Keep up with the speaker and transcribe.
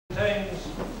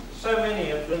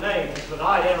names that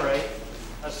I, Emery,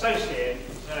 associate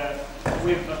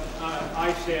with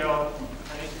ICL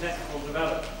and its technical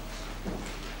development.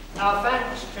 Now,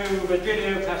 thanks to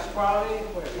Virgilio Pasquali,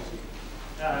 where is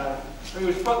he?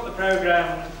 Who's put the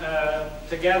programme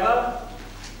together.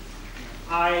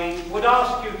 I would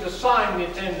ask you to sign the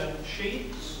attendance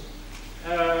sheets.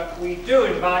 We do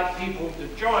invite people to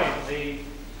join the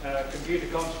Computer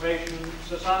Conservation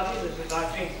Society. This is, I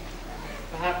think,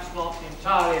 perhaps not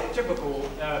entirely a typical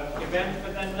event,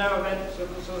 but then no events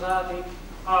of the Society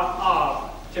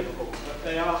are typical. But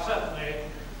they are certainly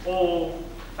all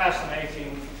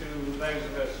fascinating to those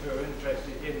of us who are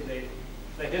interested in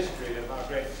the history of our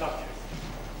great subject.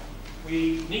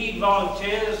 We need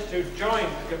volunteers to join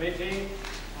the committee,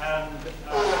 and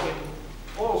in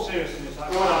all seriousness, I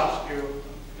would ask you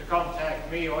to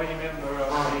contact me or any member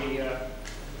of the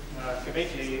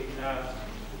committee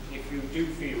if you do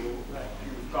feel that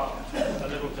you've got a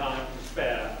little time to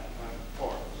spare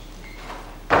for us.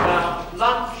 Now,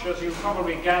 lunch, as you've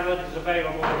probably gathered, is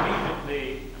available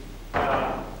immediately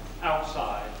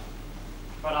outside,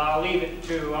 but I'll leave it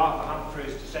to Arthur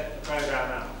Humphries to set the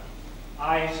programme out.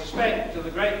 I suspect, to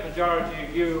the great majority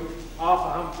of you,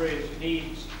 Arthur Humphries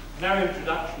needs no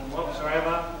introduction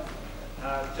whatsoever.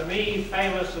 To me,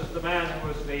 famous as the man who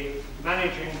was the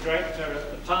managing director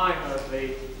at the time of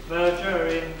the merger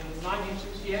in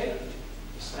 1968,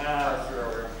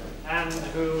 and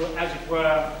who, as it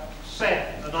were,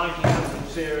 set the 1900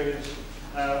 series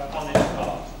on its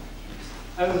path.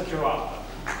 Over to Arthur.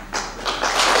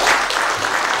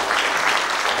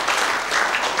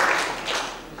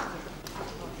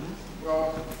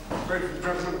 Well, ladies and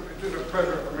gentlemen, it is a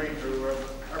pleasure for me to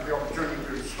have the opportunity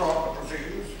to start the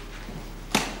proceedings.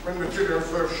 When Virgilio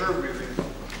first showed me the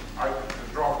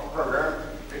draft programme,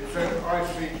 it said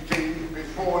ICT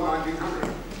before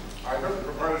 1900. I don't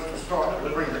propose to start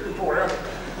with Victoria,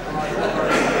 and I thought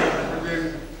I would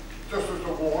begin just as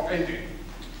the war ended.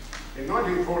 In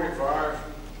 1945,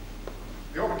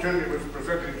 the opportunity was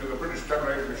presented to the British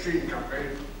Tabulated Machine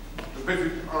Company to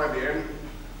visit IBM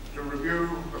to review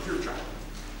the future.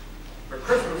 The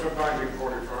Christmas of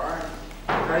 1945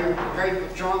 gave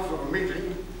the chance of a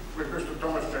meeting with Mr.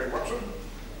 Thomas J. Watson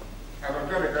and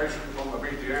a delegation from the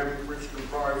BTM, which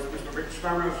comprised Mr. Vic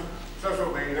Stammers,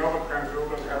 Cecil Dean, Albert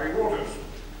Cranfield and Harry Waters.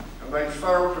 And they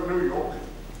sailed to New York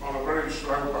on a very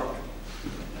slow boat.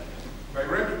 They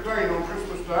were entertained on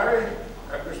Christmas Day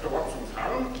at Mr. Watson's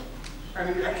home,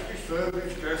 and he actually served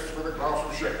his guests with a glass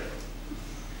of sherry.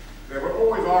 There were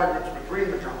always arguments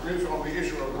between the companies on the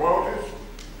issue of royalties,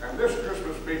 and this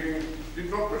Christmas meeting did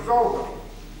not resolve them,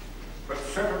 but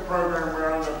set a program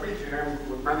wherein the BTM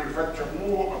would manufacture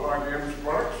more of IBM's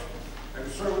products and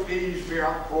so ease the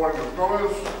outpouring of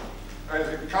dollars as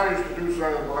encouraged to do so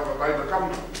by the Labour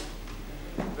government.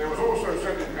 There was also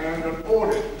set in hand an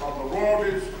audit of the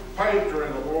royalties paid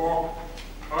during the war,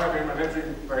 IBM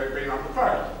alleging they had been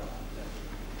underpaid.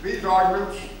 These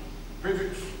arguments,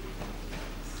 visits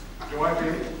to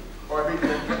IBM by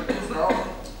BTM technical staff,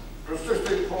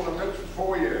 persisted for the next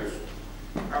 4 years.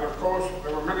 And of course,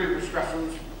 there were many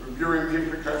discussions reviewing the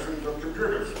implications of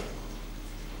computers.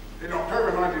 In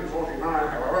October 1949,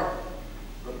 however,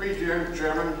 the BTM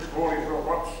chairman, Pauline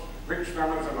Watts, Vic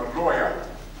Stammers and a lawyer,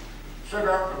 set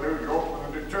out to New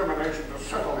York with a determination to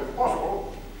settle, if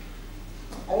possible,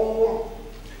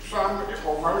 some, if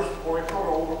or most, or if not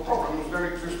all, the problems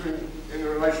then existing in the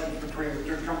relations between the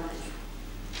two companies.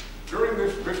 During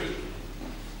this visit,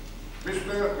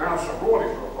 Mr. now Sir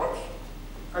Rawley Watts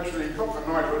actually got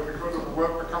the knighthood because of the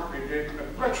work the company did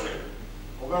at Bletchley,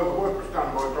 although the work was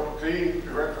done by Dr. Keane,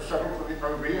 who had to settle for the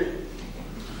OBE.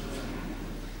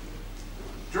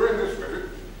 During this visit,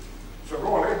 Sir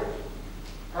Rawley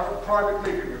had a private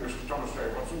meeting with Mr. Thomas J.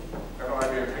 Watson at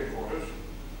IBM headquarters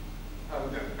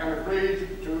and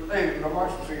agreed to end the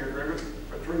licensing agreement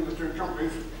between the two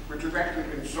companies, which had actually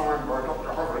been signed by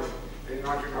Dr. Humphries in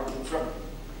 1907.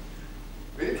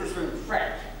 The interesting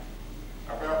fact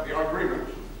about the agreement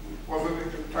was that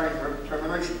it contained no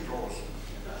termination clause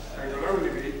and could only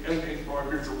be ended by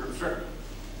mutual consent.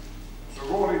 Sir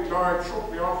Rawley died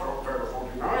shortly after October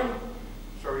 49,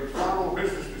 so his final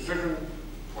business decision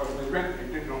was an event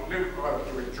he did not live either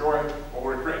to enjoy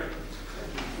or regret.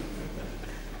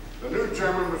 The new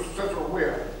chairman was Cecil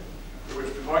Weir, who was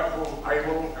delightful,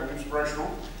 able and inspirational,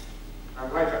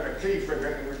 and later a key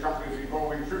figure in the company's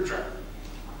evolving future.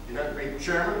 He had been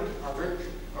chairman, I think,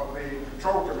 of the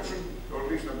Control Commission, or at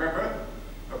least a member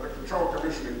of the Control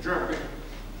Commission in Germany,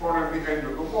 following the end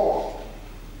of the war.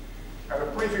 At a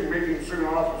briefing meeting soon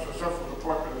after Sir Cecil's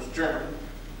appointment as chairman,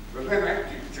 the then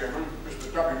active chairman,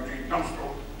 Mr. W.G.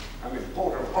 Dunstall, an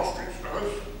importer of ostrich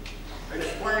feathers,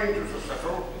 explained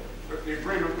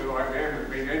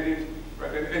been ended,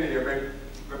 but in any event,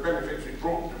 the benefits it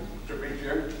brought to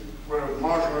BTM were of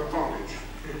marginal advantage.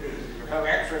 You could have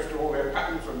access to all their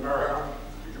patents and know-how,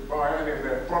 you could buy any of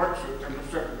their products at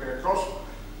 10% of their cost,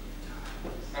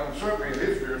 and certainly in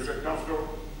his view, said Dunstall,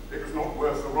 it was not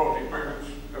worth the royalty payments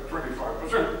of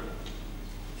 25%.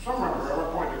 Someone,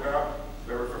 however, pointed out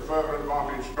there was a further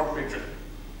advantage not mentioned.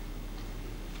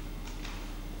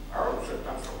 Oh, said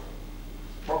Dunstall.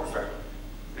 What was that?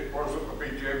 It was that the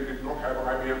BTM did not have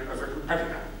IBM as a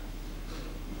competitor.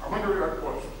 I wonder who that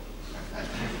was.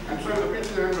 And so the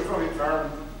BTM was on its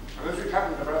own, and as it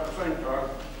happened about the same time,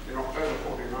 in October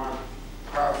 49,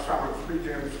 Powers Summers,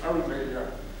 BTM's only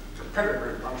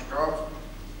competitor in punch cards,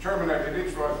 terminated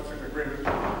its licensing agreement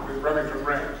with Remington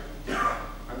Rand.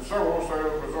 And so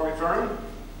also was on its own,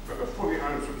 but a fully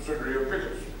owned subsidiary of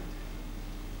Vickers.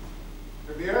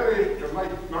 In the early to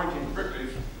late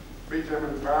 1950s, BTM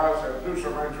and Powers had loose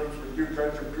arrangements with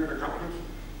UK computer companies,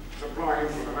 supplying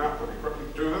with an output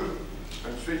equipment to them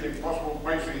and seeking possible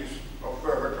bases of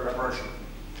further collaboration.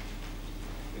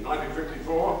 In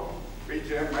 1954,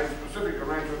 BTM made specific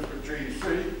arrangements with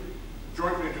GEC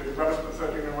jointly to develop the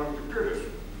 1301 computers,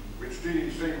 which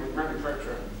GEC would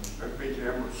manufacture and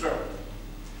BTM would sell.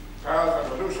 Powers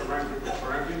had a loose arrangement with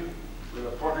Ferranti with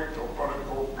a project or product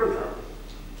called Pluto.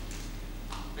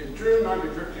 In June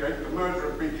 1958, the merger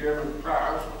of BTM and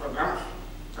Powers was announced,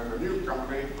 and the new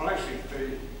company,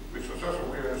 ICT, with Sir Cecil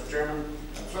Wheeler as chairman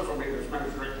and Cecil Mead as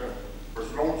managing director,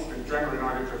 was launched in January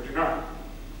 1959.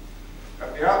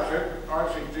 At the outset,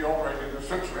 ICT operated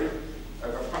essentially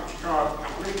as a punch card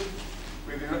company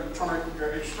with electronic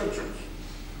extensions.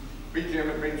 BTM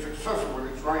had been successful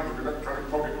with its range of electronic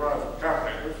multipliers and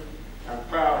calculators, and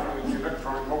Powers with its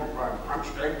electronic multiplier and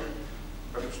punch deck,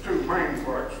 but its two main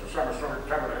products, the Samsonic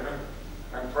calculator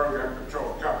and program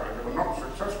control calculator, were not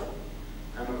successful,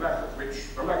 and the lack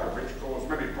of which caused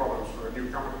many problems for the new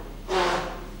company.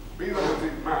 Be that as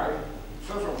it may,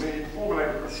 Cecil Mead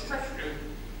formulated a strategy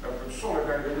of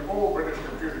consolidating all British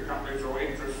computer companies or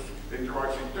interests into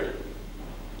ICT.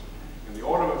 In the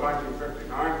autumn of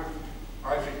 1959,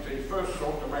 ICT first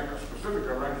sought to make a specific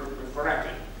arrangement with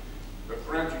Ferranti, but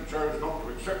Ferranti chose not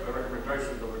to accept the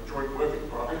recommendations of the joint working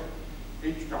party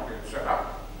each company had set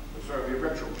up, and so the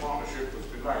eventual partnership was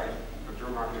delayed until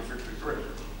 1963.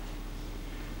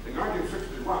 In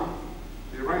 1961,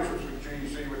 the arrangements with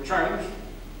GEC were changed.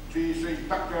 GEC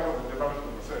backed out of the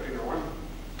development of 1301,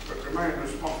 but remained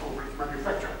responsible for its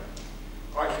manufacture.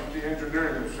 ICT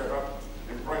engineering was set up,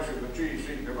 embracing the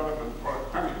GEC development product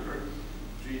planning group,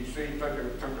 GEC taking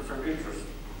a 10% interest.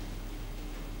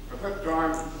 At that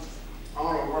time,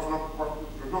 Arnold was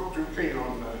not too keen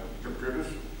on computers.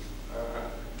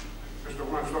 Mr.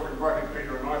 Weinstock invited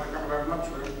Peter and I to come and have lunch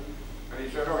with him, and he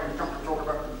said, oh, you've come to talk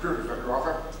about computers, have you,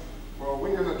 Arthur? Well,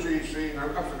 we in the GEC know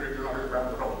absolutely nothing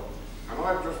about it at all. And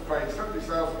I've just paid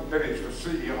 50,000 guineas to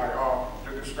CEIR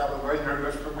to discover they know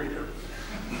less than we do.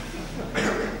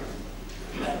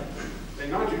 In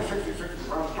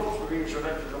 1960-61, talks with English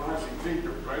Electric and ICT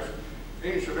took place.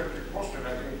 English Electric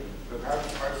postulating that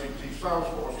perhaps ICT sales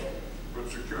force would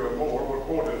secure more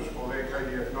orders for their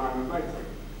KDF-9 and mainframe.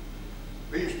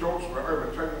 These talks were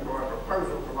overtaken by a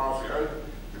proposal from RCA,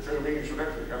 with whom English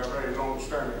Electric had a very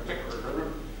long-standing technical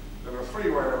agreement, that a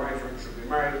three-way arrangement should be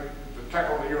made to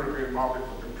tackle the European market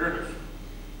for computers.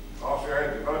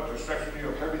 RCA developed a strategy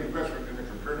of heavy investment in the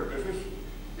computer business,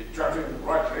 it judging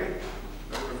rightly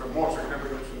that it was of more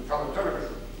significance than colour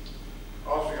television.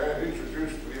 RCA had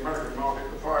introduced to the American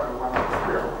market the 501 and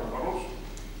 301 models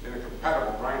in a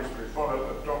compatible range to be followed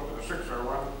at the top with the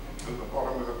 601 and at the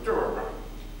bottom with the 201.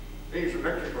 English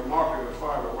Electric were marketing the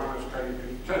 501 as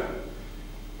KDP-10.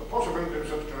 The possibility of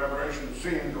such collaboration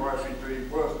seemed to ICT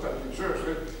worth taking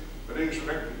seriously, but English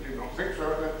Electric did not think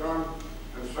so at that time,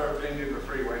 and so it ended the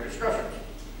three-way discussions.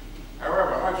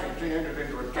 However, ICT entered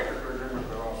into a technical agreement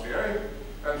with RCA,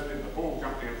 as did the Ball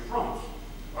Company in France.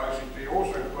 ICT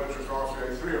also purchased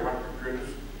RCA 301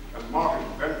 computers and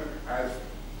marketed them as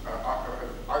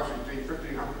ICT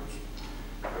 1500s.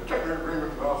 The technical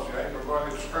agreement with RCA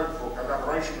provided scope for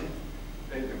collaboration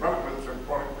in developments and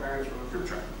product plans for the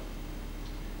future.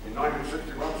 In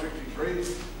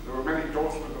 1961-63, there were many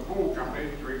talks with the Ball Company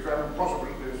to examine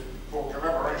possibilities for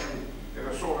collaboration in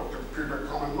a sort of computer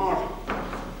common market.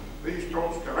 These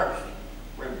talks collapsed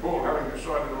when Ball, having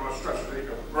decided on a strategy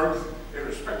of growth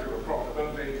irrespective of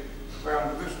profitability,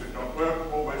 found that this did not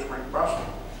work, almost went bust,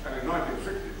 and in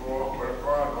 1964 were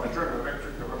acquired by General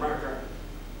Electric of America,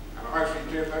 and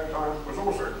ICT at that time was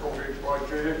also courted by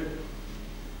GM.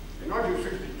 In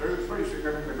 1962, three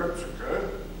significant events occurred.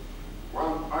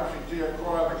 One, ICT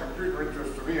acquired the computer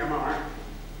interest of EMI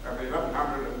at the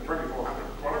 1100 and 2400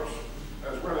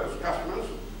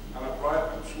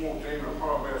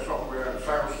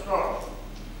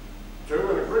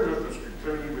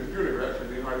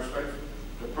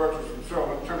 purchase and sell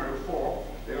at 10:04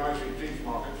 in ICT's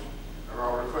markets, and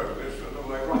I'll refer to this a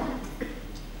little later on.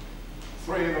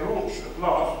 3. The launch at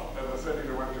last of the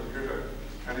 30-to-1 computer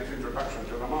and its introduction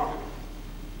to the market.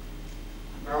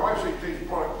 Now, ICT's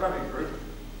product planning group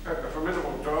had the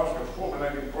formidable task of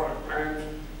formulating product plans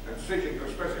and seeking to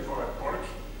specify products,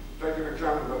 taking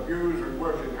account of the views and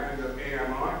work in hand of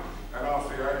EMI and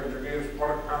RCA engineers,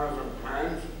 product planners and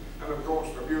plans, and of course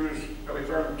the views of its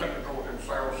own technical and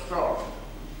sales staff.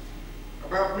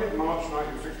 About mid-March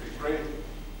 1963,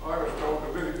 I was told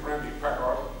to visit Randy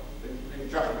Packard in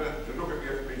Canada to look at the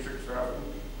FP6000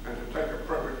 and to take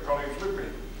appropriate colleagues with me,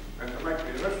 and to make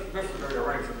the necessary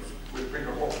arrangements with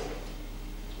Peter Hall.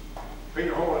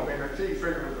 Peter Hall had been a key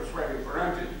figure in persuading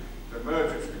Ferranti to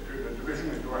merge its computer division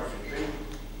into ICT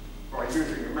by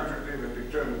using imaginative and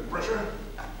determined pressure,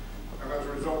 and as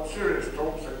a result, serious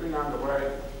talks had been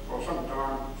underway for some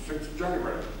time since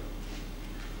January.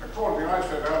 Accordingly, I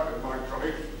set out with my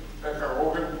colleagues, Echo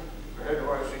Organ, the head of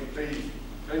ICT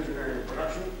engineering and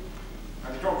production,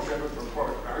 and Tom Shepherd from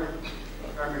product planning,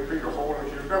 and with Peter Hall and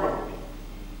Hugh Devenold.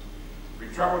 We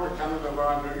travelled to Canada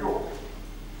via New York,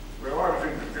 where I was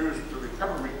introduced to the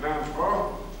Government Lounge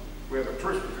Bar, where the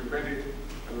twist was invented,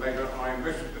 and later I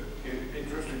introduced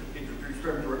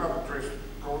them to another twist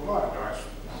called Live Dice.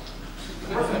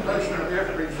 The presentation of the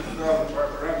FP6000 by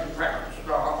Ferranti Packard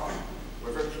staff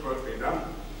was expertly done,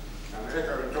 and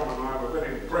Echo, Tom and I were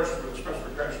very impressed with the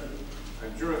specification,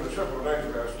 and during the several days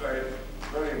of our stay,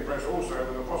 very impressed also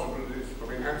with the possibilities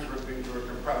of enhancement into a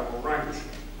compatible range.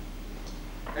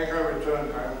 Echo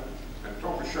returned home, and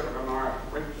Tom Shepherd and I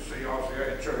went to see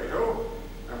RCA at Cherry Hill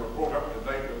and were brought up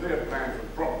to date with their plans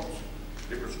and problems.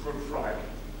 It was Good Friday.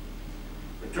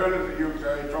 Returning to the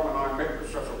UK, Tom and I met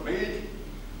with Cecil Mead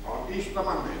on Easter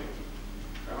Monday,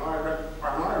 and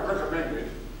I recommended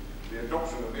the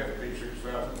adoption of the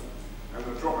FP6000 and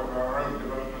the drop of our own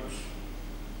developments,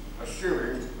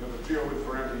 assuming that a deal with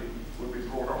Ferranti would be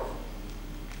brought off.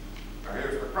 Now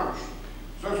here's the crunch.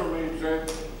 Cecil Mead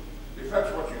said, if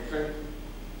that's what you think,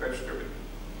 let's do it.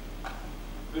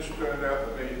 This turned out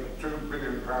to be a £2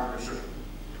 billion decision.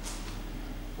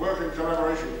 Work in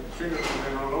collaboration continued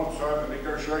then alongside the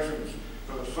negotiations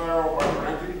for the sale by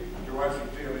Ferranti to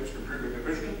ICT of its computer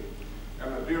division,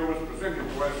 and the deal was presented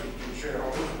to ICT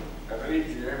shareholders at an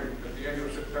EGM at the end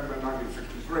of September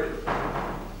 1963.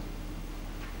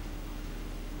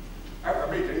 At the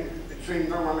meeting, it seemed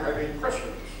no one had any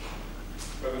questions,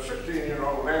 but a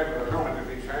 16-year-old lad with a helmet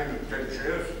in his hand and 10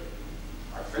 shares,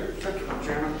 I think, said to the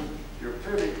chairman, "You've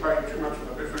clearly paid too much for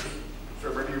the business,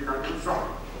 so when are you going to resign?"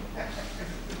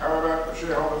 However, the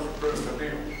shareholders approved the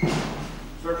deal.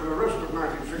 So for the rest of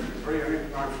 1963 and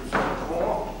into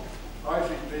 1974,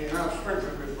 ICT, now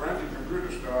strengthened with Ferranti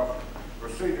computer staff,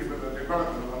 proceeded with the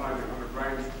development of the 1900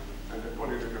 range and to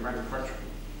put it into manufacturing.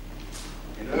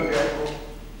 In early April,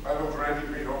 Basil Ferranti,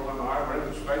 Peter Hall and I were in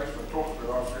the States for talks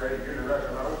with RCA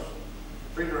Universalis.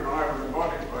 Peter and I were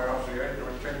invited by RCA to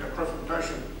attend a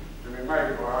presentation to be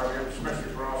made by IBM, especially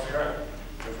for RCA,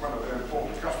 as one of their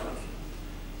important customers.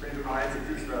 Peter and I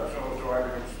introduced ourselves to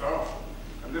IBM staff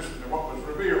and listened to what was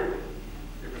revealed.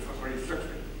 It was the 360.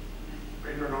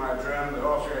 Peter and I adjourned the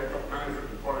RCA top management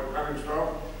and product planning staff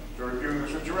to review the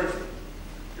situation.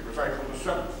 It was April the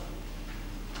 7th.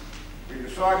 We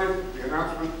decided the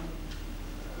announcement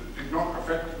did not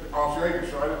affect, RCA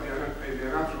decided the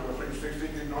announcement of the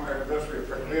 360 did not adversely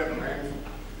affect their plans,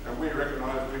 and we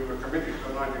recognised we were committed to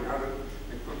the 1900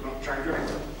 and could not change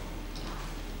anything.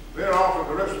 Thereafter,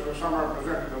 the rest of the summer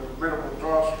presented a formidable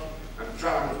task and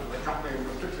challenge to the company, and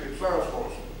particularly its sales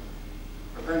force.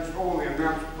 Against all the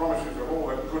announced promises of all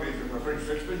the goodies in the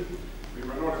 360, we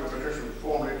were not in a position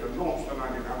formally to launch the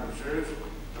 1900 series,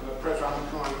 and the press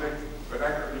unkindly but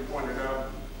accurately pointed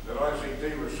out that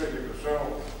ICT was seeking to sell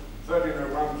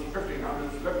 1301s,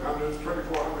 1500s, 1100s,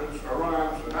 2400s,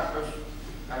 Orions, and Atlas,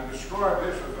 and described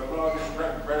this as the largest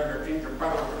bag of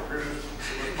incompatible computers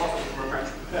it was possible to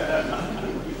imagine.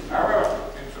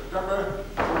 However, in September,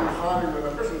 coinciding with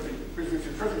the Business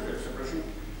Efficiency Exhibition,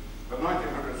 the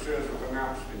 1900 series was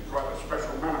announced in quite a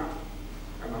special manner,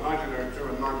 and the 1902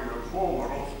 and 1904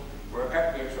 models were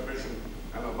at the exhibition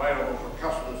and available for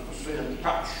customers to see and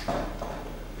touch.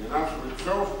 The announcement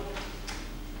itself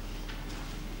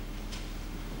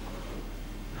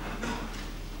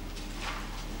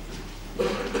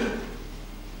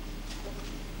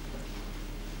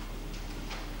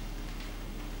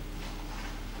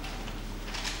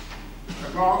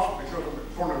at last, because of the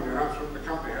fun of the announcement, the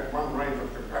company had one range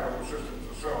of compatible systems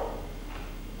to sell.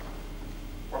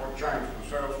 What a change for the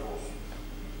sales force.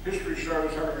 History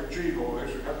shows having achieved all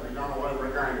this, it had to be done all over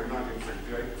again in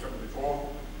 1968-74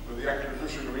 with the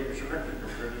acquisition of connected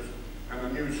computers, and the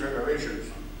new set of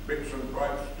issues, bits and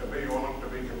bytes to be or not to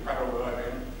be compatible with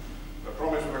IBM, the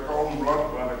promise of a golden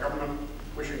rod by the government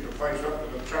wishing to face up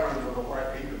to the challenge of the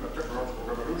white heat of the technological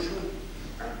revolution,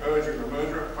 and urging the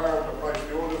merger, failed to place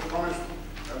the orders promised,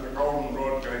 and the golden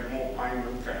rod gave more pain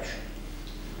than cash.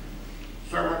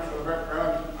 So much for the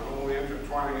background and all the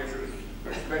intertwining issues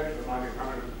which led to the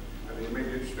 1900 and the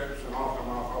immediate steps and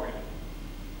aftermath of it.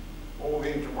 All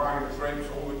the intertwining threads,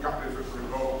 all the companies that were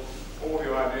involved, all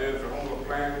the ideas and all the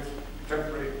plans,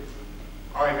 temporary,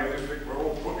 idealistic, were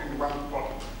all put in one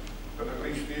pot, but at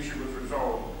least the issue was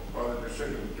resolved by the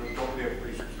decision to adopt the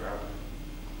FP6000.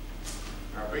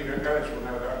 Now, Peter Ellis will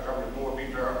no doubt cover in more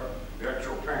detail the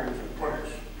actual plans and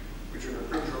projects which in the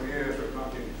crucial years of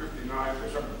 1959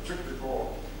 to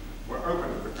 1964 were open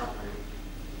to the company,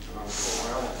 and I'm sure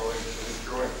my other colleagues will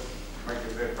enjoy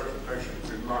making their presentations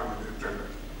in line with the agenda.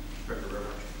 Thank you very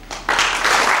much.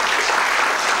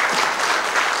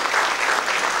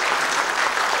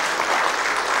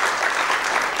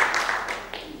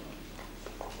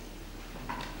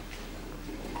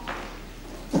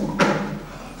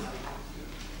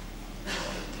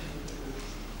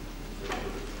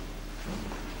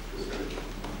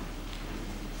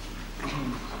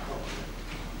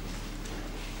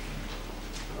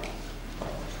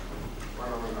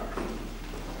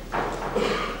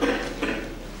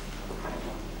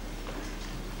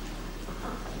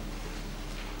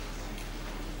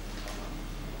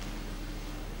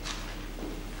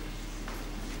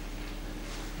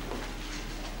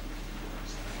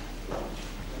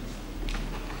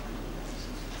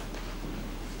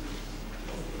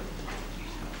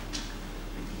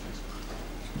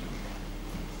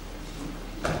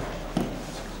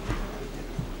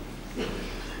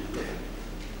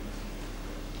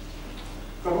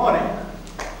 Good morning.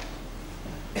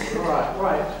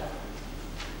 Right.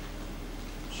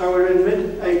 So we're in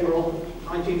mid-April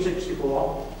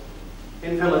 1964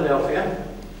 in Philadelphia,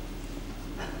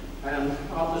 and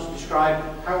Arthur's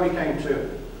described how we came to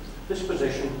this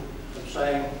position of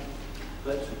saying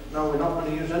that no, we're not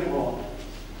going to use any more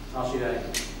RCA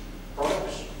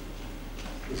products.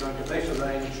 We're going to base a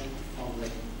range on the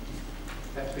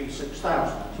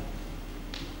FP6000.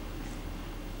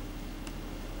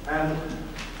 And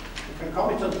the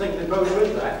concomitant thing that goes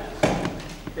with that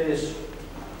is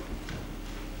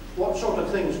what sort of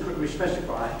things could we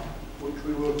specify which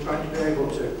we were going to be able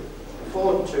to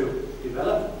afford to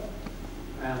develop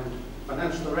and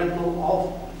finance the rental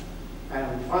of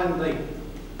and find the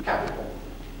capital.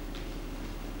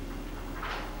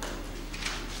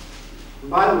 And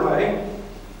by the way,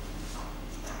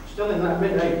 still in that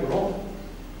mid-April,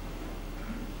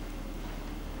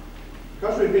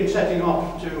 because we've been setting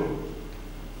off to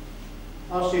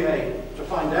RCA to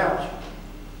find out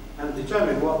and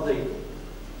determine what the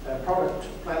product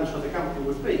plans for the company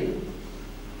would be,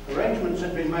 arrangements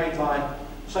had been made by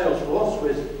Salesforce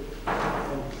with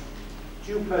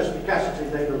due perspicacity,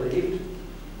 they believed,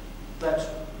 that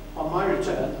on my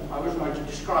return I was going to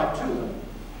describe to them.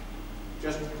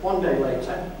 Just one day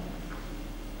later,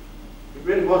 it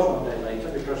really was one day later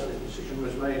because the decision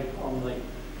was made on the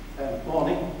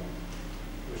morning.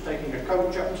 I was taking a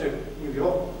coach up to New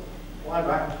York, fly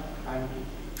back, and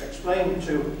explain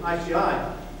to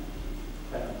ICI,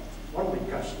 one big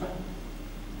customer,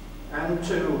 and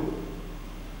to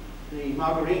the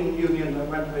margarine union that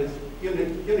went with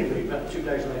Unilever 2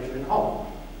 days later in Holland.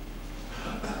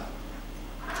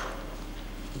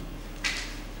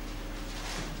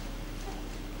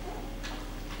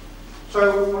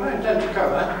 So what I intend to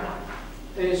cover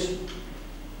is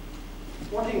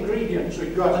what ingredients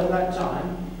we've got at that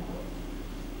time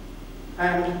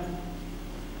and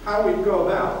how we'd go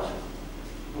about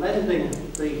blending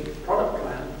the product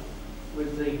plan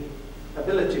with the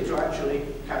ability to actually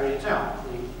carry it out,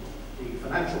 the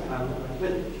financial plan that went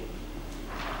with it.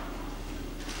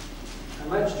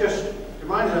 And let's just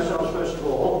remind ourselves first of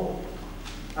all,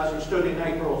 as it stood in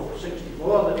April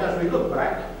 '64, that as we look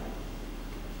back,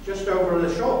 just over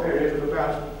a short period of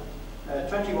about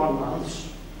 21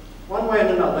 months, one way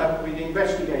and another, we'd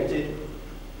investigated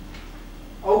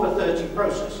over 30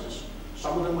 processes.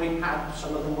 Some of them we had,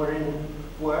 some of them were in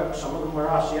work, some of them were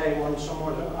RCA ones, some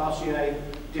were RCA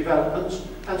developments,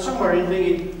 and some were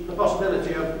indeed the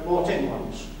possibility of bought-in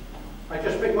ones. I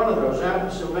just picked one of those out,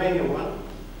 the Sylvania one.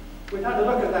 We'd had a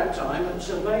look at that time at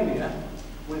Sylvania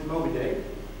with Moby Dick,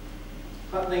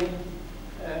 but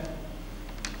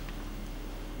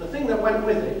the thing that went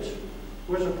with it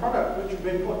was a product which had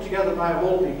been put together by, of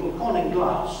all people, Corning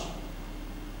Glass,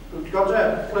 who'd got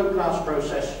a float glass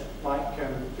process like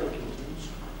Pilkington's,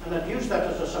 and had used that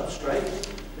as a substrate.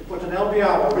 It put an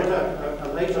LBR, or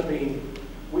a laser beam,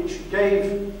 which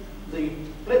gave the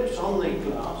blips on the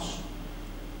glass,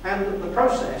 and the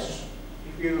process,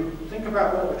 if you think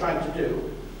about what we're trying to do,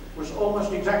 was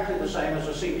almost exactly the same as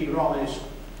a CD-ROM is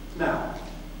now.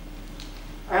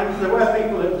 And there were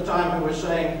people at the time who were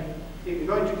saying, if you're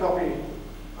going to copy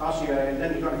RCA and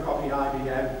then you're going to copy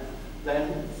IBM,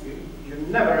 then you're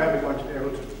never ever going to be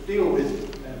able to deal with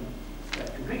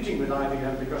competing with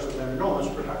IBM because of their enormous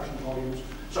production volumes.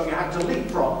 So you had to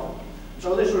leapfrog them.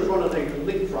 So this was one of the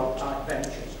leapfrog type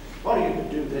ventures. Well, you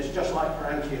could do this just like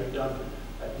Ferranti had done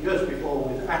years before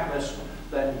with Atlas,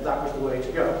 then that was the way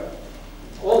to go.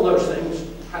 All those things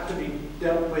had to be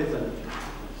dealt with and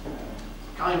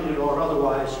kindly or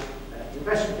otherwise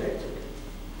investigated.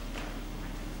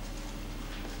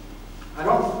 I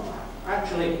don't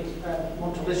actually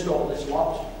want to list all this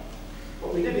lot,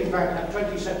 but we did in fact have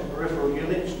 27 peripheral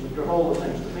units, and we've got all the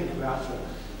things to think about, so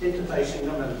interfacing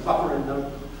them and buffering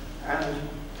them, and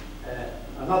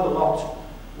another lot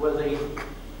were the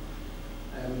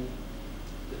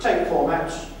tape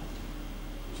formats.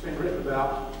 It's been written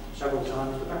about several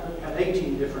times. The fact that we had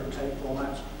 18 different tape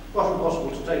formats, it wasn't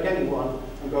possible to take any one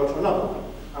and go to another one,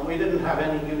 and we didn't have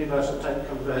any universal tape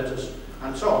converters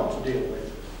and so on to deal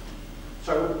with.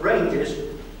 So ranges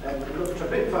looked a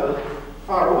bit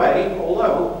far away,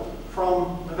 although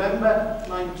from November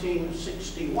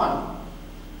 1961,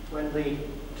 when the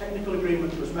technical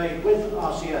agreement was made with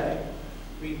RCA,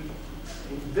 we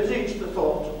envisaged the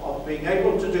thought of being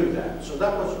able to do that. So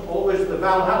that was always the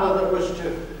Valhalla that was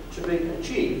to be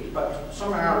achieved, but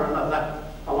somehow or another,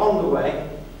 along the way,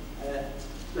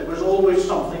 there was always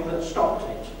something that stopped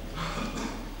it.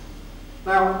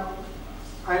 Now,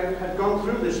 I had gone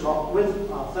through this lot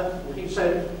with Arthur, and he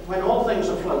said, when all things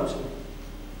are floating,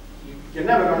 you're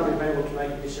never going to be able to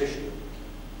make a decision,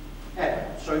 ever.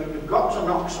 So you've got to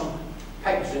knock some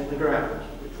pegs in the ground,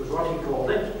 which was what he called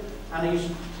it, and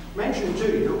he's mentioned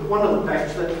to you one of the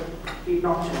pegs that he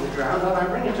knocked in the ground, and I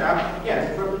bring it out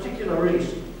again for a particular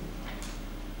reason.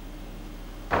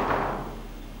 The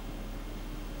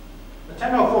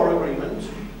 1004 agreement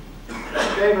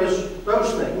gave us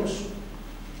those things,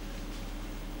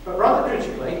 but rather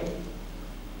critically,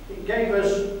 it gave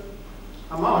us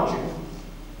a margin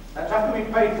that after we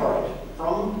paid for it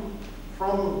from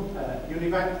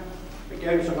Univac, it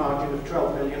gave us a margin of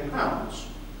 £12 million.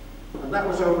 And that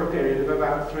was over a period of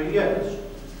about 3 years.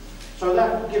 So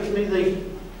that gives me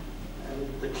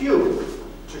the cue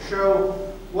to show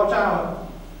what our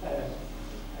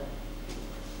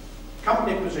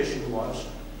company position was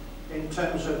in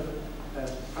terms of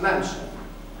financing.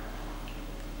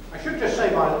 I should just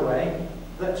say, by the way,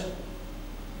 that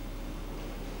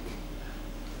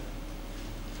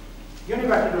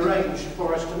Univac had arranged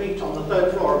for us to meet on the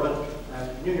 3rd floor of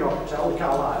a New York hotel, the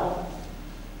Carlisle.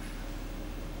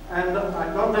 And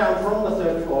I'd gone down from the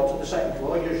 3rd floor to the 2nd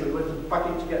floor, usually with a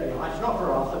bucket to get the ice, not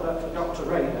for Arthur, but for Dr.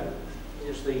 Rayner, who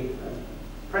is the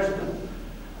president.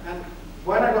 And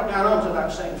when I got down onto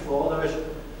that 2nd floor, there was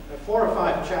 4 or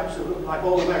 5 chaps who looked like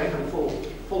all American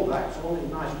fullbacks, all in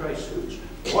nice grey suits.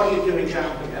 What are you doing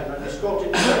down here? And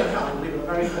escorted me very kindly but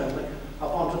very firmly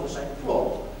up onto the 2nd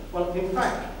floor. Well, in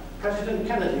fact, President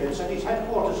Kennedy had set his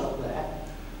headquarters up there,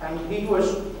 and he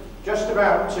was just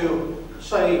about to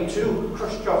say to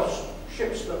Khrushchev's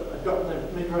ships that had got the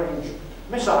mid-range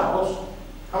missiles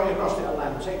coming across the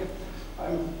Atlantic,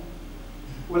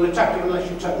 we'll attack you unless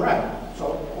you turn round.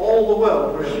 So all the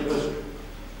world really was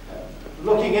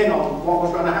looking in on what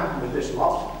was going to happen with this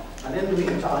lot, and in the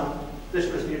meantime,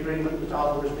 this was the agreement that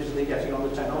Arthur was busily getting on the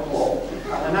 1004,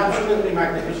 and an absolutely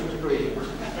magnificent agreement.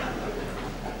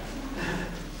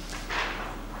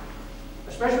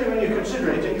 Especially when you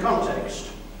consider it in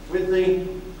context with the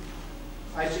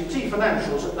ICT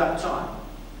financials at that time.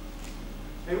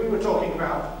 Here we were talking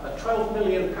about a £12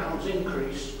 million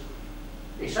increase,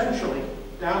 essentially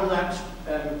down that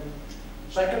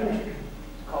second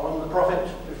column, the profit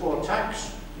before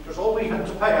tax, because all we had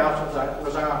to pay out of that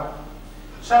was our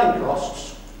selling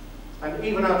costs, and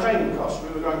even our training costs we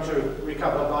were going to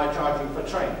recover by charging for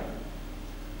training.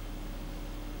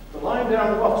 The line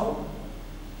down the bottom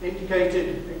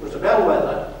indicated it was a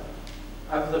bellwether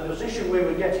of the position we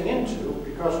were getting into,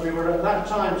 because we were at that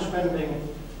time spending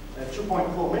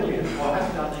 2.4 million, or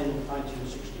had done in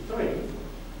 1963,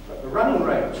 but the running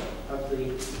rate of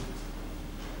the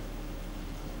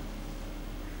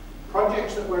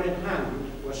projects that were in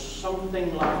hand was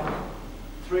something like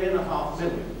 3.5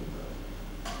 million.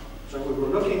 So we were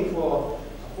looking for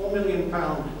a £4 million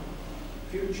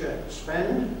future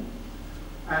spend,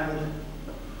 and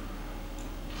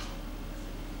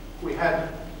we had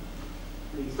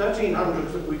the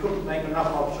 1300s that we couldn't make enough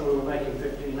of, so we were making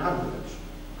 1500s.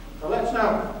 So let's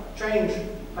now change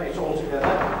pace altogether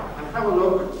and have a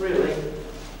look really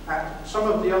at some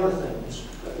of the other things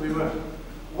that we were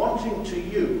wanting to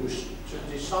use to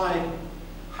decide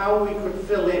how we could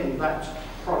fill in that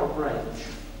product range.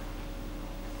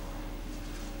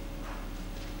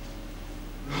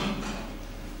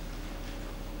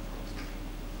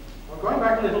 Well, going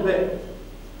back a little bit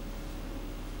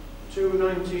to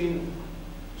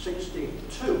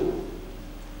 1962,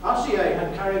 RCA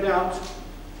had carried out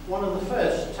one of the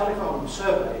first telephone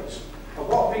surveys of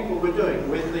what people were doing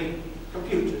with the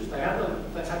computers. They had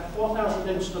 4,000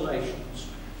 installations,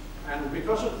 and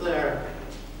because of their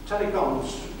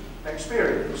telecoms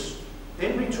experience,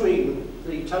 in between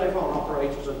the telephone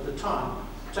operators at the time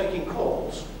taking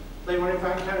calls, they were in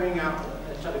fact carrying out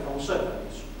telephone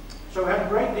surveys. So we had a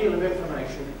great deal of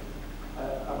information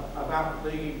about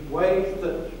the way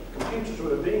that computers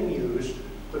were being used,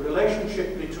 the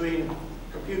relationship between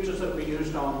computers that were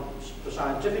used for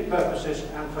scientific purposes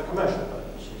and for commercial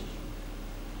purposes.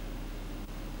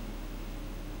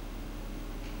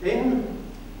 In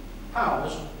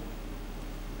powers,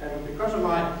 and because of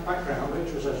my background,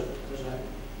 which was as a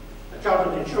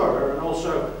chartered insurer, and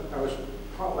also I was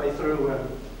partway through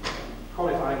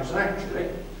qualifying as an actuary,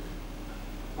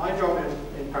 my job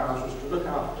in powers was to look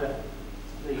after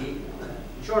the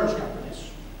insurance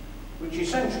companies, which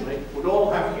essentially would all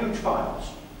have huge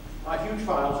files. By huge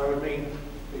files, I would mean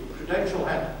the Prudential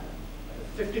had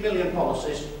 50 million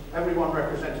policies, every one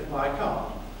represented by a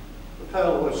card. The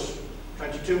Pearl was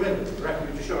 22 million, the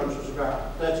Refuge Assurance was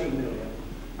about 13 million,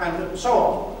 and so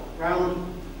on, around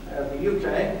the UK,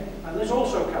 and this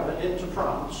also covered into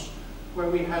France, where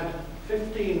we had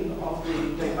 15 of the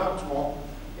départements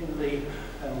in the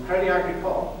Crédit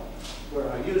Agricole, were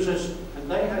our users, and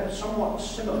they had somewhat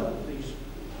similar, these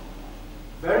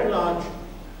very large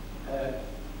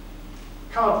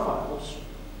card files,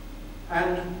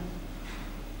 and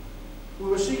we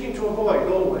were seeking to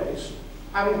avoid always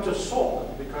having to sort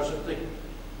them because of the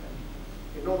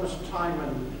enormous time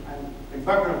and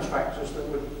encumbrance factors that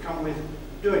would come with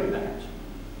doing that.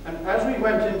 And as we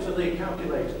went into the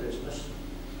calculator business,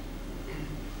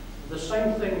 the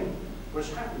same thing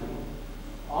was happening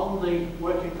on the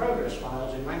work in progress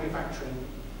files in manufacturing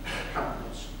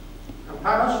companies. And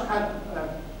Powers had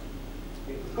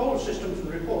it was called Systems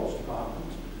and Reports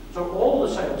Department, so all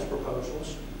the sales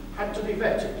proposals had to be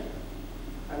vetted.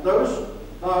 And those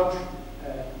large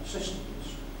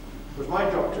systems, it was my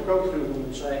job to go through them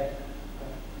and say,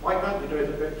 why can't we do it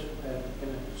a bit in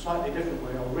a slightly different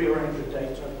way, or rearrange the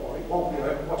data, or it won't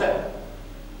work, whatever.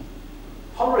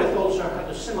 Hollerith also had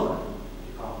a similar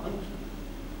department,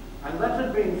 and that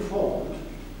had been formed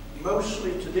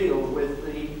mostly to deal with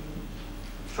the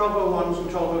 1201s and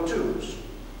 1202s.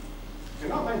 They're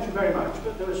not mentioned very much,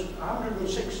 but there was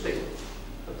 160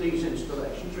 of these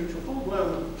installations, which were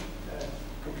full-blown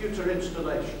computer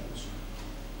installations.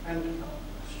 And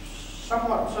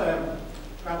somewhat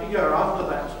about a year after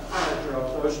that manager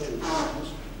of those two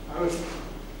departments, I was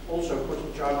also put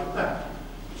in charge of that.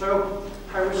 So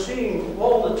I was seeing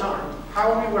all the time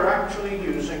how we were actually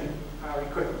using our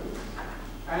equipment.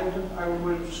 And I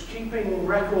was keeping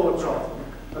records of them,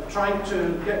 of trying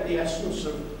to get the essence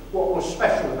of what was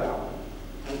special about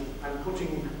them, and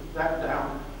putting that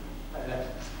down.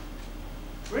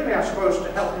 Really, I suppose,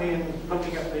 to help me in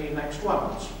looking at the next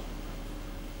ones.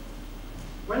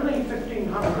 When the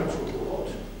 1500s were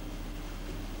bought,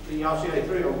 the RCA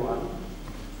 301,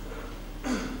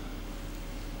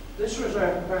 this was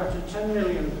about a £10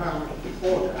 million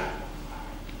order,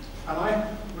 and I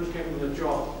was given the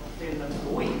job in a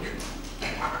week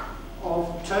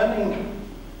of turning,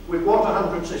 we bought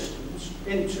 100 systems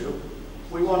into,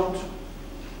 we want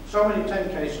so many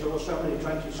 10K stores, so many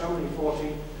 20, so many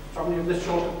 40, so many of this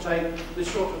sort of tape,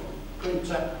 this sort of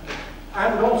printer,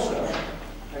 and also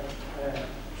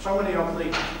so many of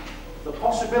the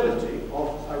possibility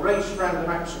of a race random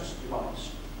access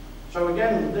device. So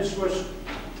again, this was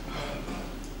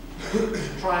to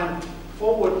try and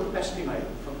forward estimate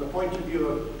from the point of view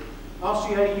of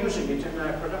RCA using it in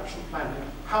their production planning,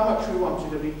 how much we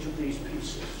wanted of each of these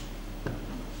pieces.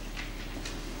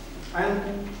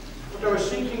 And what I was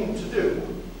seeking to do,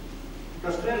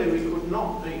 because clearly we could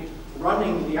not be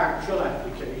running the actual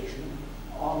application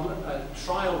on a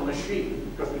trial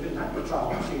machine, because we didn't have a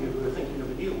trial machine if we were thinking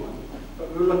of a new one, but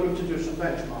we were looking to do some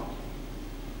benchmarking.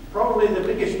 Probably the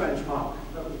biggest benchmark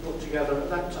that we put together at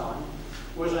that time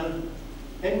was an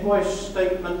invoice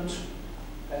statement,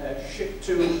 ship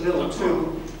to, bill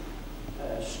to,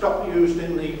 stock used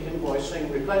in the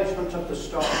invoicing, replenishment of the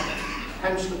stock,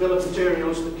 hence the bill of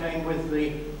materials that came with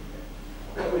the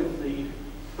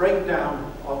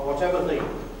breakdown of whatever the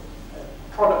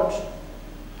product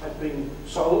had been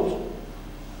sold.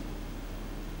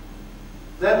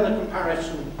 Then the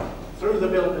comparison through the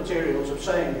bill of materials of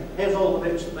saying, here's all the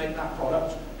bits that make that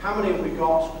product, how many have we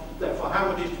got, therefore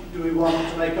how many do we want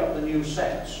to make up the new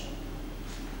sets?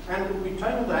 And we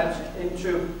turned that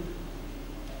into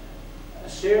a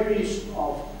series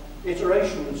of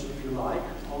iterations, if you like,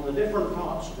 on the different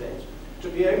parts of it, to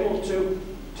be able to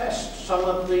test some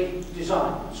of the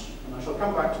designs. And I shall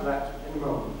come back to that in a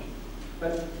moment.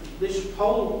 But this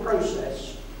whole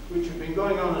process, which had been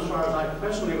going on as far as I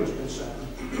personally was concerned,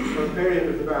 for a period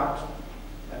of about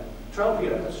 12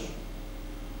 years.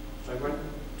 So I went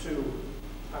to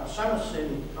Samus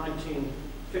in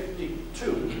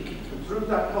 1952, and through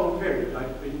that whole period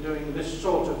I've been doing this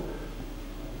sort of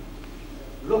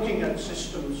looking at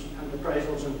systems and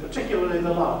appraisals, and particularly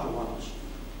the larger ones.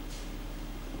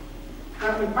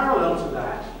 Now, in parallel to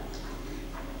that,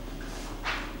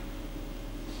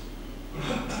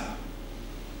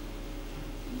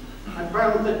 I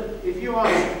found that if you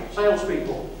ask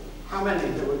salespeople how many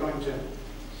they were going to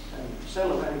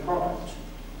sell of any product,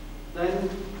 then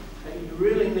you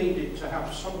really needed to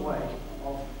have some way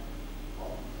of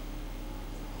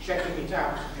checking it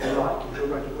out, if you like, if you were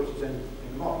going to put it in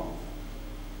the model.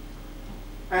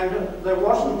 And there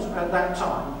wasn't at that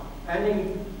time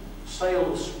any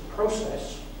sales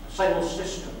process, sales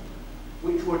system,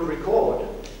 which would record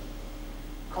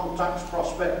contacts,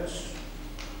 prospects,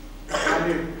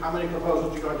 how many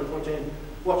proposals you're going to put in,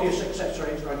 what your success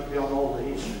rate is going to be on all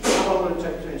these, how long will it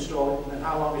take to install it, and then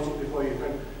how long is it before you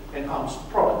can enhance the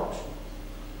product.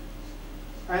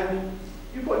 And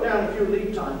you put down a few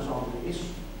lead times on these,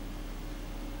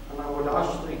 and I would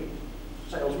ask the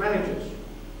sales managers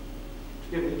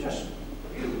to give me just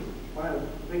a few, while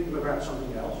thinking about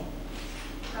something else.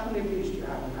 How many of these do you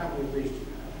have, and how many of these do you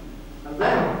have? And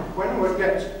then, when we would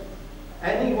get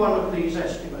any one of these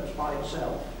estimates by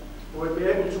itself, we would be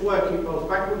able to work it both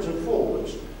backwards and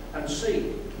forwards and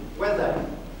see whether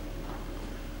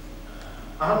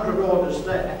 100 orders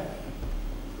there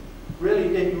really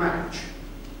did match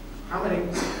how many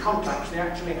contacts they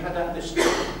actually had at this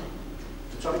time.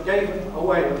 So it gave a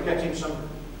way of getting some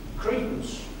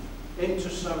credence into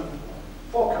some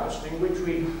forecasting which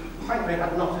we frankly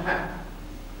had not had.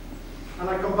 And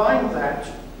I combined that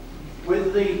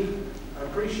with the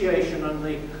appreciation and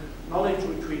the knowledge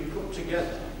which we put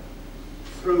together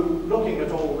through looking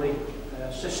at all the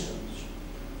systems.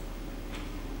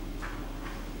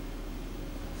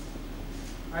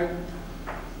 I'd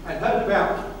heard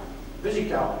about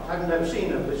VisiCalc. I hadn't ever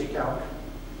seen a VisiCalc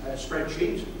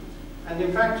spreadsheet. And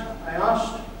in fact, I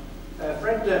asked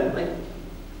Fred Dernley,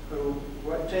 who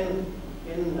worked in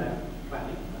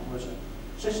planning and was a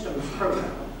systems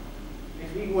programmer,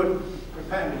 if he would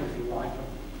prepare me, if you like,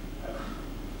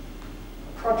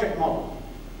 a project model.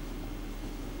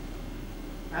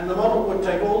 And the model would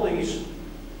take all these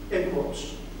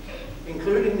inputs,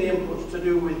 including the inputs to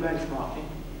do with benchmarking,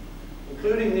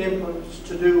 including the inputs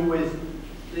to do with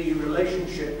the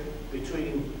relationship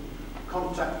between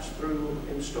contacts through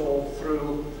install,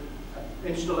 through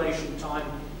installation time,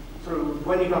 through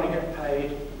when you're going to get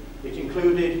paid. It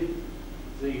included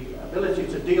the ability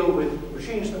to deal with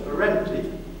machines that were rented,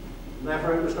 and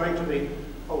therefore it was going to be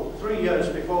 3 years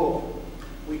before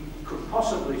we could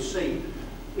possibly see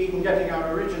even getting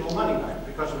our original money back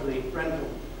because of the rental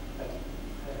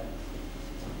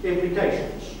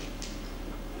implications.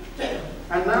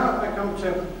 And now I come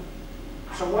to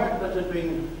some work that had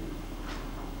been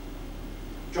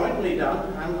jointly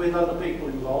done and with other people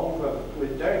involved,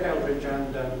 with Derek Eldridge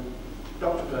and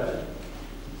Dr. Bird,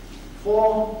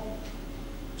 for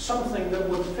something that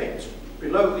would fit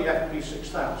below the FP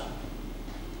 6000.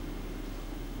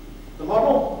 The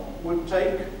model would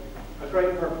take a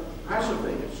great mass of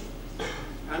these,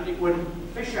 and it would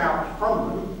fish out from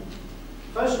them,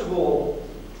 first of all,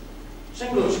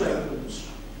 single statements,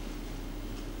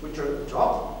 which are at the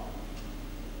top.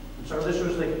 And so this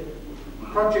was the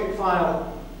project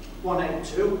file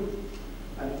 182,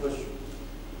 and it was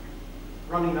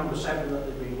running number 7 that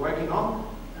they'd been working on,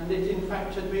 and it in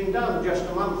fact had been done just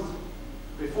a month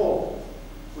before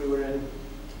we were in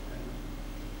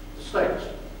the States.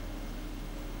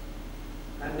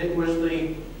 And it was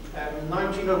the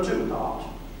 1902 part.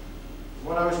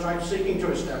 What I was seeking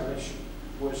to establish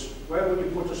was where would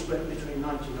you put a split between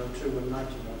 1902 and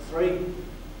 1903?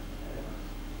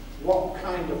 What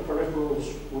kind of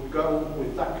peripherals would go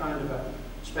with that kind of a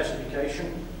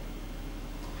specification?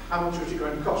 How much was it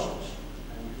going to cost us?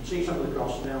 And you can see some of the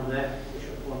costs down there, which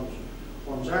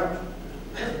one's out.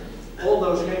 All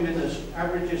those came in as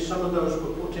averages. Some of those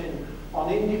were put in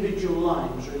on individual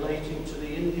lines relating to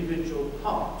the individual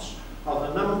parts of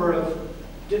a number of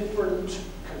different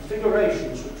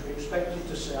configurations which we expected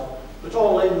to sell, but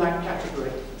all in that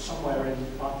category somewhere in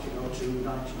 1902,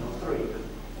 1903,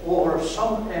 or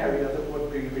some area that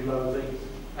would be below the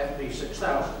FB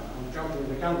 6000. I'm jumping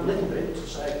the gun a little bit to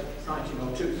say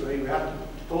 1902-3. We hadn't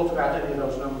thought about any of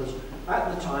those numbers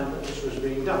at the time that this was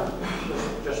being done,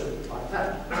 just like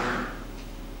that.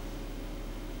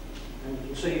 And you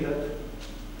can see that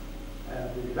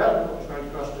the development was going to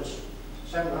cost us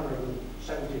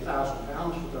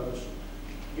 £770,000 for those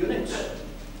units,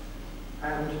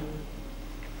 and it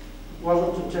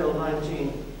wasn't until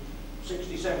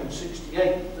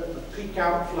 1967-68 that the peak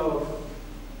outflow of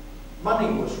money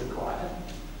was required.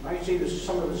 Now you see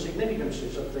some of the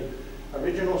significances of the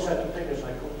original set of figures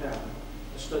I put down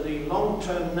as to the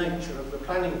long-term nature of the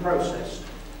planning process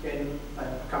in a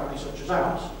company such as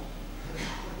ours.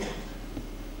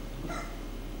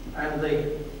 And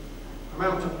the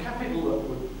amount of capital that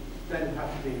would then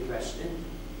have to be invested,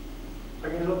 I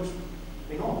mean, it looks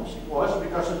enormous. It was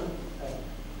because of,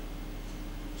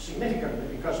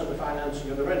 significantly because of the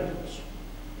financing of the rentals.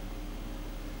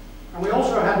 And we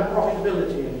also had a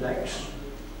profitability index.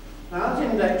 Now that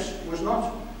index was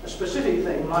not a specific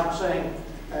thing like saying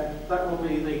that will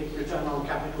be the return on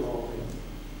capital or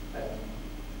the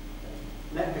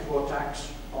net before tax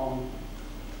on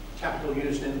capital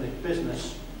used in the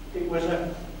business. It was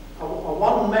a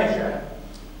one measure,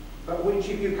 but which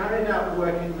if you carried out the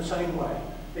work in the same way,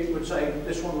 it would say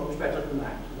this one looks better than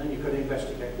that, and then you could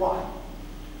investigate why.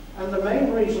 And the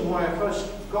main reason why I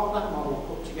first got that model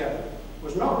put together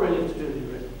was not really to do the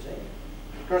arithmetic,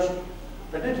 because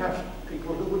they did have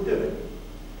people who would do it.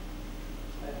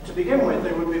 To begin with,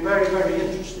 they would be very, very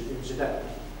interested, incidentally.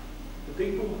 The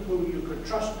people who you could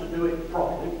trust to do it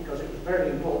properly, because it was very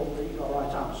important that you got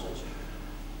right answers,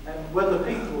 and were the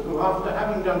people who, after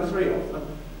having done 3 of them,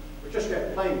 would just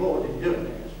get plain bored in doing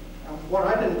it. And what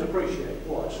I didn't appreciate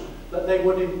was that they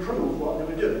would improve what they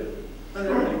were doing. And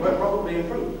there really were probably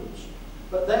improvements.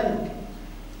 But then,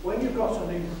 when you got an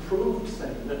improved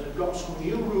thing that had got some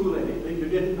new rule in it that you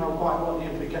didn't know quite what the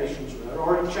implications were,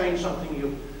 or it changed something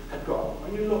you had got,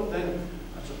 when you looked then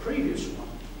at a previous one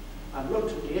and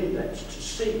looked at the index to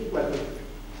see whether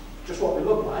just what they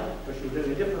looked like, because you were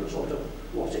doing a different sort of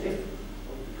what if, or you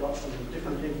got some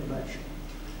different information,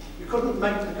 you couldn't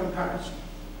make the comparison.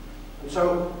 And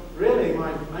so, really,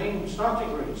 my main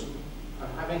starting reason for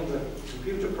having the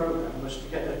computer program was to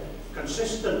get a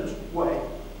consistent way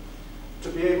to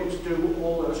be able to do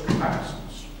all those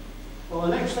comparisons. Well, the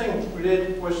next thing we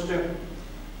did was to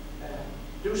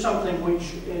do something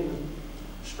which, in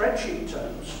spreadsheet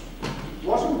terms,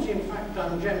 wasn't in fact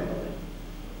done generally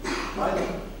by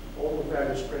all the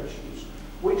various spreadsheets,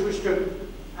 which was to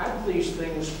add these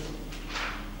things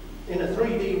in a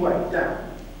 3D way down.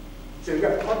 So you've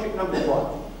got project number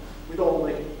 1 with all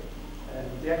the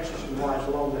X's and Y's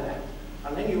along there,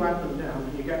 and then you add them down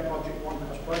and you get project 1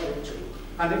 plus project 2.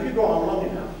 And if you go on long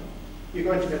enough, you're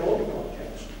going to get all the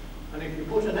projects. And if you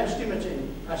put an estimate in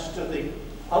as to the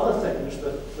other things,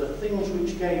 the things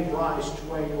which gave rise to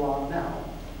where you are now,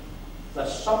 the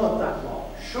sum of that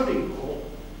lot should equal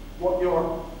what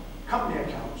your company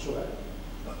accounts were.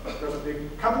 Because the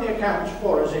company accounts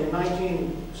for us in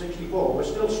 1964 were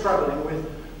still struggling with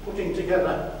putting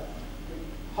together the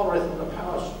Horrith and the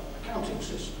Powers accounting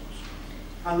systems.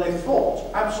 And they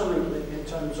thought absolutely in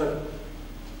terms of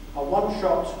a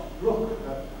one-shot look,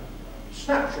 a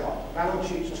snapshot, balance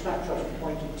sheets are snapshots at a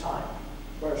point in time,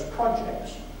 whereas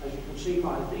projects, as you can see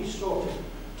by these sort of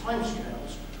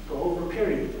timescales, go over a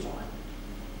period of time.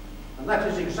 And that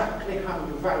is exactly how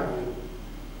you value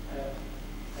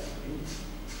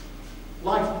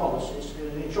life policies in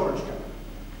an insurance company.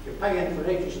 You pay in for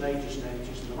ages and ages and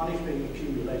ages, and the money's being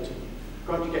accumulated,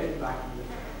 you're going to get it back with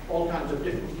all kinds of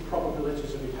different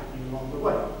probabilities of it happening along the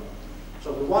way.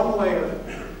 So the one way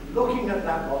of looking at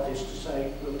that lot is to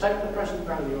say, we'll take the present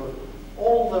value of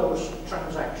all those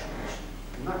transactions,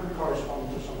 and that would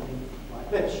correspond to something like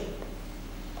this.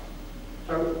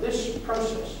 So this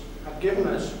process had given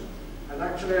us, and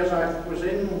actually as I was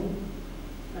in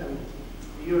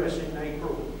the US in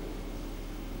April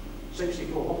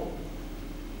 '64,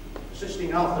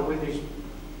 assisting Arthur with his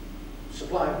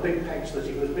supply of big pegs that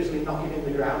he was busily knocking in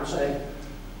the ground, saying,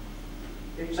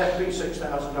 it's FB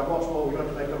 6000, now what's more, we're going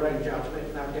to make a range out of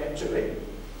it, now get to it.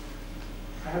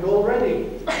 I had already,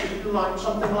 like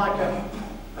something like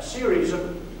a series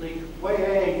of the way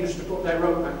AA used to put their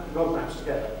roadmaps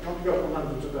together. Not to go from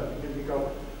London to Birmingham, you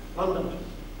go London,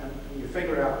 and you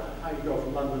figure out how you go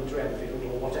from London to Enfield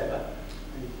or whatever,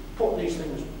 and you put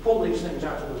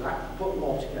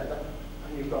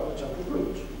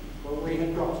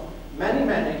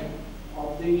many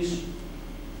of these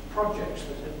projects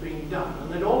that had been done,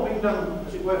 and they'd all been done,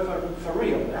 as it were, for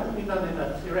real. They hadn't been done in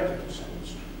a theoretical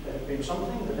sense. There had been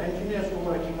something that engineers were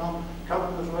working on,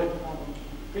 companies were working on,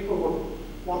 people were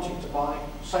wanting to buy,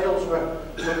 sales were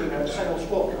looking at sales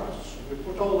forecasts. We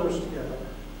put all those together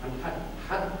and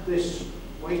had this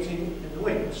waiting in the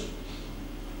wings.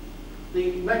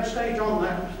 The next stage on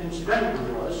that,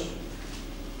 incidentally, was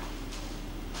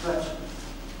that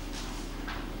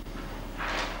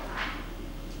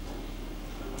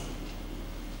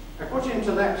I put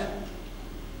into that,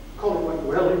 call it what you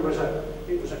will, it was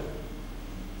a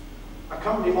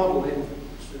company model in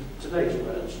today's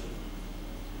words,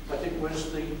 but it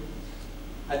was the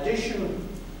addition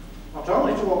not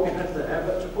only to what we had there,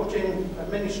 but to put in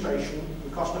administration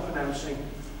and cost of financing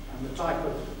and the type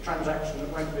of transaction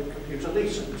that went with computer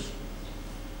leases,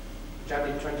 which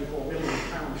added £24 million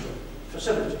of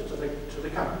facility to the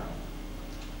company.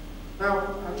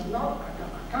 Now,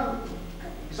 I can't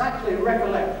exactly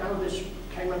recollect how this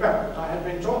came about, but I had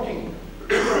been talking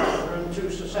to and to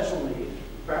Sir Cecil Mead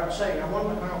about saying, I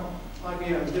wonder how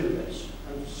IBM do this.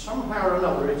 And somehow or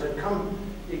another it had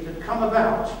come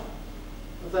about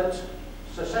that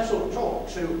Sir Cecil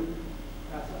talked to,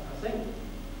 I think,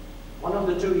 one of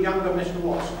the two younger Mr.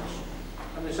 Watsons.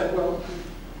 And they said, well,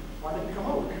 why don't you come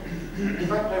over? In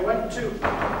fact, I went to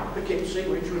Poughkeepsie,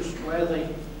 which was where the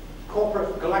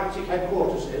corporate galactic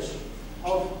headquarters is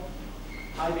of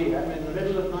IBM in the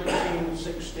middle of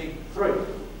 1963.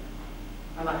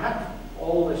 And I had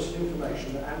all this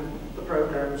information and the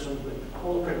programs and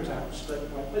all the printouts that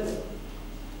went with it.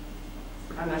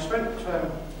 And I spent, I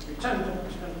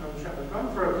was going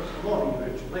for a morning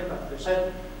originally, but they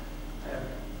said,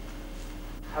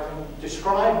 having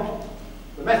described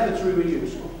the methods we were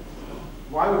using,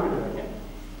 why we were doing it,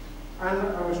 and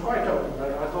I was quite open about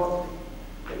it. I thought,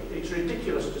 it's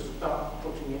ridiculous to start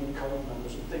putting in code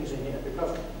numbers and things in here,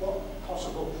 because what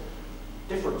possible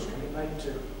difference can it make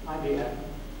to IBM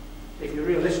if you're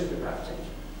realistic about it,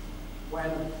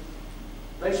 when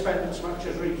they spent as much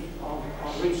as on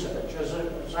research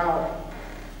as our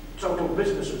total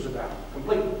business was about,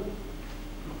 completely.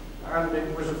 And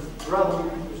it was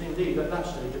indeed at that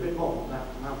stage a bit more than that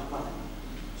amount of money.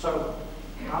 So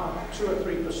our 2 or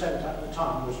 3% at the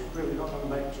time was really not going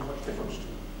to make too much difference to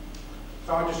them.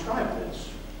 So I described this,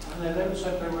 and they then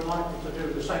said they were likely to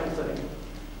do the same thing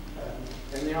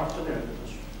in the afternoon.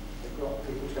 They got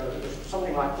people together. It was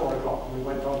something like 4 o'clock, and we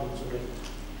went on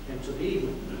into the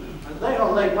evening. And they,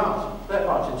 on their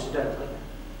part, incidentally,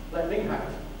 let me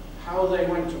have how they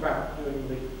went about doing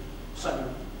the same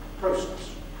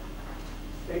process.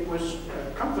 It was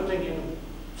comforting in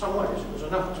some ways. It was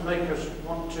enough to make us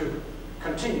want to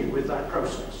continue with that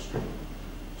process.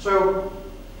 So,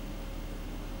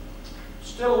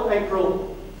 still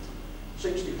April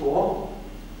 64,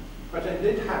 but it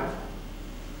did have,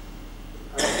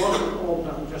 it wasn't all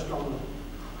done just on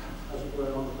the, as it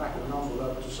were, on the back of an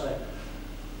envelope to say,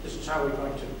 this is how we're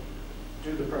going to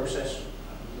do the process.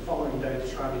 The following day,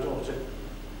 describe it all to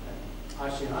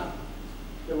ICI.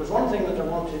 There was one thing that I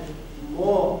wanted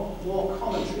more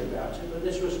commentary about it, but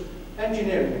this was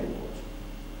engineering input.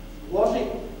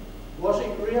 Was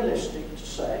it realistic to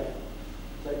say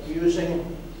that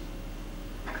using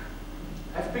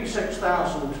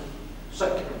FP6000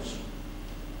 circuits,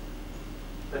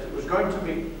 that it was going to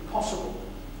be possible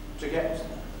to get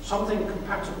something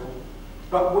compatible,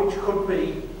 but which could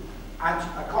be at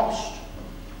a cost?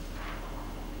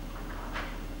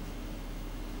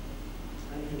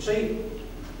 And you can see it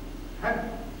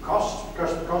had costs,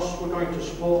 because the costs were going to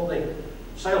support the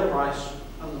sale price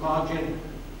and the margin,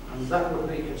 and that would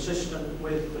be consistent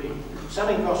with the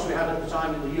selling costs we had at the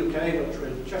time in the UK, which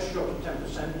were just short of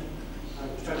 10%, and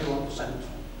it was 21%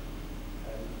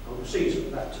 overseas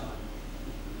at that time.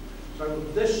 So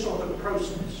this sort of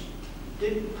process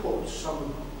did put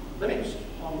some limits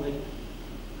on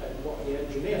what the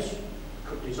engineers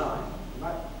could design. And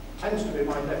that tends to be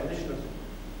my definition of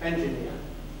engineer.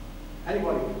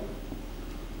 Anybody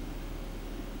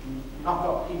can knock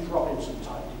up Heath Robinson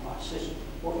type devices.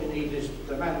 What you need is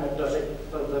the man that does it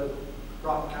for the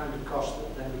right kind of cost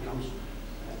that then becomes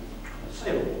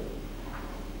saleable.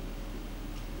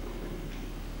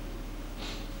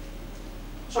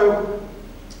 So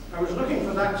I was looking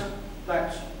for that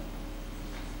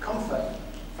comfort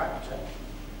factor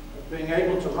of being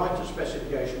able to write a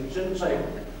specification which didn't say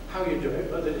how you do it,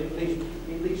 but that it at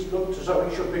least looked as though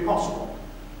it should be possible.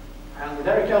 And with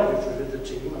Eric Eldridge was with the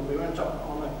team, and we went up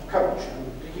on a coach,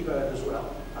 and Dickie Bird as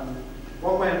well, and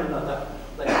one way or another,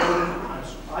 they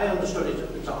as I understood it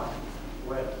at the time,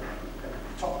 were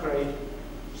top grade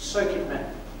circuit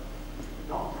men,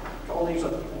 not all these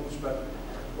other things, but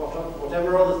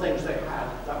whatever other things they had,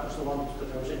 that was the one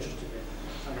that I was interested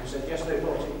in. And they said, yes, they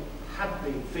thought it had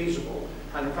been feasible,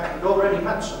 and in fact, they'd already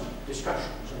had some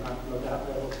discussions, and I've no doubt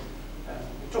they'll be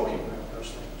talking about those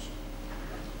things.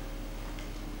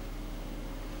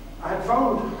 I had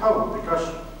phoned home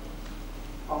because,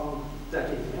 on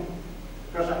that evening,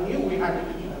 because I knew we had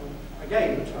a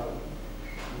game at home.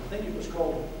 I think it was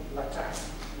called L'attaque,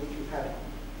 which you had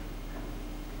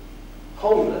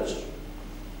holders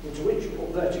into which you put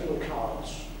vertical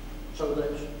cards, so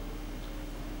that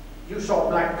you saw a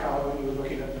blank card when you were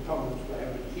looking at the opponent's player,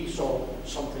 and he saw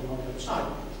something on the other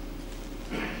side.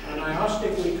 And I asked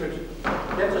if we could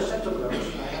get a set of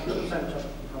those, and I had them sent up,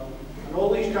 and all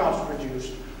these cards were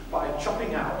produced by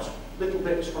chopping out little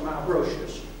bits from our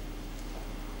brochures.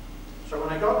 So when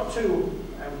I got to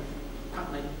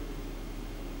Putney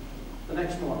the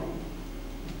next morning,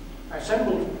 I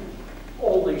assembled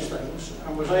all these things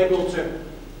and was able to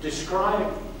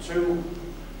describe to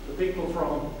the people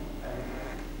from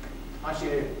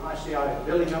ICI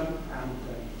Billingham and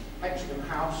Hexagon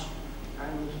House,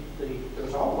 and there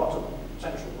was a whole lot of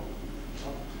central ones,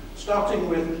 starting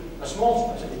with a small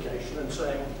specification and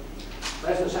saying,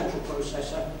 there's the central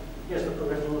processor, here's the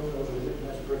peripheral that goes with it,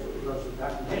 there's the peripheral that goes with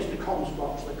that, and here's the comms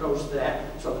box that goes there,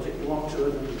 so that if you want to,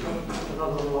 then you can put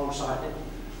another alongside it.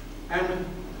 And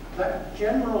that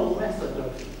general method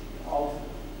of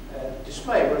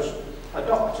display was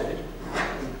adopted,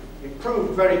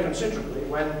 improved very considerably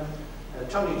when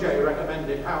Tony J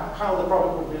recommended how the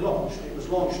product would be launched. It was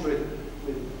launched with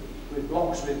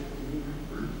blocks with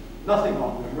nothing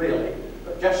on them really,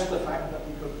 but just the fact that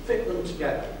we could fit them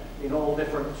together in all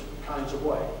different kinds of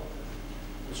ways.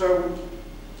 So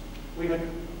we had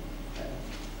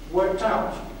worked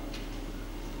out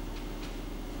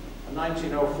a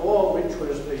 1904, which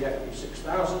was the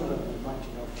FP6000, and a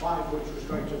 1905, which was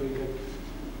going to be the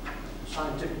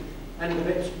scientific end of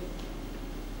it,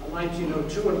 a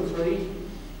 1902 and 3,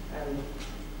 and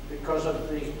because of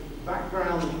the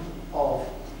background of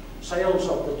sales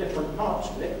of the different parts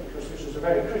of it, because this is a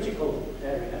very critical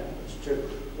area as to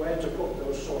where to put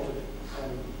those sort of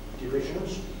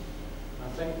divisions. I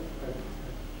think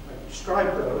I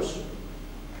described those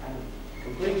and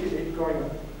completed it going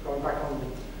back on the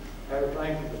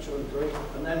aeroplane, the 2 and 3,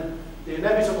 and then the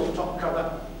inevitable top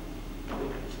cover, the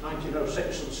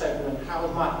 1906 and 7, and how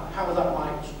that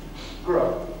might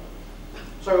grow.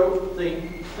 So the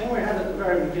thing we had at the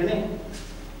very beginning,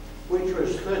 which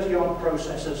was 30-odd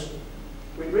processors,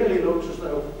 we really looked as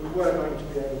though we were going to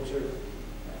be able to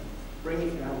bring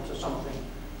it down to something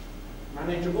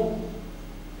manageable.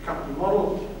 The company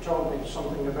model told me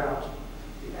something about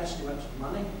the estimate of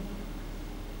money.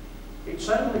 It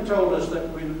certainly told us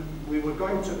that we were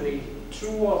going to be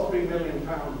 £2 or £3 million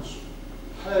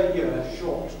per year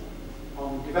short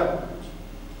on development.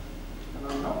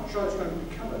 And I'm not sure it's going to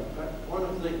be covered, but one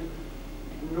of the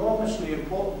enormously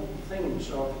important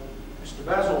things of Mr.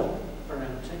 Basil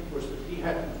Ferranti was that he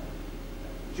had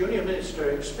junior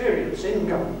minister experience in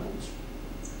government,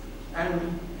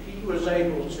 and he was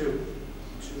able to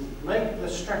make the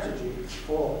strategy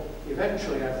for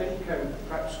eventually, I think,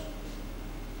 perhaps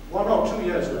 1 or 2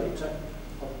 years later,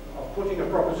 of putting a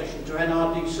proposition to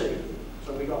NRDC.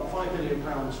 So we got £5 million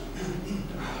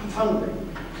funding,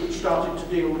 which started to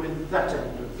deal with that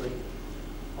end of the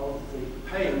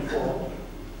paying for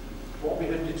what we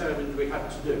had determined we had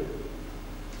to do.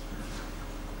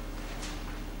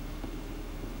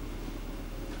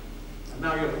 And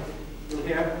now you'll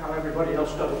hear how everybody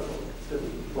else did it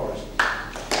for us.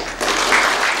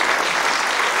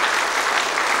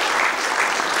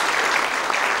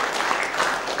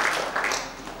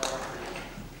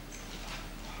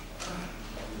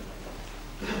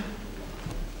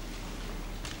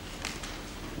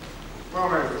 Well,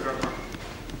 ladies and gentlemen,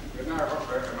 we've now got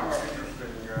another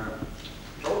interesting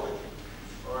talk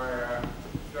by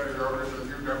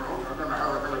Eldridge and Devenold. I don't know how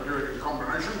they're going to do it in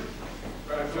combination,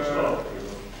 but it's a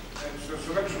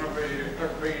selection of the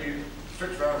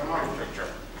FP6000 architecture.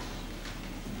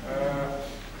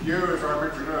 You, as I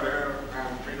mentioned earlier,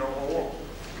 and Peter Hall,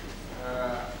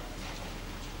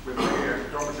 with me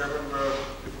and Thomas Evans,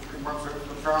 in one sense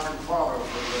the founding fathers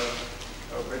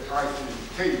of the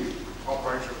ICT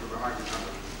operations of the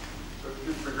 1900s. So it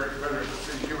gives me great pleasure to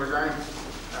see you again,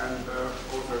 and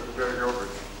also to Jerry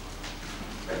Eldridge.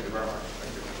 Thank you very much.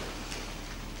 Thank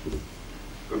you.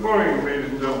 Good morning, ladies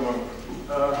and gentlemen.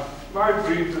 My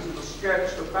brief is to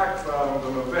sketch the background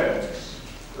and events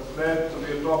that led to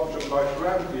the adoption by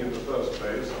Ferranti in the first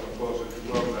place, and of course, as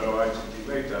you well know, ICT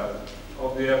later,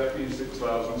 of the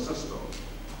FP6000 system.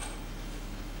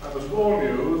 I must warn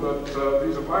you that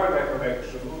these are my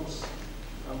recollections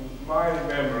my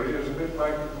memory is a bit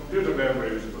like the computer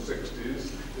memories of the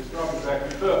 60s. It's not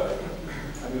exactly perfect.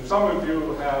 And if some of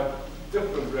you have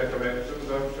different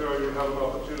recollections, I'm sure you'll have an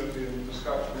opportunity in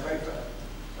discussion later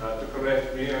to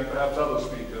correct me, and perhaps other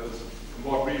speakers in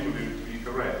what we believe to be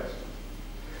correct.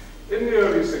 In the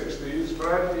early 60s,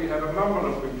 Ferranti had a number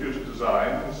of computer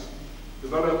designs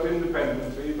developed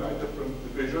independently by different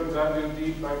divisions and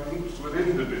indeed by groups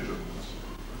within divisions.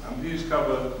 And these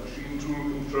covered machine tool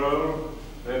control,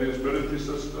 various military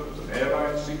systems, an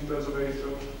airline seat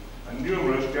reservation, and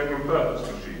numerous general purpose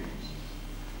machines.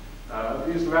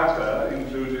 These latter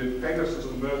included Pegasus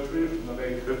and Mercury from the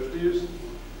late 50s,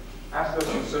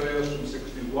 Atlas and Sirius from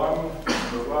 61,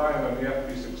 Orion and the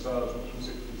FP6000 from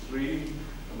 63,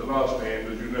 and the last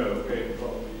name, as you know, came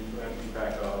from the Ferranti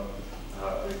Packard,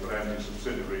 the Ferranti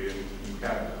subsidiary in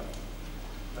Canada.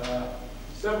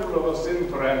 Several of us in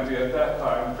Ferranti at that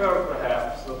time felt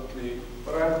perhaps that the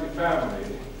Ferranti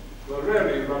family were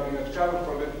really running a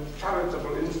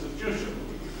charitable institution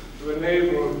to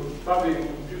enable budding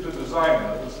computer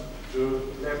designers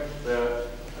to let their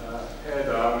hair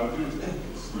down and do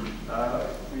things.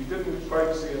 We didn't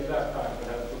quite see at that time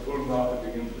perhaps the full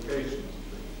marketing implications of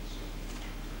things.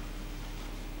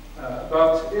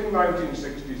 But in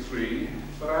 1963,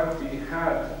 Ferranti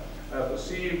had a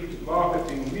perceived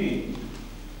marketing need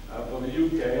for the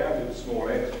UK and its small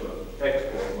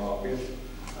export market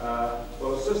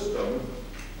for a system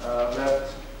that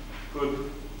could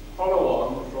follow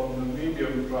on from the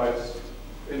medium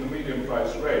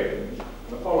price range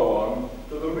and follow on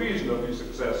to the reasonably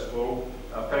successful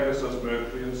Pegasus,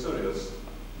 Mercury, and Sirius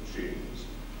machines.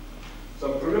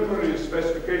 Some preliminary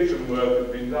specification work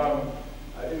had been done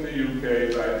in the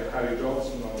UK by Harry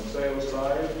Johnson on the sales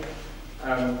side,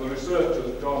 and the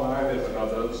researchers, John Eilif and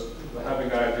others, were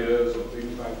having ideas of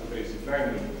things like the basic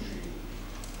language machine.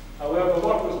 However,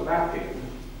 what was lacking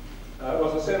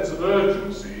was a sense of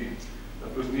urgency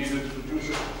that was needed to produce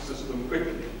a system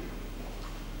quickly.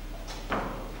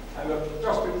 And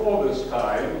just before this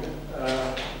time,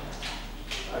 a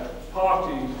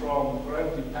party from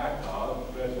Ferranti Packard,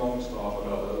 Fred Longstaff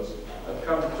and others, had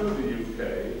come to the UK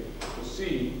to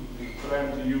see the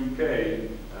Ferranti UK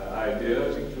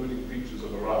ideas, including features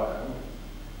of Orion.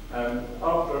 And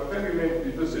after a very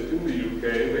lengthy visit in the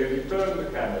UK, they returned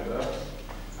to Canada,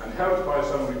 and helped by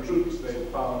some recruits they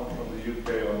found from the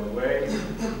UK on the way,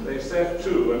 they set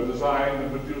to and designed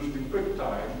and produced in quick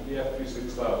time the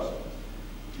FP6000,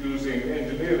 using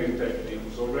engineering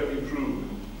techniques already proven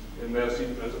in their seat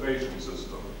reservation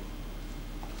system.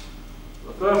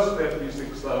 The first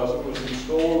FP6000 was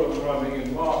installed and running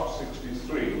in March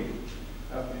 '63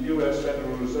 at the US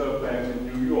Federal Reserve Bank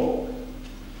in New York,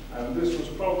 and this was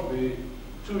probably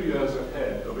 2 years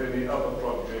ahead of any other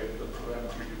project that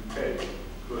Ferranti UK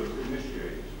could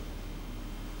initiate.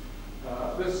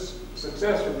 This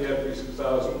success with the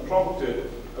FP6000 prompted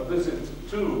a visit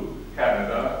to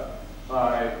Canada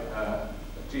by a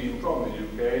team from the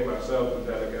UK, myself and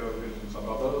Derek Eldridge and some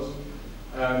others,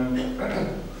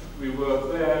 and we were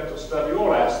there to study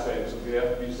all aspects of the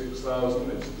FP6000,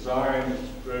 its design, its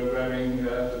programming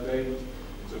to date,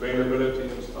 its availability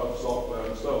of software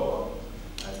and so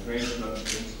on, and maintenance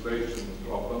and installation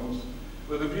problems,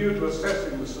 with a view to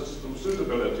assessing the system's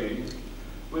suitability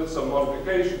with some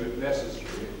modification if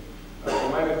necessary for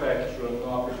manufacture and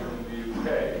marketing in the UK.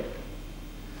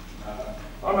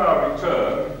 On our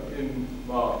return in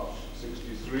March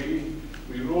 '63,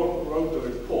 we wrote a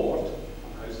report.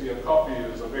 I see a copy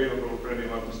is available for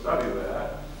anyone to study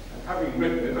there. And having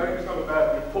written it, I think it's not a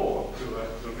bad report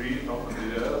to read over the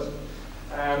years.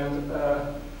 And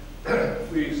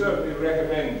we certainly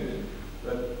recommended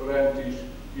that Ferranti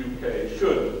UK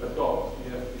should adopt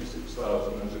the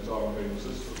FP6000 as its ongoing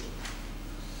system.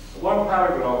 One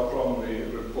paragraph from the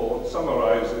report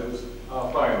summarizes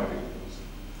our findings.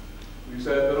 We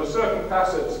said there are certain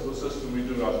facets of the system we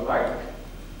do not like.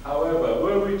 However,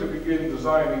 were we to begin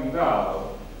designing now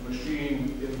a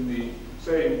machine in the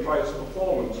same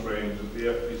price-performance range as the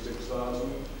FP6000,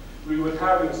 we would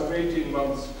have in some 18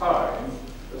 months' time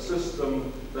a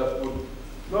system that would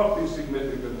not be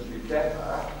significantly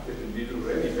better, if indeed it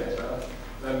were any better,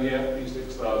 than the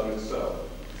FP6000 itself.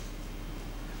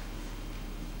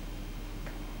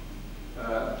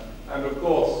 And of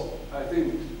course, I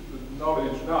think the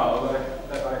knowledge now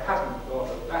that I hadn't got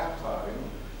at that time,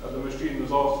 the machine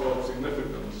was also of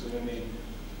significance in any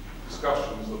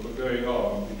discussions that were going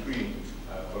on between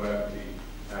Ferranti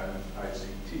and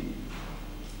ICT.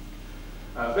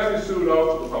 Very soon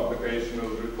after the publication of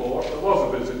the report, there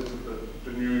was a visit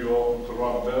to New York and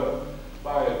Toronto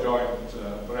by a joint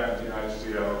Ferranti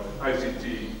ICL ICT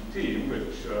team,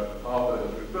 which Arthur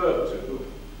has referred to.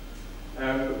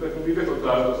 can be little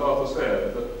doubt, as Arthur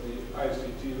said, that the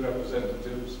ICT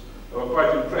representatives were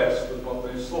quite impressed with what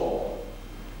they saw.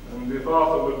 And if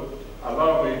Arthur would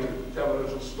allow me to tell a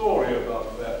little story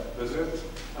about that visit,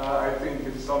 I think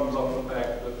it sums up the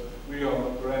fact that we on the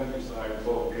Ferranti side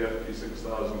thought the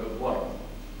FP6000 had won.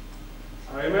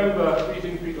 I remember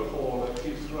meeting Peter Hall at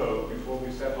Heathrow before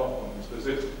we set off on this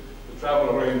visit, the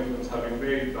travel arrangements having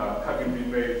been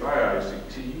made by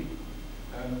ICT,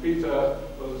 and Peter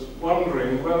was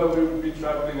wondering whether we would be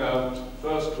travelling out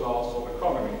first class or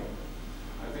economy.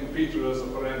 I think Peter, as the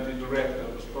Ferranti director,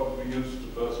 was probably used to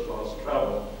first class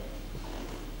travel.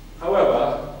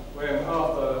 However, when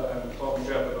Arthur and Tom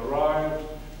Shepherd arrived,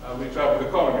 we travelled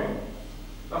economy.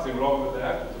 Nothing wrong with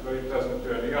that, it was a very pleasant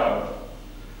journey out.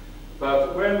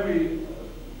 But when we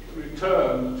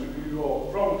returned to New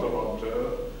York from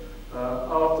Toronto,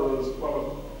 one of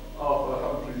Arthur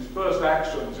Humphries' first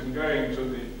actions in going to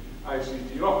the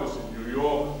ICT office in New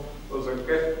York was to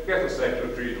get a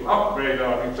secretary to upgrade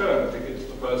our return tickets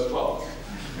to first class.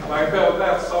 And I felt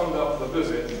that summed up the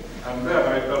visit, and then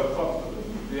I felt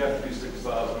confident the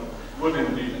FP6000 would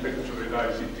indeed picture in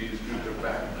ICT's future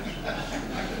plans.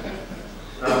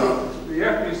 The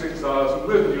FP6000,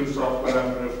 with new software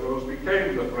and peripherals,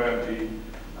 became the Ferranti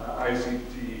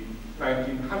ICT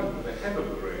 1900 ahead of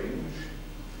the range,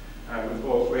 and of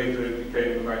course later it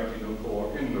became the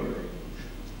 1904 in the range.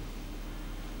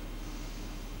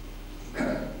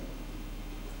 Sorry,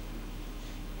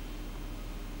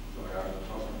 I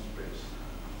lost my space.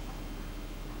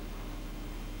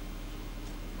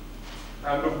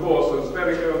 And of course, as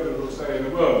Derek Eldridge will say in a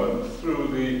moment, through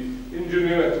the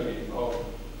ingenuity of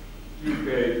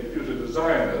UK computer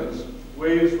designers,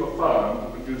 ways were found to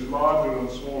produce larger and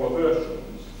smaller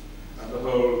versions, and the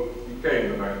whole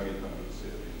became the 1900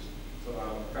 series. So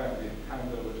I'll kindly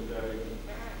hand over to Derek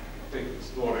and take the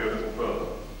story a little further.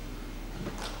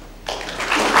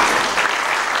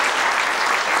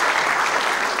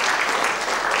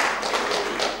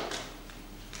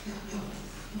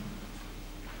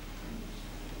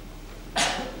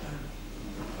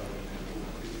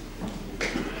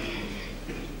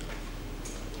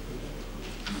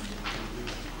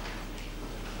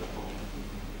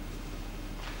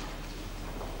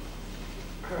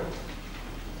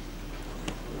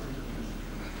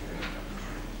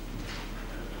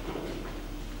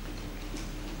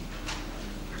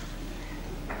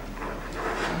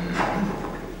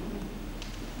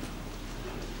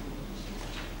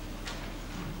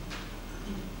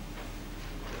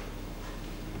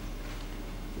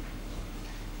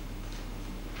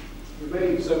 We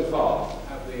may so far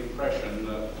have the impression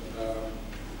that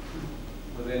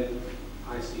within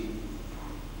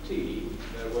ICT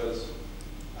there was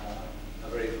a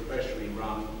very professionally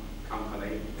run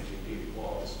company, which indeed it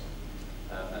was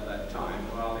at that time,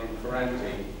 while in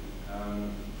Ferranti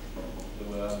there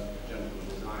were gentlemen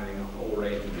designing a whole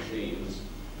range of machines,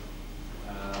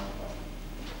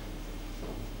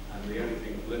 and the only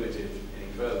thing that limited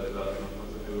any further development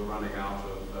was that they were running out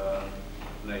of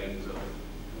names of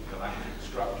galactic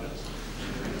structures.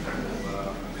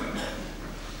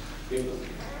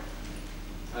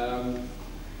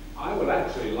 I would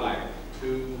actually like to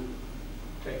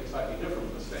take a slightly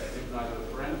different perspective, neither a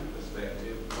Ferranti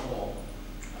perspective nor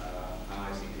an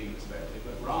ICT perspective,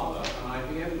 but rather an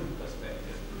IBM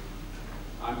perspective.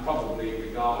 I'm probably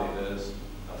regarded as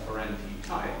a Ferranti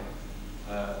type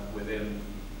within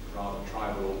a rather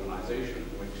tribal organisation,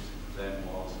 which then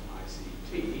was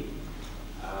ICT.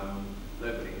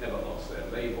 Nobody ever lost their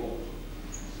label.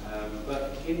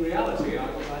 But in reality, I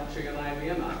was actually an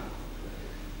IBMer.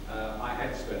 I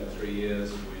had spent 3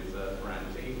 years with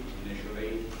Ferranti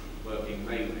initially, working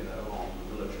mainly though on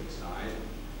the military side.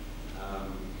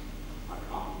 I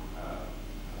can't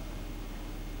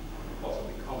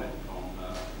possibly comment on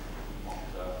what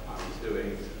I was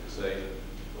doing, to say that it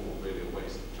was all really a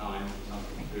waste of time,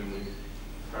 nothing to do with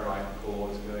ferrite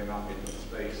cores going up into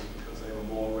space because they were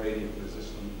more radiant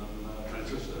resistant than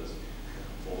transistors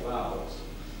or valves.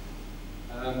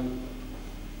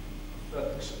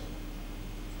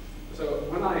 So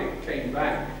when I came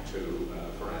back to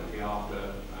Ferranti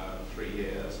after 3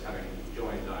 years, having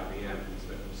joined IBM and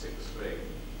spent 6 very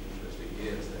interesting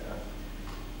years there,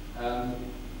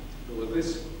 there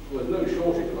was no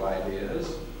shortage of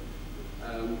ideas,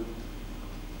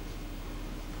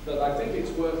 but I think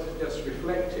it's worth just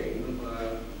reflecting,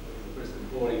 just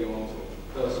boring you on sort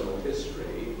of personal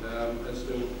history, as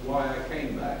to why I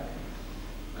came back.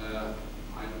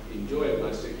 I enjoyed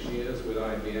my 6 years with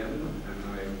IBM, and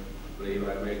I believe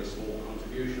I made a small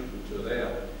contribution to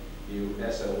their new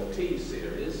SLT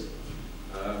series.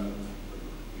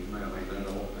 You may or may not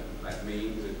know what that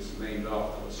means. It's named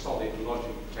after the solid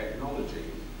logic technology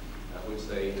which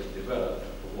they had developed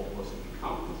for what was to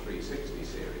become the 360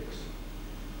 series.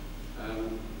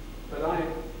 But I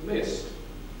missed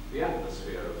the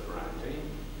atmosphere of Ferranti,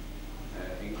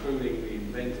 including the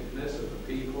inventiveness of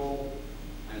the people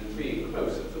and being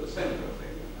closer to the centre of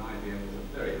things. IBM was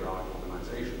a very large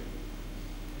organisation.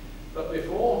 But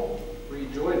before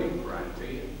rejoining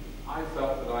Ferranti, I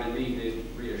felt that I needed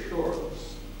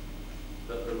reassurance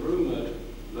that the rumoured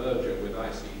merger with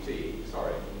ICT,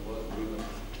 sorry, it was rumoured,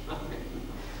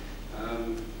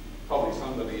 probably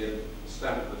somebody had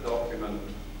stamped the document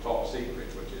top secret,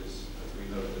 which is, as we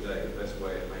know today, the best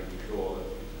way of making sure that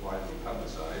it's widely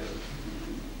publicised.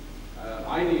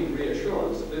 I need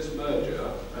reassurance that this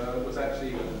merger was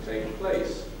actually going to take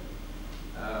place.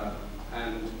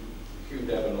 And Hugh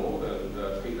Devenold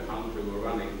and Peter Hunt, who were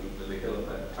running Lily Hill at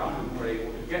that time, were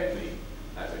able to get me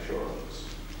that assurance.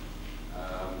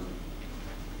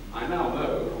 I now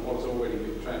know from what has already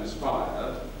been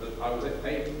transpired that I was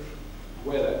able,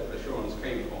 where that assurance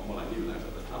came from. Well, I knew that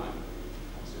at the time.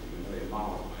 Considering a million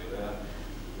miles away there,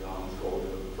 the arms forward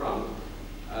to the front.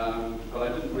 But I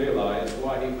didn't realise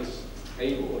why he was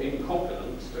able, in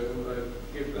confidence, to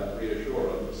give that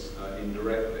reassurance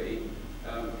indirectly.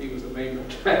 He was the main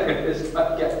protagonist,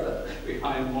 I gather,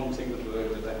 behind wanting the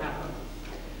merger to happen.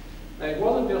 Now, it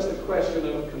wasn't just a question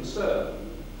of concern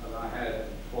that I had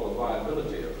for the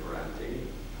viability of Ferranti,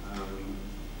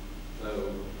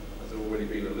 though, as already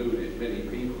been alluded, many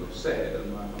people have said,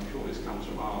 and I'm sure this comes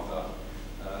from Arthur,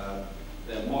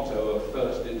 their motto of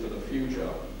first into the future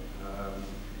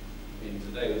in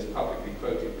today's publicly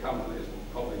quoted companies will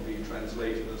probably be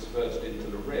translated as first into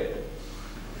the red.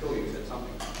 I'm sure you said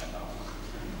something like that,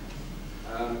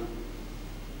 Arthur.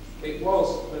 It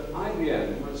was that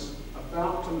IBM was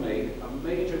about to make a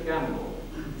major gamble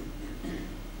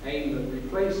aimed at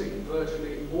replacing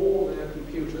virtually all their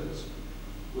computers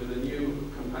with a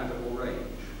new compatible range.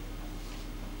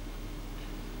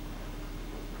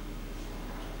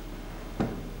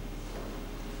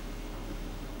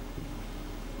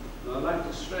 And I'd like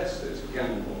to stress this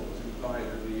gamble was implied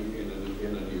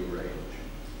in a new range.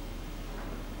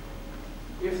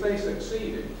 If they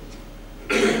succeeded,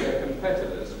 their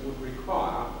competitors would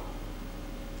require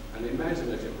an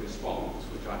imaginative response,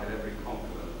 which I had every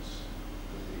confidence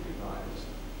would be devised,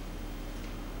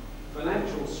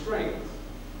 financial strength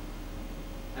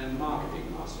and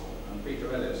marketing muscle, and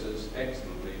Peter Ellis has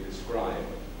excellently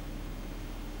described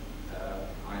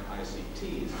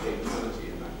ICT's capability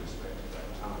in that respect at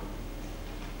that time.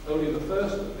 Only the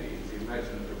first of these, the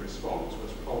imaginative response,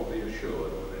 was probably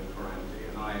assured within Ferranti,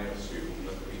 and I assume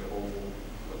that Peter Hall was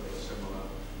of a similar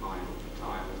mind at the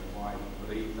time as to why he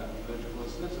believed that merger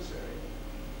was necessary.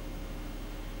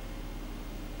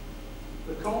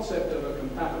 The concept of a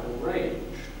compatible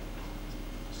range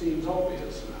seems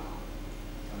obvious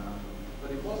now,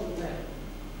 but it wasn't then.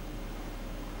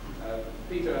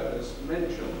 Peter has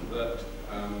mentioned that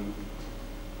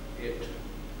it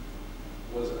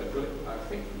was a good, I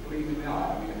think, believe in the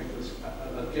eye, I think it was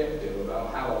an objective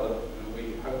about how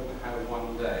we hope to have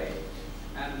one day.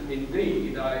 And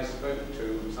indeed, I spoke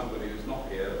to somebody who's not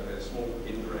here, a small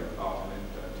indirect part of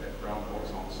it, Ted Brown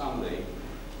was on Sunday,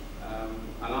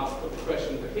 and asked the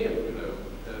question to him,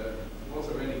 was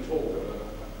there any talk of a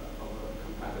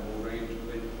compatible range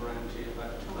within Ferranti at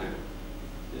that time?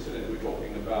 We're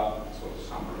talking about sort of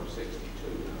summer of '62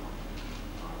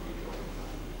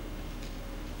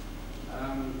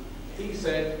 now. He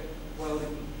said, well,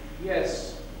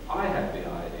 yes, I had the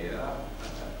idea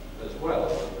as well,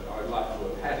 that I'd like to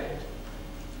have had it,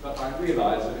 but I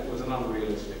realised that it was an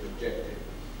unrealistic objective.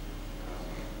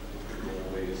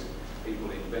 All these people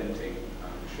inventing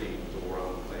machines all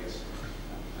around the place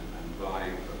and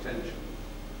vying for attention.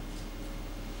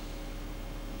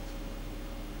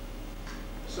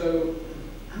 So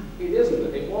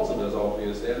it wasn't as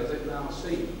obvious then as it now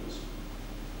seems.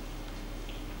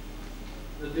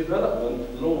 The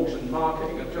development, launch and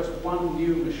marketing of just one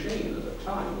new machine at a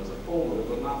time was a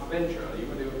formidable enough venture. You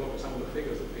would have looked at some of the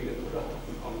figures that Peter put up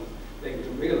on the thing to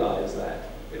realise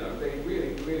that. They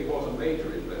really was a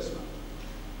major investment.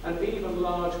 And even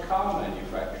large car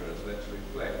manufacturers, let's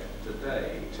reflect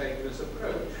today, take this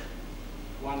approach,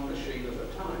 one machine at a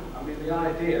time. I mean, the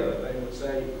idea that they would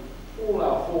say, all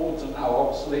our Fords are now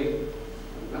obsolete,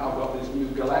 we've now got this new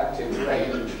galactic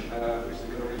range, which is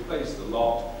going to replace the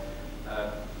lot.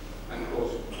 And of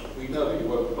course, we know that you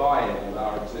won't buy any of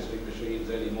our existing machines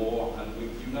anymore, and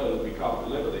you know that we can't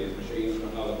deliver these machines for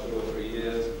another 2 or 3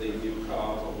 years, these new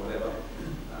cars or whatever.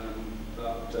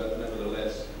 But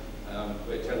nevertheless,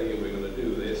 we're telling you we're going to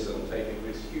do this and taking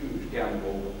this huge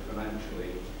gamble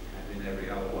financially and in every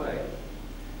other way.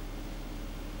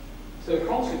 So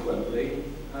consequently,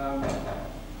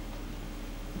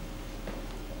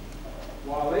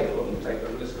 while they couldn't take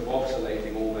the risk of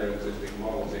obsoleting all their existing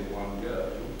models in one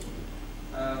go,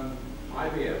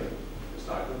 IBM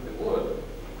decided they would.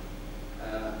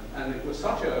 And it was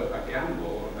such a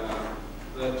gamble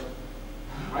that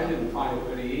I didn't find it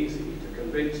very easy to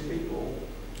convince people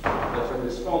that a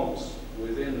response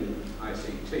within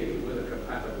ICT with a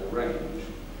compatible range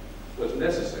was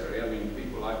necessary. I mean,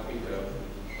 people like Peter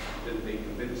didn't need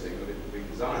convincing that it would be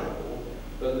desirable,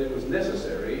 but it was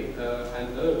necessary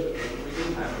and urgent, and we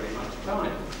didn't have very much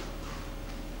time.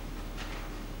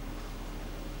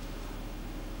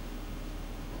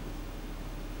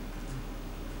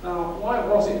 Now, why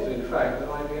was it, in fact, that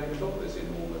IBM took this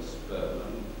enormous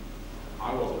burden?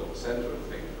 I wasn't at the centre of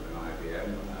things within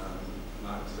IBM,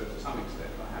 so to some extent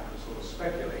I have to sort of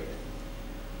speculate.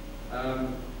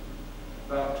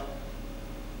 But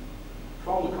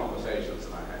from the conversations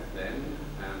that I had then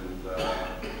and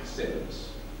since,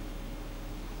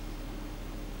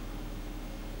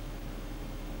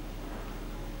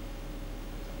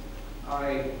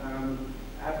 I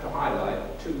have to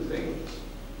highlight two things.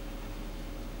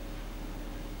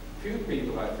 Few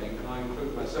people, I think, and I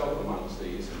include myself amongst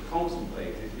these, have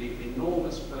contemplated the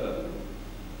enormous burden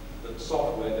that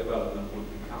software development would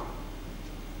become.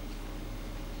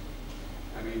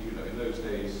 I mean, you know, in those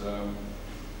days,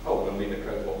 there'll be the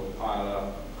code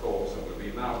compiler course, and would be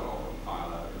an outlaw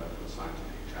compiler, you know, for the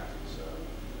scientific chapters.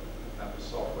 That was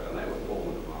software, and they were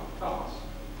forward of our tasks.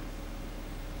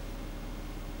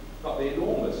 But the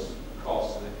enormous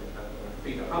costs that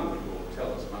Peter Humphries will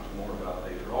tell us much more about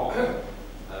later on,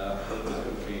 that was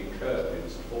going to be incurred in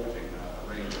supporting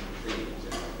a range of machines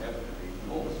in an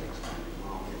enormously expanding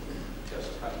market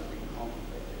just hadn't been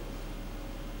contemplated.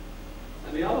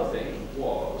 And the other thing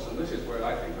was, and this is where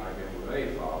I think IBM were very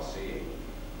far seeing,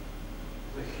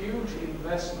 the huge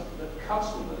investment that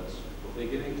customers were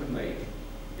beginning to make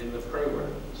in the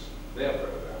programs, their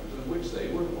programs, and which they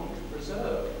would want to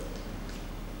preserve.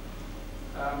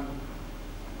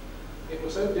 It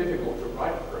was so difficult to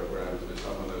write programs with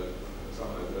some of those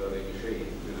early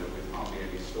machines, you know, with hardly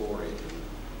any storage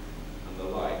and the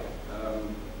like.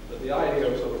 But the idea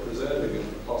of sort of preserving it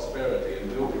for prosperity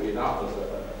and building it up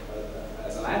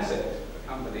as an asset, a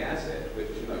company asset, which,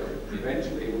 you know,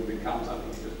 eventually would become something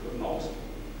you just couldn't obsolete,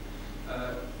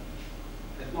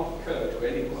 had not occurred to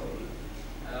anybody.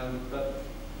 But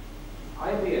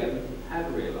IBM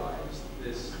had realized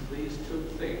these two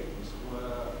things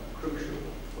were crucial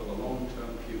for the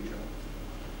long-term future.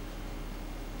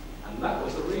 And that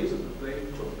was the reason that they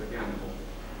took the gamble.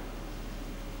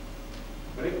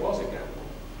 But it was a gamble.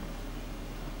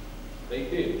 They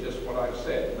did just what I've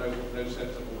said, no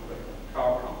sensible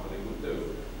car company would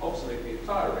do. Obsolete the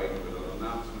entire range with an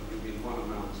announcement, in one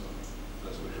announcement,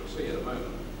 as we shall see in a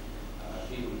moment.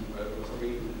 Even was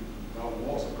even rather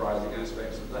more surprising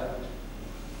aspects of that.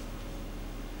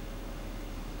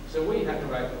 So we had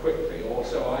to act quickly, or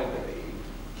so I believe.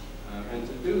 And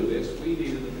to do this, we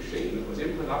needed a machine that was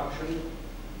in production,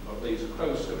 or at least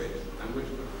close to it, and which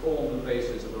could form the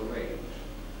basis of a range.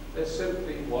 There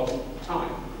simply wasn't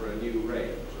time for a new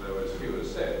range, though, as Hugh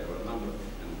has said, there were a number,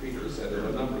 and Peter has said, there were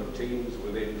a number of teams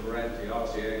within Ferranti,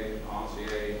 RCA,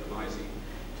 and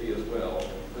ICT as well,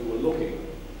 who were looking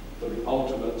for the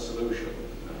ultimate solution,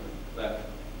 that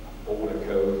order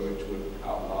code which would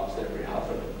outlast every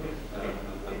other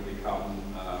and become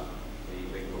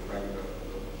the lingua franca of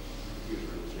the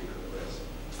computer industry for the rest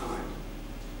of time.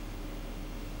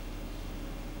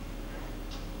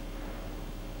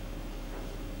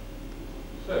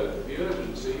 So, the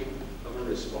urgency of a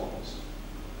response.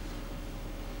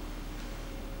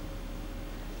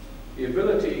 The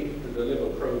ability to deliver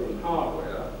proven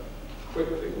hardware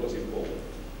quickly was important.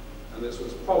 And this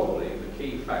was probably the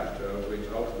key factor which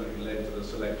ultimately led to the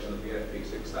selection of the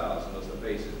FP6000 as the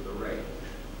basis of the range.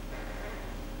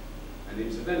 And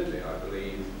incidentally, I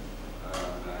believe,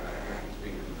 it's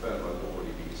been confirmed by what's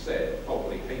already been said,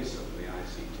 probably hastened the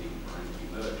ICT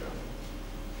merger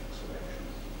selection.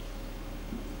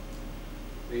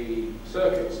 The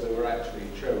circuits that were actually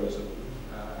chosen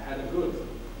had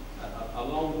a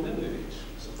long lineage,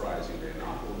 surprisingly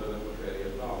enough, although they were fairly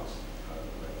advanced.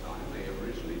 They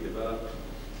originally developed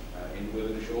in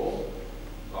Wythenshawe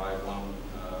by one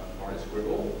Maurice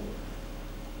Gribble,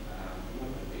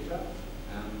 Peter,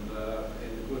 and in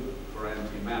a good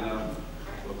Ferranti manner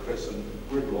were christened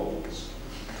Griblons,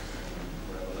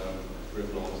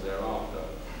 Griblons thereafter.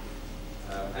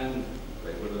 And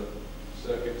they were the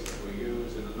circuits that were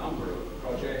used in a number of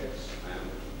projects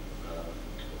and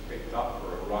picked up for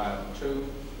Orion 2, which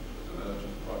was an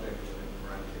urgent project within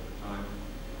Ferranti at the time,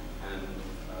 and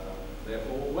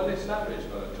established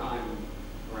by the time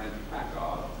Ferranti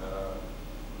Packard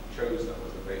chose that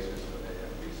was the basis for the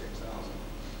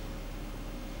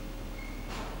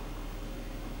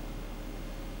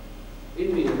FP6000.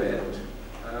 In the event,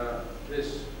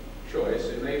 this choice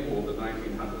enabled the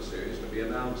 1900 series to be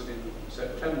announced in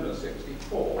September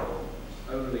 '64,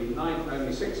 only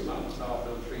 6 months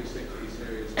after the 360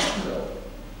 series itself.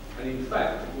 And in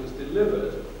fact, it was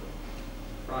delivered,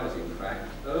 surprising fact,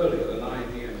 earlier than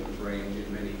IBM's range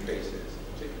in many cases,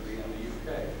 particularly in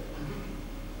the UK.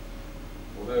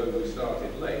 Although we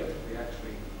started late, we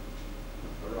actually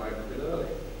arrived a bit early.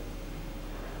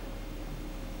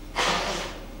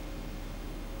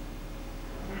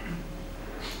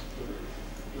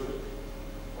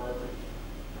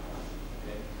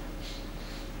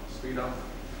 Speed up.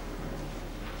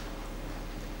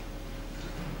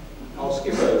 I'll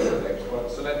skip over the next one.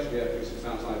 Selection of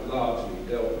FP6000 I've largely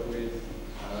dealt with.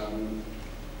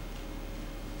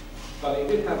 But it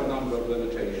did have a number of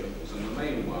limitations, and the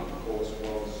main one, of course,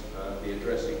 was the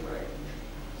addressing range.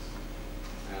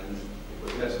 And it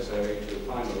was necessary to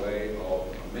find a way of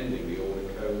amending the order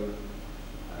code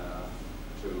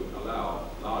to allow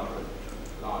larger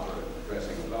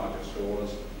addressing of larger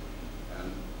stores. And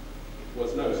it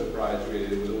was no surprise,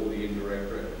 really, with all the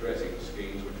indirect addressing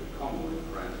schemes which were common with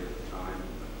Ferranti at the time,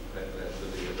 that led to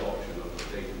the adoption of the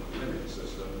data limit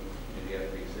system in the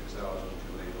FP6000, which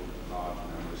enabled large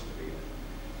numbers to be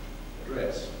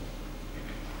addressed.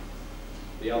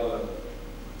 The other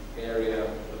area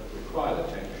that required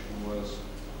attention was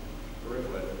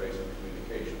peripheral interface and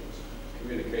communications.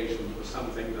 Communications was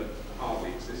something that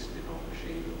hardly existed on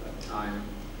machines at that time,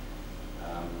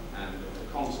 and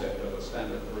the concept of a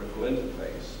standard peripheral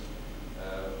interface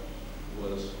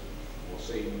was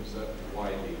foreseen, certainly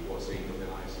widely foreseen within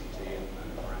ICT and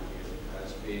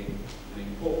as being an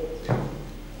important thing.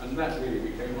 And that really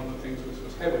became one of the things which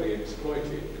was heavily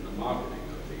exploited in the marketing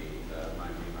of the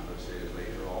 1900 series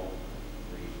later on.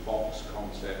 The box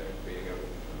concept being able to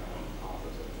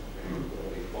put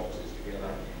all these boxes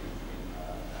together,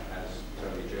 as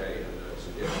Tony J had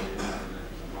suggested in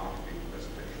the marketing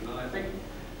presentation. And I think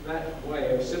that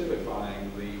way of simplifying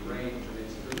the range and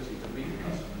its ability to meet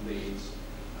customer needs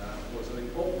was an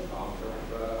important part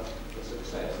of the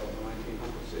success of the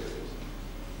 1900 series.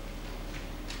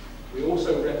 We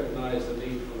also recognise the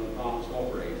need for an advanced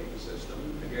operating system.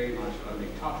 Again, I shall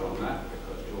only touch on that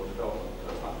because George Felton will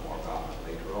touch much more about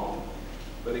it later on.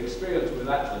 But experience with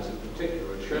Atlas in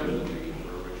particular has shown the need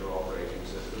for a richer operating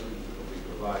system that will be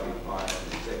provided by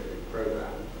an executive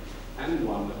program, and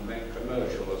one that met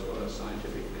commercial as well as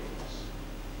scientific needs.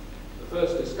 The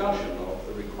first discussion of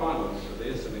the requirements for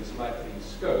this and its likely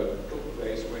scope took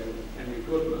place when Henry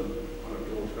Goodman, one of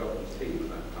George Felton's team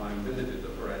at that time, visited the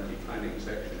Ferranti planning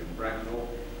section in Bracknell,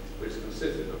 which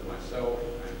consisted of myself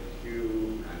and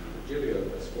Hugh and Virgilio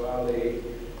Pasquali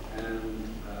and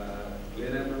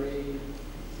Lynn Emery.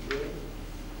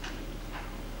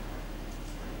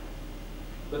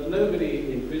 But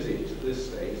nobody envisaged at this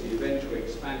stage the eventual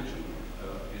expansion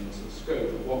in the scope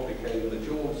of what became the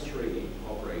George III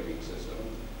operating system,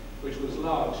 which was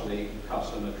largely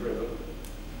customer driven.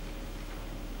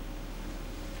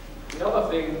 The other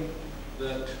thing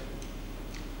that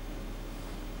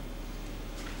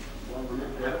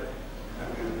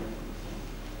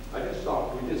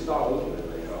we did start a little bit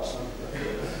later on.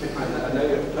 I know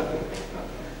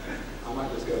I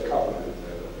might just go a couple of minutes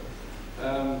over.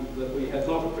 That we had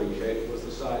not appreciated was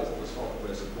the size of the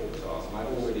software support task, and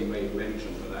I've already made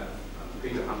mention of that.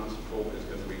 Peter Hunt's talk is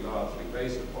going to be largely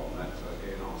based upon that, so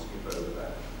again I'll skip over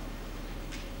that.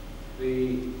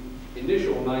 The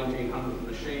initial 1900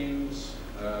 machines,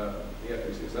 the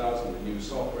FP6000, the new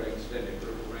software extended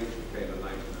peripheral range became in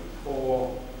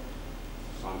 1904,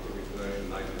 scientific version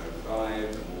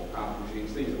 1905, the more powerful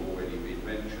machines, these have already been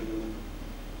mentioned.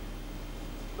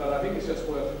 But I think it's just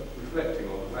worth reflecting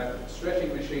on the fact that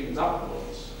stretching machines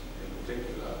upwards, in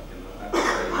particular, in that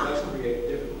way, does create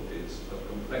difficulties of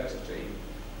complexity,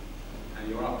 and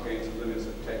you're up against the limits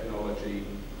of technology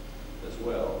as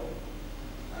well.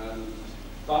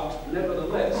 But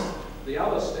nevertheless, the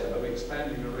other step of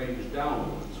expanding the range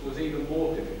downwards was even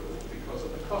more difficult because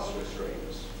of the cost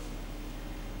restraints.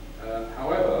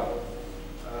 However,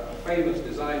 a famous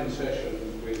design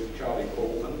session with Charlie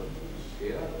Portman, who's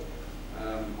here,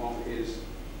 on his,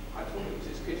 I thought it was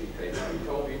his kitchen table, he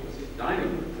told me it was his dining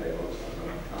room table or something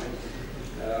of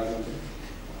that kind,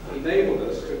 enabled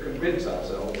us to convince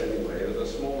ourselves anyway that a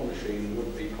small machine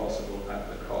would be possible at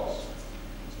the cost.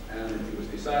 And it was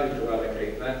decided to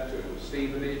allocate that to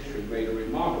Stevenage, who made a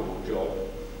remarkable job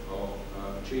of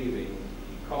achieving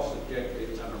cost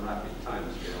objectives and a rapid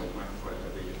timescale. Quite a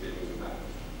bit of dealing with that.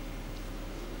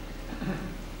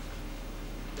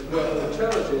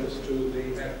 to the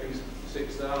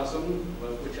FP6000,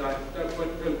 which I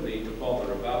don't need to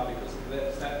bother about because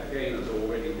that again has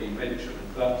already been mentioned.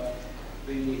 But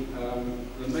the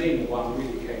main one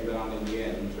really came down in the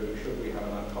end to should we have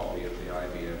a copy of the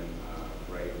IBM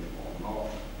range or not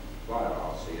via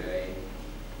RCA,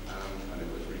 and it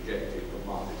was rejected for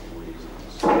marketing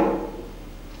reasons.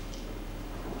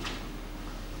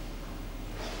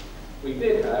 We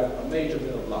did have a major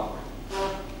bit of luck.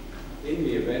 In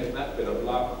the event, that bit of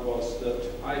luck was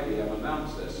that IBM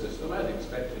announced their system as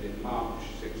expected in March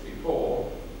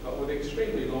 '64, but with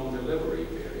extremely long delivery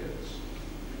periods.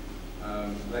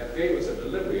 That gave us a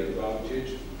delivery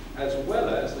advantage as well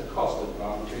as the cost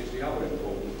advantage, the other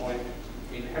important point,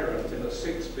 inherent in a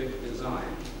 6-bit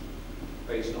design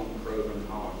based on proven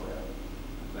hardware.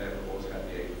 They, of course, had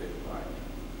the 8-bit byte.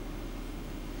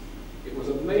 It was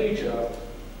a major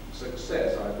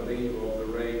success, I believe, of the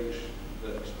range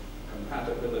that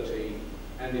compatibility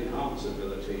and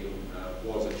enhanceability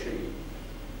was achieved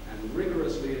and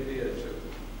rigorously adhered to.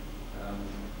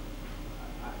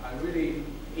 I really,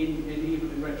 even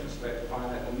in retrospect, find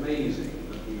that amazing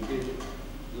that we did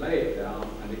lay it down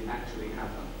and it actually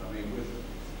happened. I mean, with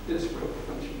this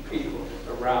bunch of people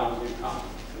around, you can't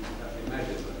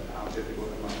imagine how difficult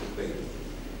it must have been.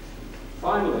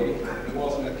 Finally, there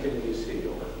was an Achilles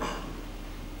heel.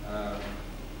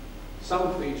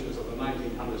 Some features of the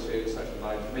 1900 series, such as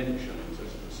I've mentioned, such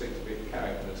as the 6-bit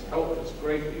characters, helped us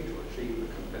greatly to achieve the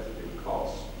competitive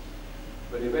costs,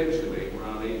 but eventually were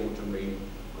unable to meet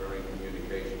growing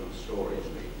communication and storage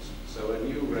needs. So a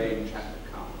new range had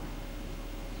to come.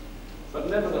 But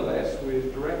nevertheless,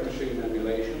 with direct machine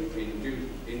emulation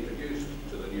introduced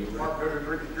to the new range. My pleasure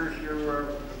to introduce you to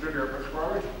Julio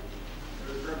Pasquali,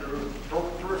 who's going to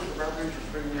talk to us about the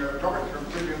interesting topic of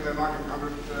keeping the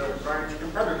 1900 range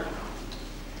competitive.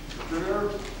 Julio,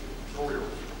 it's all yours.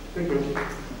 Thank you.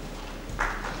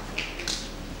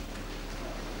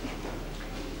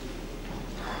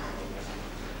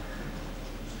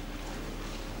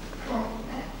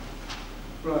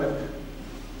 Right.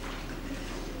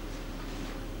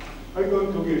 I'm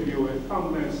going to give you a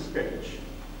thumbnail sketch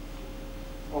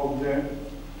of the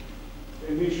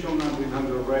initial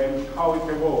 1900 range, how it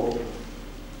evolved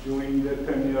during the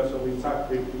 10 years of its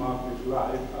active market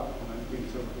life after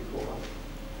 1974,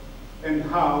 and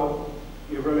how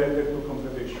it related to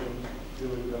competition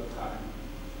during that time.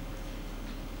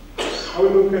 I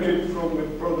will look at it from the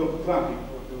product planning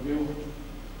point of view.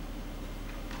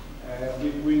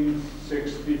 Between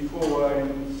 64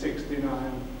 and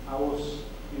 69, I was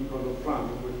in product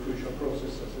planning with crucial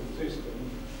processors and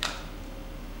systems,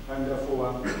 and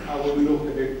therefore I will look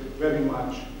at it very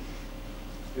much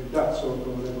at that sort of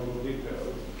level of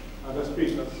detail. Other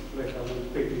speakers later will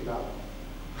pick it up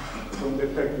from the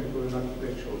technical and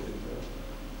architectural detail.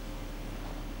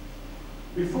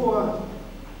 Before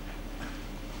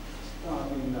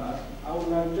starting that, I would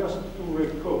like just to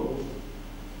recall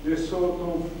the sort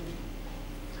of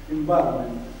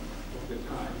environment of the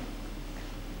time.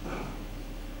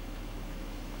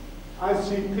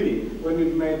 ICT, when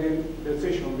it made a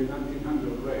decision on the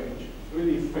 1900 range,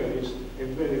 really faced a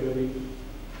very, very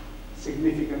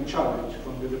significant challenge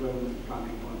from the development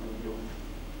planning point of view.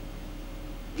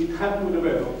 It had to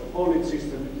develop all its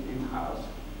systems in-house.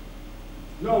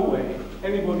 No way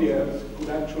anybody else could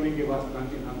actually give us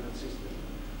 1900 system.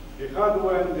 The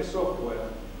hardware and the software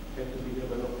had to be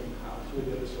developed in-house with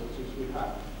the resources we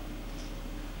had.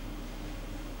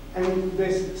 And the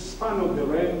span of the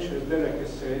range, as Derek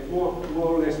has said, more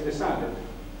or less decided.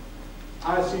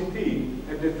 ICT,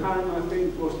 at the time, I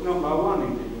think, was #1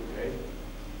 in the UK.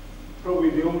 Probably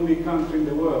the only country in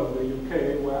the world, the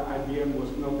UK, where IBM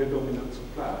was not the dominant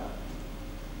supplier.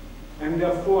 And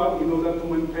therefore, in order to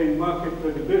maintain market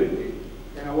credibility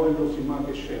and avoid losing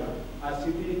market share,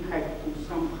 ICT had to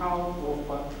somehow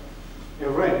offer a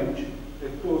range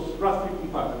that was roughly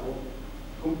comparable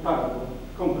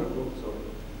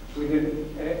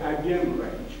with the IBM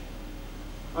range.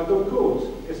 But of course,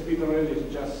 as Peter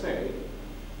Ellis just said,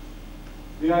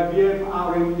 the IBM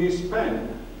R&D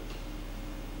spend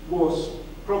was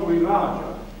probably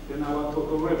larger than our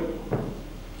total revenue.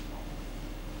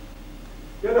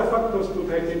 The other factors to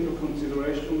take into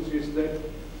consideration is that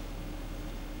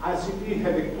ICT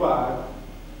had acquired,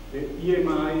 the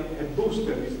EMI had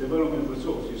boosted its development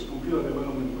resources, computer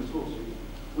development resources,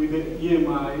 with the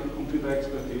EMI computer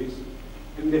expertise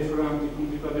and the Ferranti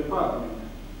computer department.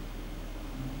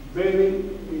 Very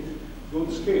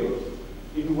good skills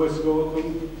in West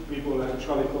Gordon, people like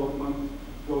Charlie Portman,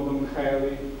 Gordon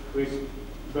Haley, Chris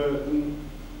Burton,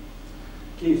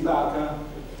 Keith Data,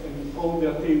 and all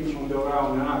their teams from the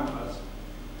around and Atlas.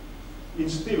 In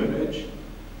Stevenage,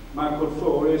 Michael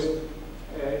Forrest,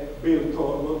 Bill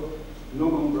Talbot,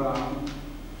 Norman Brown,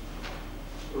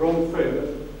 Ron Feller,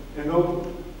 and all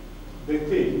their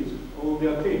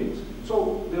teams.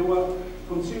 So there were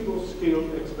considerable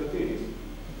skilled expertise.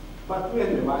 But we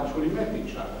had never actually met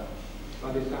each other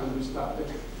by the time we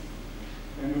started.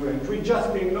 And we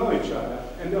just didn't know each other.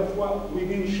 And therefore, we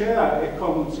didn't share a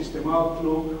common system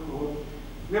outlook, or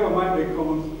never mind a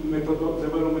common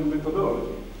development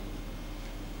methodology.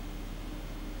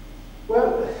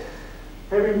 Well,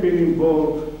 having been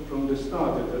involved from the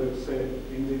start, as I said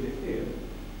indeed here,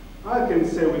 I can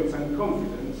say with some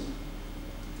confidence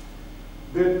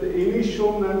that the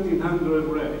initial 1900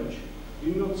 range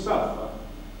did not suffer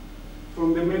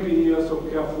from the many years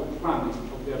of careful planning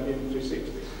of the IBM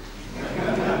 360. We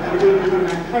were doing a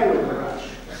hell of a rush.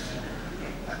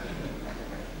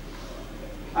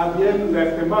 IBM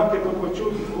left the market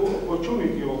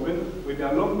opportunity open with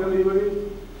their long delivery,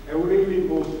 and really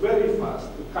moved very fast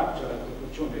to capture that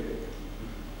opportunity.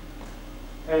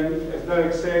 And as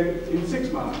Derek said, in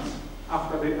 6 months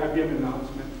after the IBM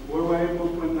announcement, we were able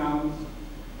to announce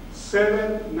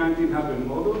 7 1900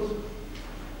 models,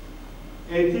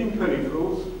 18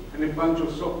 peripherals, and a bunch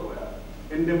of software,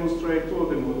 and demonstrate 2 of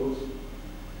the models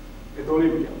at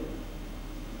Olympia.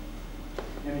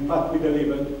 And in fact, we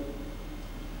delivered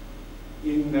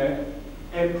in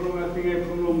April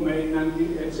or May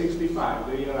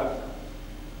 1965, the year after.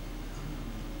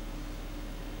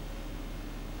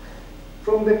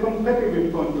 From the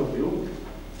competitive point of view,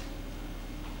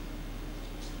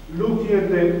 looking at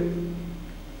the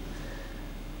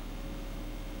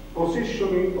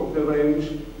positioning of the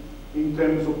range in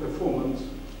terms of performance,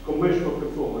 commercial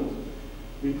performance,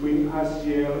 between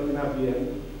ICL and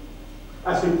IBM,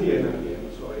 ICT and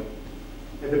IBM, sorry,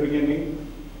 at the beginning.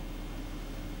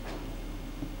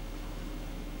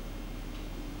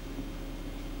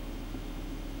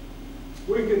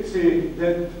 We can see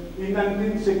that in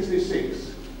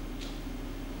 1966,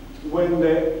 when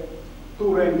the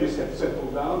 2 ranges had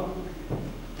settled down,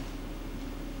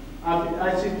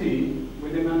 ICT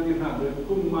with the 1900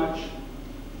 could match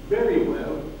very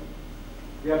well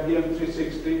the IBM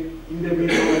 360 in the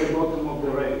middle and bottom of the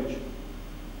range.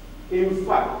 In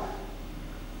fact,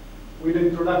 with the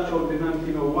introduction of the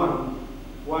 1901,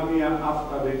 1 year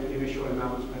after the initial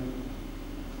announcement,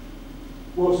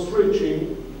 was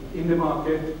reaching in the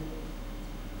market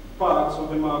parts of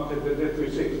the market that the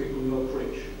 360 could not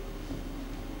reach.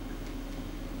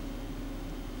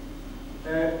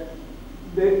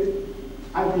 The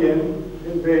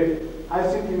IBM, the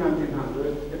ICT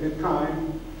 1900 at the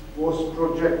time was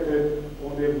projected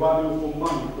on a value for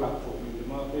money platform in the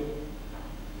market.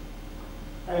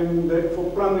 And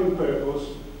for planning purpose,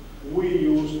 we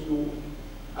used to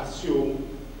assume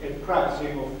a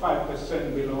pricing of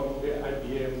 5% below the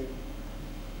IBM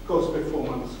cost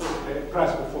performance,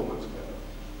 price performance curve.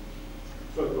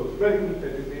 So it was very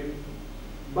competitive,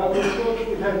 but of course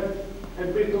we had a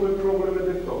bit of a problem at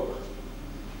the top.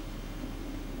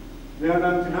 The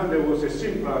 1900 was a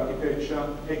simple architecture.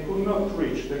 It could not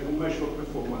reach the commercial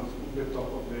performance of the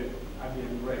top of the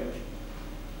IBM range.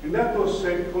 And that was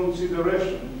a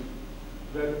consideration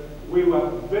that we were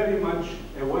very much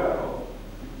aware of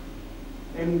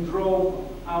and drove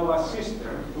our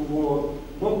system toward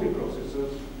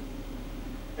multiprocessors,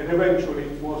 and eventually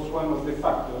it was one of the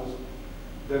factors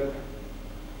that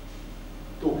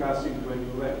took us into a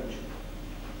new range.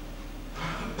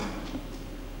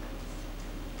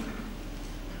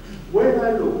 When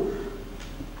I look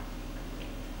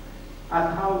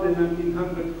at how the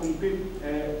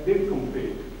 1900 did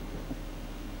compete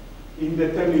in the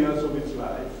 10 years of its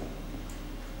life,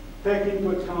 take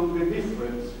into account the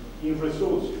difference in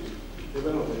resources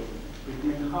developed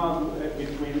between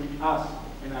us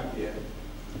and IBM,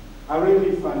 I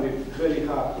really find it very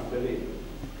hard to believe.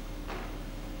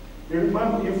 In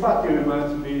fact, it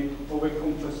reminds me of a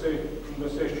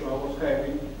conversation I was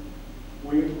having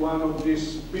with one of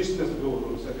these business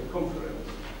gurus at a conference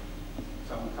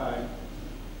sometime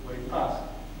way past.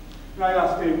 And I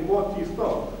asked him what he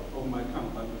thought of my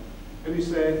company. And he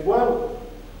said, well,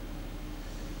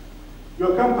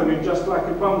 your company is just like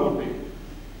a bumblebee.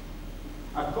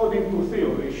 According to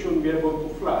theory, it shouldn't be able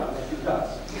to fly like it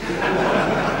does.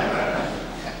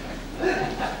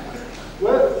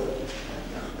 Well,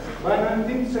 by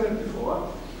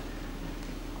 1974,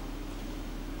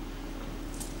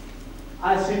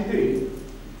 ICT,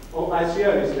 or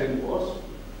ICL as then was,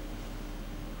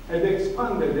 had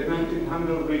expanded the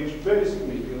 1900 range very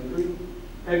significantly,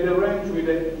 and the range with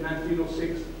the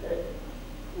 1906,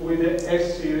 with the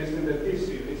S series and the T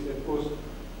series that was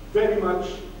very much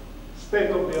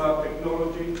state-of-the-art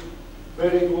technology,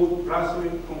 very good,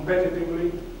 rustling,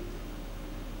 competitively.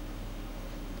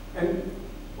 And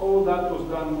all that was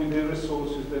done with the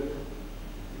resources that,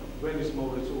 very small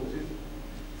resources.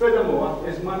 Furthermore,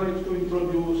 has managed to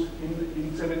introduce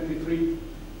in 73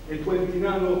 a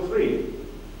 2903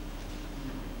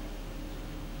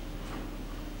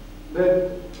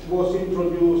 that was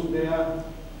introduced there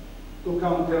to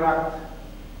counteract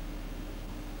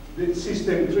the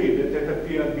system 3 that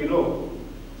appeared below.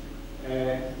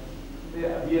 The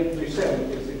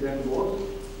N37 as it then was.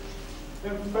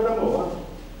 And furthermore,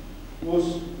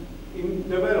 was in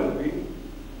developing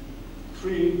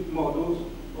 3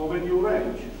 models of a new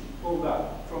range, all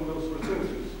that from those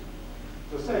resources.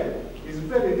 To say, it's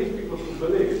very difficult to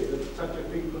believe that such a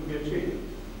thing could be achieved.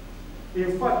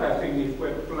 In fact, I think if we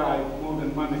apply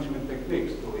modern management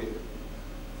techniques to it,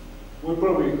 we'll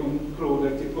probably conclude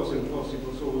that it wasn't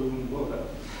possible, so we wouldn't bother.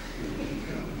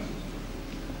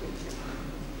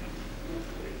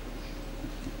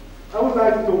 I would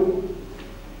like to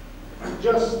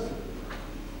just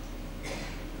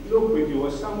look with you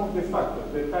at some of the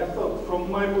factors that I thought, from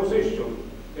my position,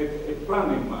 a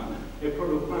planning man, a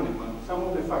product planning man, some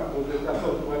of the factors that I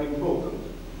thought were important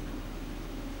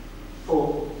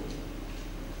for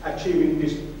achieving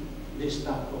this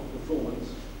type of performance.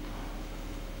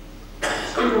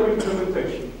 Speed of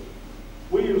implementation.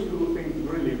 We used to do things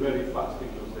really very fast in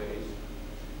those days.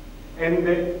 And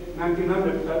the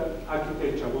 1900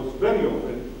 architecture was very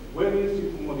open, very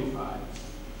easy to modify.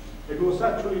 It was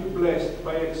actually blessed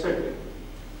by executive.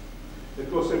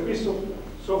 It was a piece of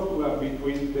software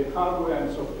between the hardware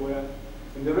and software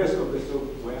and the rest of the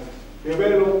software,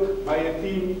 developed by a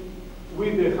team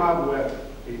with the hardware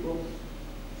people,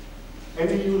 and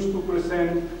it used to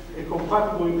present a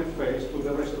compatible interface to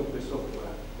the rest of the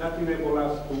software. That enabled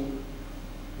us to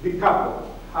decouple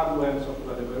hardware and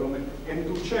software development and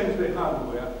to change the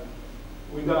hardware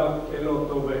without a lot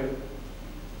of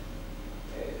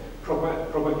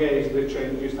propagate the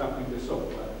changes happening in the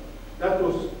software. That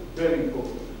was very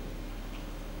important.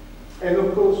 And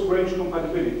of course, range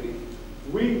compatibility.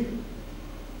 We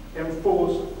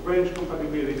enforce range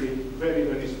compatibility very,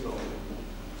 very strongly.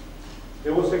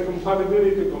 There was a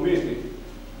compatibility committee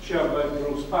chaired by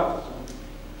Bruce Patterson,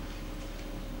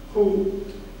 who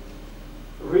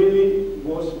really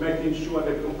was making sure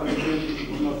that compatibility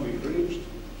would not be breached.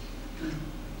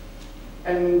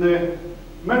 And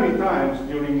many times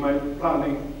during my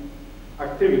planning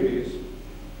activities,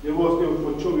 there was the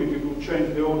opportunity to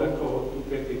change the order code to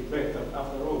get it better.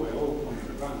 After all, we're all from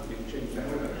the ranking, change the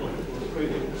order code. It was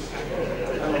really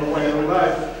a way of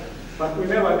life, but we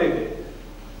never did it.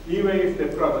 Even if the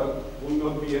product would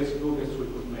not be as good as we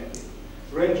could make it.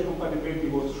 Range compatibility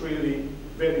was really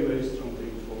very, very strongly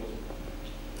enforced.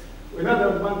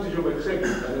 Another advantage of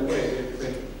executive, by the way,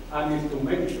 that I need to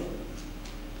mention,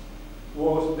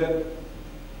 was that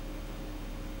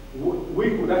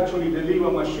we could actually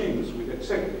deliver machines with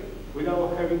executive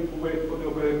without having to wait for the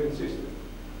operating system.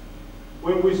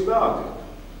 When we started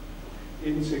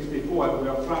in 64, we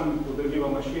were planning to deliver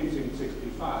machines in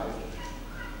 65.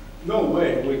 No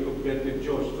way we could get the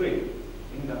George 3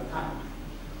 in that time.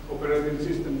 Operating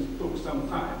systems took some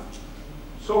time.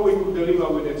 So we could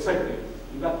deliver with executive,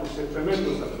 and that was a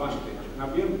tremendous advantage. And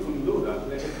IBM couldn't do that.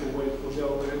 They had to wait for the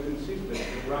operating system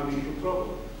to run into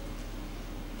trouble.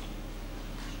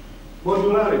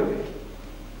 Modularity.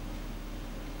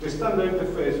 The standard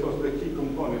interface was the key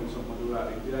components of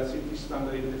modularity. The ICT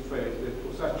standard interface that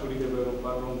was actually developed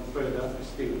by Ron Further at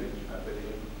Eldridge, I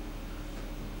believe.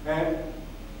 And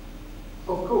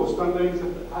of course,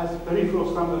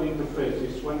 peripheral standard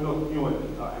interfaces were not new at the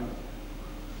time.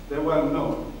 They were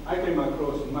known. I came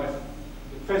across my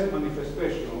first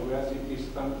manifestation of the ICT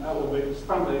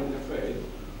standard interface,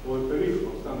 or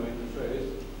peripheral standard interface,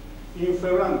 in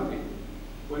Ferranti,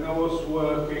 when I was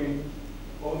working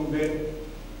on the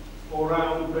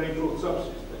all-round peripheral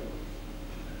subsystem.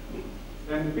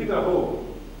 And Peter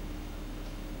Hall,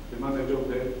 the manager of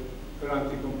the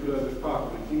Ferranti computer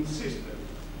department, insisted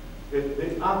that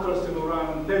the Atlas and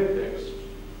all-round tech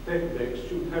decks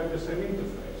should have the same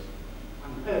interface.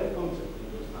 Unheard concept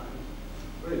in those times.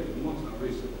 Really, most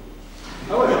unreasonable.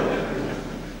 However,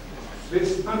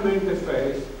 this standard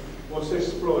interface was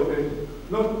exploited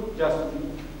not just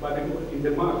in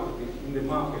the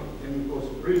market, and it was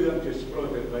brilliantly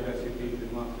exploited by ICT in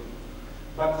the market,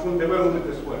 but from development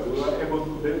as well. We were able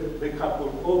to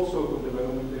decouple all sorts of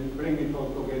development and bring it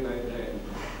all together at the end.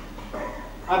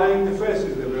 Other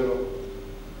interfaces developed.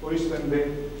 For instance, the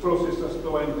processor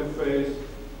store interface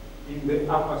in the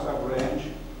upper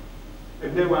sub-range,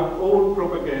 and they were all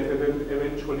propagated and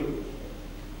eventually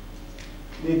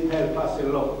did help us a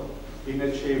lot in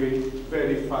achieving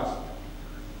very fast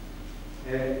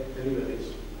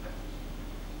deliveries.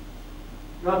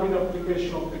 Rapid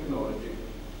application of technology.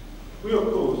 We,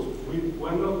 of course,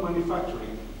 were not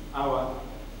manufacturing our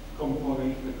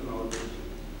component technologies.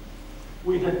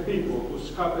 We had people who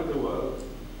scouted the world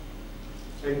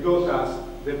and got us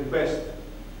the best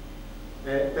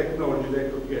technology they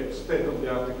could get,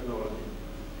 state-of-the-art technology.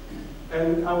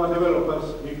 And our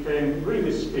developers became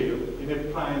really skilled in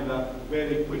applying that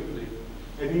very quickly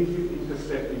and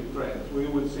intercepting trends. We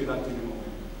will see that in a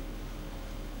moment.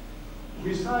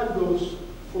 Besides those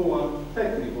 4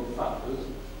 technical factors,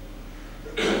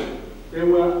 there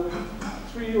were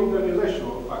 3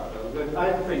 organizational factors that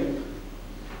I think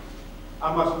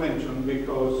I must mention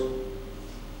because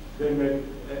they make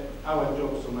our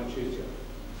job so much easier.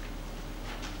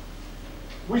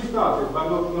 We started by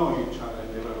not knowing each other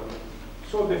in development.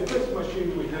 So the first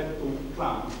machine we had to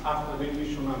plan after the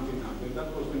initial 1900,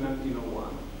 that was the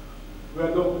 1901. We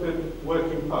adopted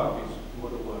working parties for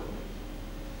the work.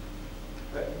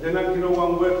 The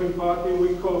 1901 working party,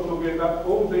 we called together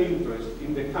all the interest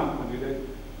in the company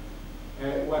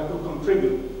that were to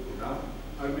contribute to that.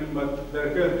 I remember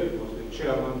Derek Eldridge was the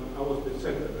chairman, I was the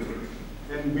secretary,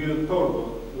 and Bill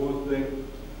Talbot was the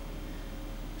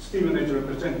Stevenage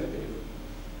representative,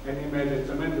 and he made a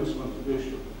tremendous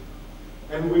contribution.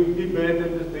 And we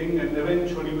debated the thing, and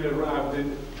eventually we arrived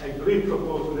at a great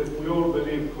proposal that we all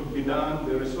believed could be done.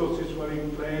 The resources were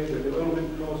in place, the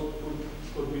development cost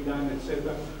could be done,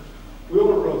 etc. We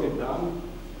all wrote it down,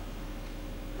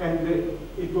 and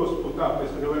it was put up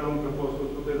as a development proposal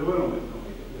to the development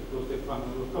committee. That was the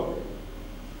final authority.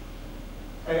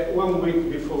 1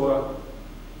 week before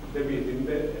the meeting,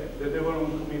 the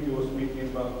development committee was meeting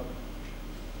about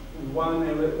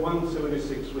once every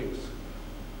 6 weeks.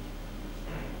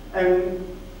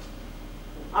 And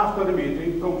after the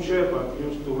meeting, Tom Shepard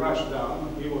used to rush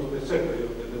down. He was the secretary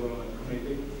of the development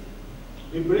committee.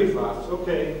 He briefed us,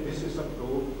 okay, this is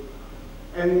approved.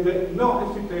 And no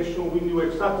hesitation, we knew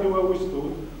exactly where we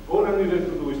stood. All I needed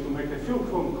to do is to make a few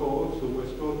phone calls to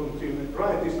West Gordon team,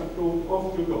 right, it's approved,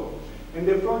 off you go. And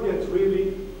the project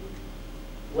really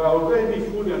were already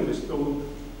fully understood,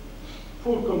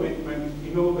 full commitment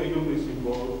in all the units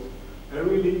involved, and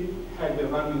really had a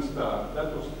running start.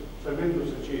 That was a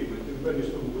tremendous achievement, and very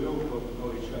soon we all got to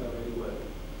know each other very well.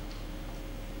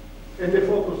 And the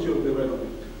focus of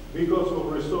development. Because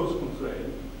of resource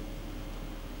constraint,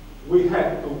 we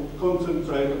had to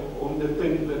concentrate on the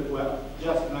things that were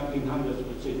just 1900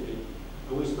 specific.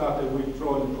 And we started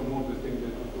withdrawing from all the things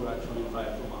that we could actually buy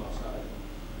from outside.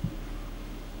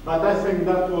 But I think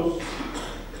that was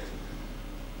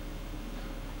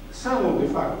some of the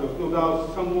factors, no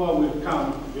doubt some more will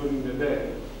come during the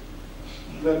day,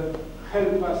 that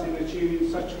helped us in achieving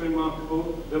such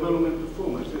remarkable development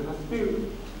performance. And still,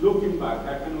 looking back,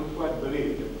 I cannot quite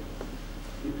believe it.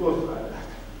 It was like that,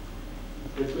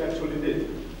 that we actually did.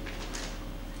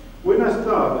 When I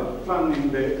started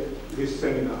planning this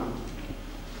seminar,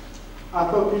 I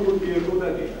thought it would be a good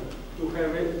idea to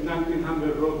have a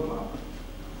 1900 roadmap,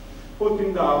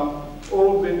 putting down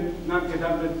all the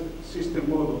 1900 system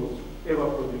models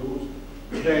ever produced,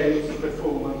 dates,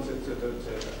 performance, etc.,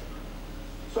 etc.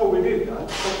 So we did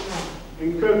that.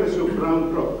 In courtesy of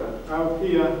Brown Proctor, I have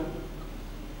here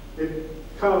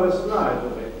a color slide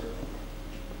of it.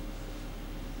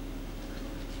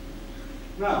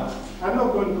 Now, I'm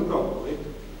not going to talk to it.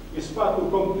 It's far too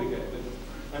complicated,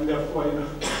 and therefore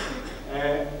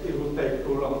it will take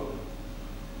too long.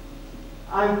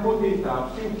 I put it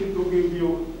up simply to give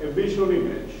you a visual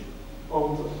image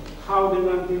of how the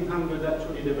 1900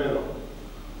 actually developed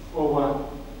over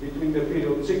between the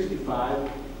period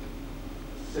 65,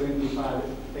 75,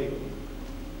 80.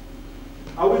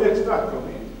 I will extract from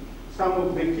it some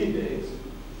of the key dates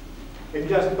and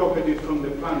just talk at it from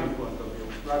the planning point of view,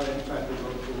 rather than try to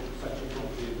go through such a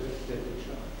complete data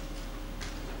chart.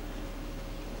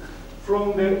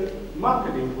 From the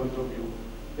marketing point of view,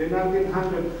 the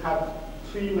 1900 had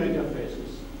 3 major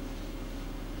phases.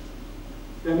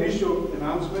 The initial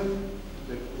announcement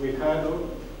that we had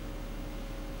of,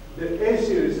 the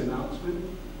A-series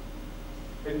announcement,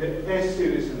 and the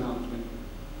S-series announcement,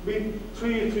 with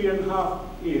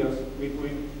 3.5 years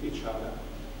between each other.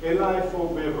 A life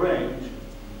of a range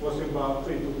was about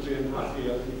 3 to 3.5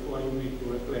 years before you need to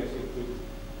replace it with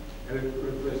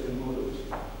replacement models.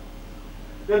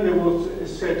 Then there was a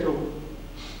set of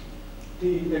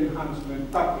T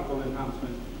enhancement, tactical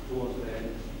enhancement towards the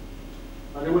end.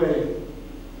 By the way,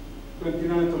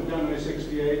 29th of January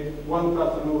 68,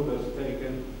 1,000 orders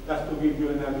taken. That's to give you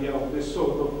an idea of the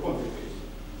sort of quantities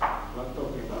we're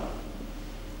talking about.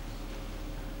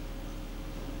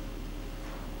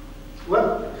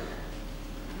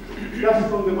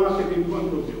 from the marketing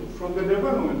point of view. From the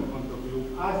development point of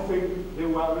view, I think there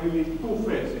were really two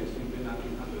phases in the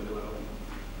 1900 development.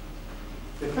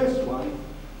 The first one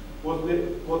was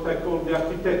what I call the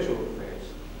architectural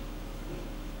phase.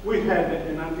 We had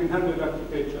a 1900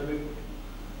 architecture that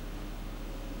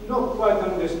not quite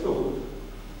understood.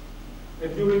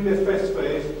 During the first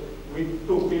phase, we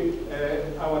took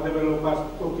it, our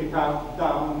developers took it up,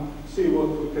 down, see what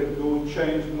we could do,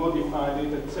 changed, modified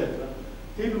it, etc.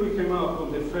 Till we came out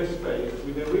on the first phase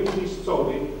with a really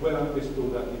solid, well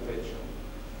understood architecture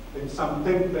and some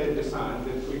template design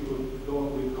that we could go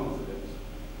on with confidence.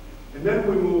 And then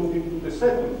we moved into the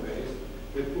second phase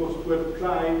that was to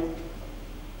apply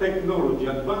technology,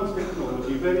 advanced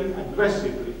technology, very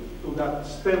aggressively to that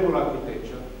stable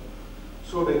architecture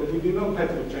so that we did not have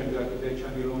to change the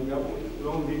architecture any longer, we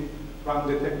only run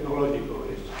the technological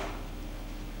risk.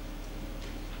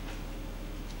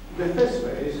 The first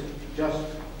phase, just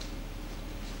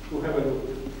to have a look,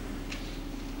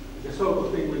 the sort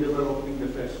of thing we developed in the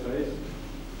first phase.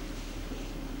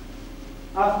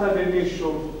 After the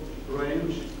initial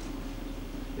range,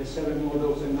 the 7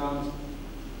 models announced,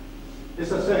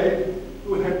 as I said,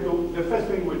 we had to, the first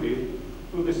thing we did,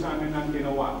 to design in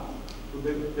 1901, to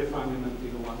define in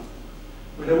 1901.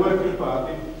 With the working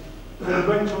party, the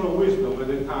conventional wisdom at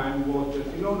the time was that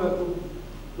in order to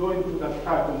go into that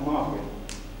type of market,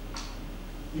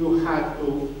 you had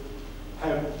to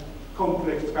have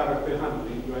complex character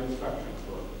handling in your instruction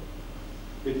code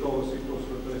because it was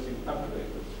replacing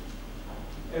tabulators.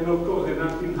 And of course, the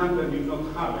 1900 did not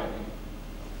have any.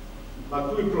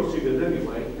 But we proceeded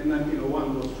anyway, and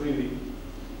 1901 was really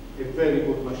a very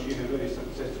good machine, a very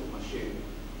successful machine,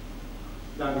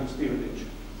 done in Stevenage.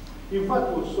 In fact,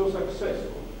 it was so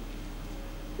successful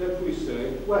that we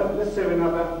said, well, let's have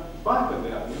another bite of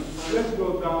the onion, let's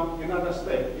go down another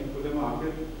step into the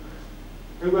market.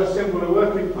 And we assembled a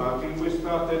working party, and we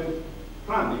started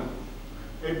planning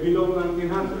a below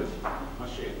 1900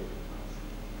 machine.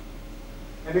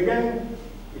 And again,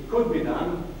 it could be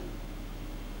done,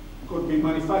 could be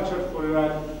manufactured for the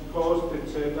right cost,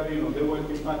 etc. You know, the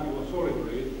working party was all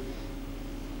agreed.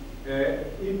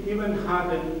 It even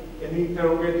had an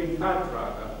interrogating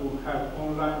typewriter to have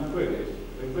online queries,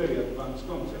 a very advanced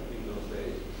concept in those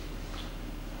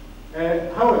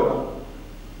days. However,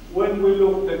 when we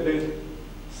looked at the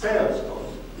sales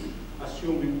cost,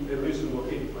 assuming a reasonable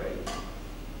hit rate,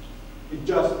 it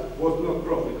just was not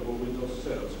profitable with those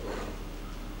sales costs.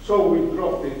 So we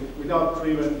dropped it without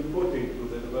even putting it to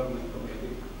the development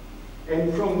committee.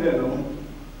 And from then on,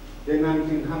 the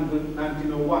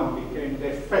 1901 became the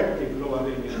effective lower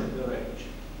limit of the range.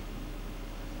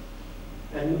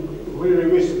 And we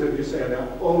revisited this area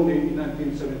only in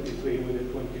 1973 with the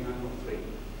 2903,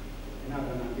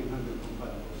 another 1900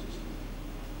 compatible system.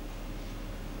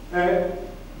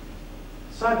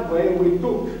 Sideway, we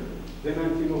took the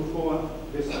 1904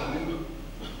 design,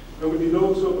 and we did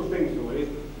all sorts of things to it,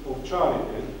 or Charlie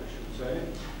did, I should say.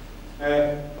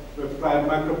 We applied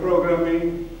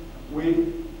microprogramming,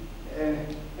 we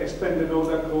extended all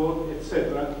the code,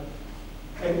 etc.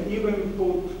 And even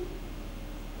put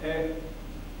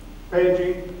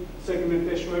paging,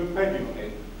 segmentation and paging on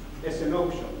it as an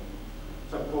option,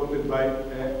 supported by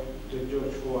the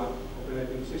George IV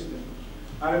operating system.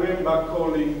 I remember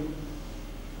calling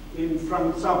in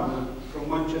Frank Sumner from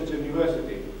Manchester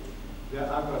University, the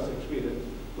Atlas experience,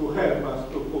 to help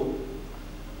us to put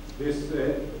this,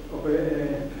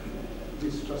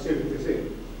 these facilities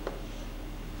in.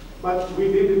 But we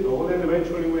did it all, and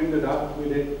eventually we ended up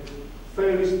with a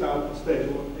fairly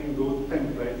stable and good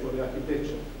template for the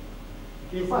architecture.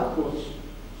 In fact, it was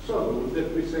so good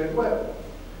that we said, well,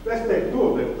 let's take 2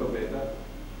 of them together,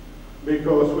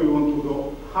 because we want to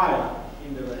go higher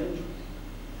in the range.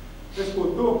 Let's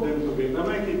put 2 of them together,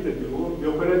 make it a dual. The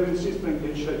operating system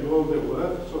can schedule all the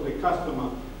work, so the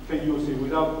customer can use it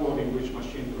without knowing which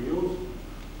machine to use.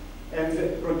 And the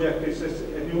project is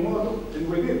a new model, and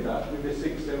we did that with the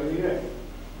 670F.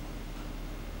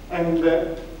 And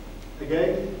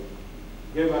again,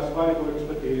 gave us valuable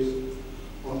expertise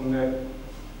on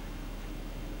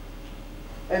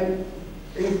and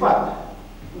in fact,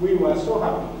 we were so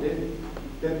happy with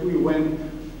it that we went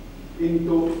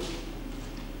into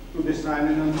to design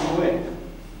an Android.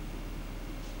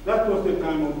 That was the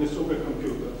time of the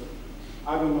supercomputers.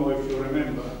 I don't know if you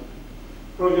remember.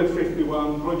 Project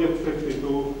 51, Project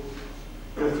 52,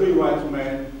 the 3 wise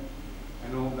men,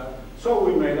 and all that. So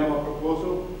we made our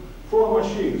proposal, 4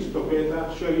 machines together,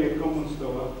 sharing a common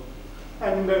store,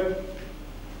 and a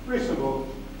reasonable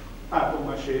type of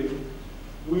machine.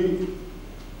 We,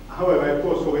 however, it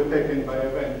was overtaken by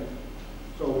event,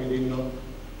 so we did not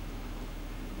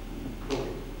do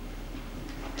it.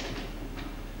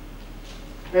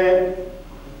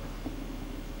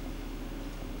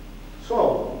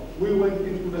 So we went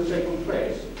into the second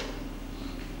phase.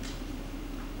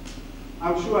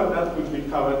 I'm sure that will be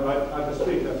covered by other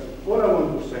speakers. All I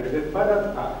want to say is that by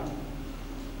that time,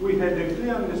 we had a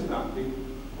clear understanding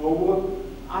of what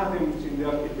items in the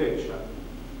architecture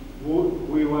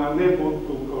we were unable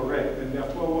to correct, and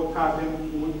therefore what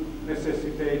items would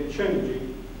necessitate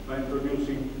changing by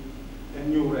introducing a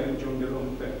new range on the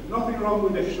long term. Nothing wrong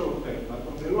with the short term, but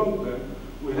on the long term,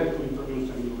 we had to introduce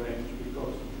a new range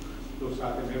because those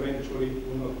items eventually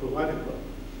will not prove adequate.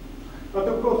 But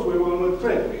of course, we were on a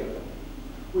treadmill.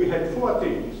 We had 4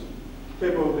 teams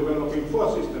capable of developing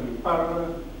 4 systems in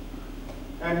parallel,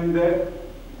 and the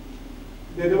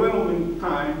development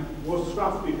time was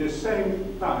roughly the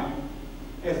same time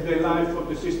as the life of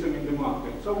the system in the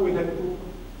market. So we had to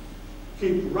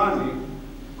keep running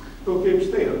to keep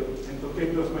still and to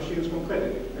keep those machines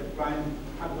competitive, applying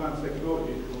advanced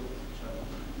technology to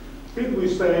each other. We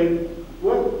say,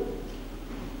 well,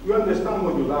 you understand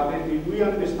modularity, we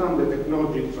understand the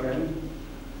technology trend.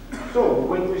 So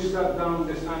when we sat down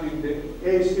designing the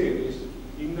A series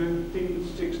in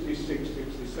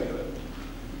 1966-67,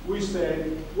 we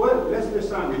said, well, let's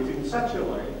design it in such a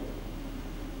way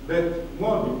that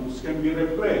modules can be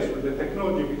replaced when the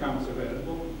technology becomes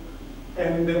available,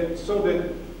 and so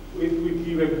that we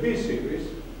give a B series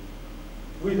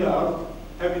without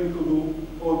having to do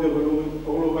all the volume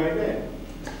all over again.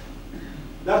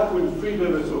 That will free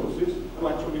the resources to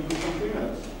actually do something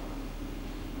else.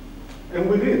 And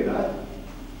we did that.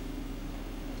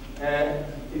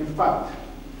 In fact,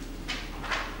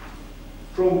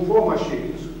 from 4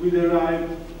 machines, we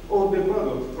derived all the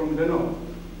products from the node.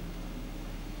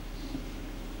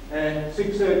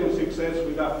 6A to 6S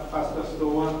with a faster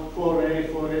store, 4A,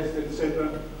 4S,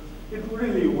 etc. It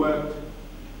really worked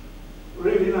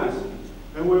really nicely.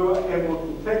 And we were able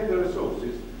to take the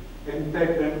resources and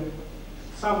take them,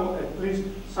 at least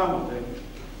some of them,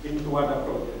 into other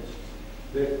projects.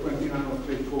 The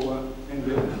 2934 and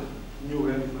the new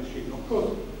range machine. Of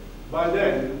course, by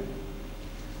then,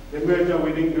 the merger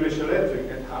with English Electric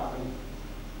had happened,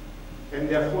 and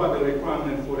therefore the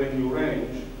requirement for a new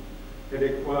range had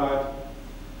required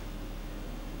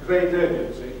great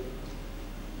urgency,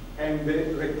 and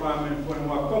the requirement for a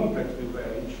more complex new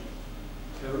range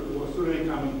was really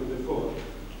coming to the fore.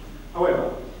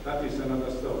 However, that is another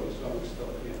story, so I will stop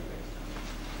here next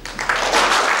time.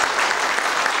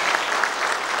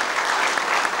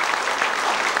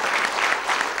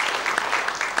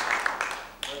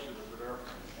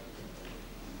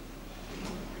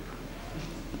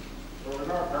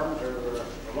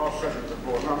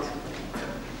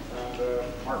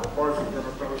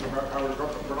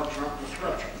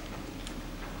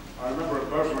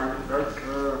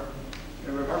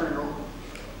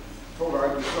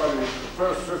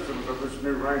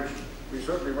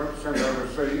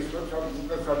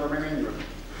 Let's have them in England.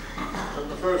 But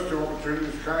the first 2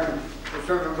 opportunities came to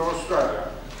send them to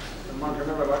Australia, and one can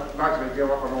never lightly give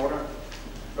up an order.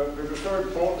 But it was so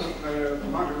important, the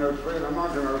 1903 and the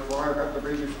 1905 had to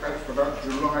be dispatched about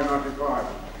July 95.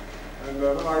 And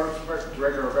when I spoke to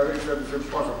Echo about it, he said it's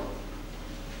impossible.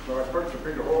 So I spoke to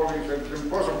Peter Hall, he said it's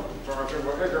impossible. So I said,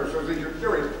 well, Echo says he can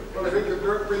do it. Well, if he can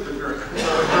do it, we can do it.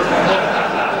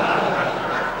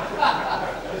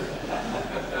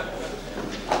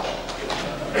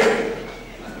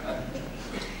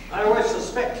 I always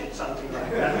suspected something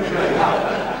like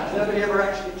that. Nobody ever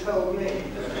actually told me.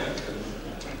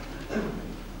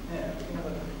 Yeah, we can have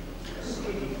a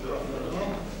sticky problem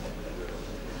here.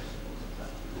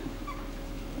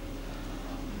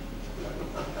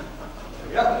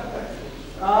 Yeah.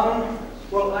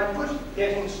 Well, I put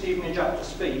getting Stevenage up to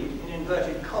speed in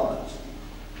inverted commas,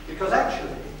 because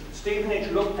actually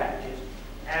Stevenage looked at it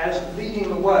as leading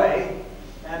the way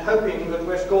and hoping that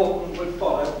West Gorton would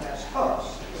follow as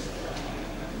fast.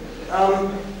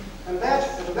 And that,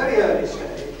 at a very early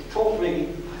stage, taught me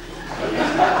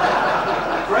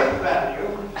the great value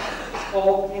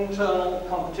of internal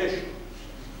competition.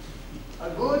 A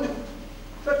good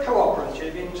but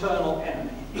cooperative internal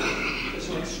enemy is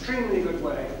an extremely good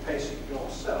way of pacing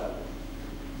yourself.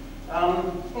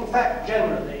 In fact,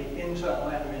 generally, internal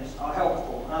enemies are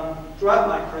helpful. Throughout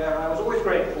my career, I was always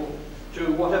grateful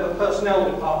to whatever personnel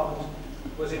department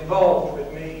was involved with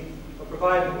me for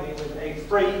providing me with a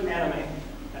free enemy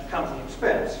at company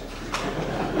expense.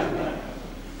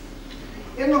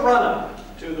 In the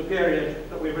run-up to the period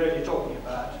that we're really talking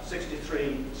about,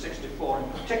 63, 64 in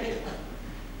particular,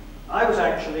 I was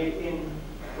actually in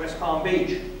West Palm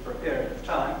Beach for a period of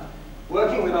time,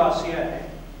 working with RCA,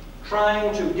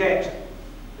 trying to get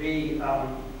the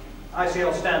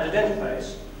ICL standard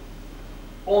interface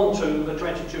onto the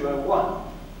 2201.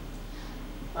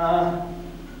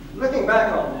 Looking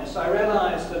back on this, I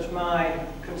realized that my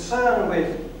concern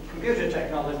with computer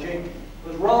technology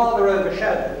was rather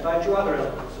overshadowed by two other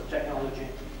elements of technology,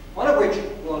 one of which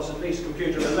was at least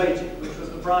computer-related, which was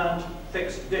the Bryant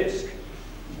fixed disk,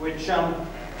 which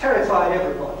terrified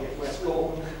everybody at West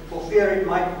Lawton for fear it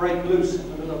might break loose in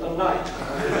the middle of the night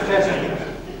when we were testing it.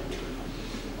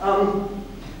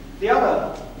 The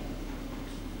other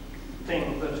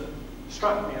thing that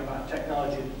struck me about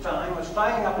technology at the time was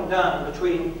flying up and down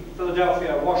between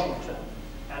Philadelphia, Washington,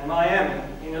 and Miami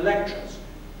in Electras,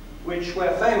 which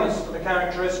were famous for the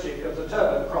characteristic of the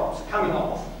turboprops coming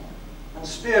off and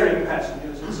spearing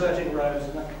passengers in certain rows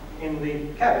in the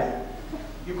cabin.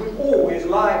 You could always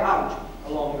lie out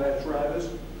along those rows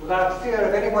without fear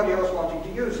of anybody else wanting to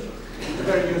use them. It's a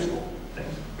very useful thing.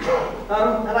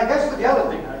 And I guess that the other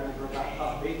thing I remember about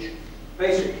Palm Beach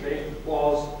basically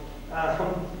was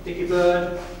Dickie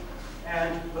Bird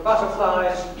and the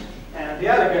butterflies and the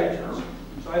alligators.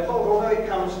 So I thought, although it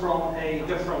comes from a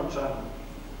different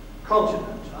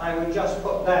continent, I would just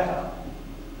put that up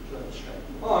to illustrate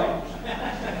the point.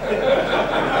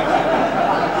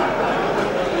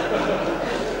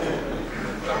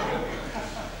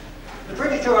 The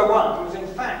 2201 was in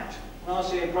fact an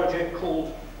RCA project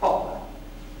called Poplar,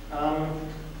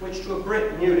 which to a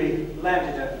Brit newly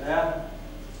landed over there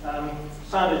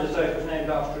sounded as though it was named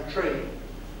after a tree. It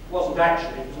wasn't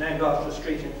actually, it was named after a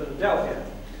street in Philadelphia.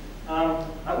 I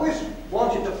always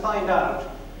wanted to find out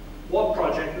what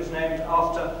project was named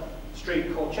after a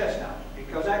street called Chestnut,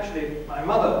 because actually my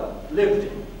mother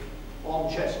lived on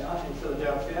Chestnut in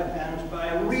Philadelphia, and by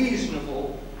a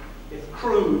reasonable, if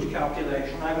crude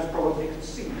calculation, I was probably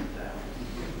conceived there.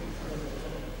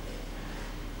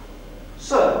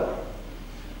 So,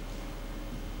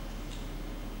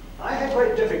 I had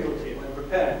great difficulty when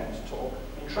preparing this talk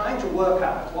in trying to work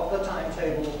out what the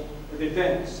timetable of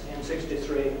events in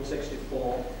 63 and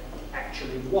 64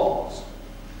 actually was.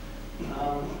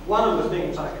 One of the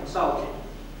things I consulted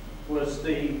was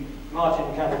the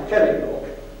Martin Campbell Kelly book,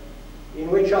 in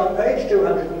which on page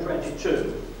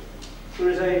 222 there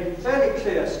is a fairly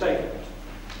clear statement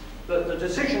that the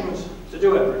decisions to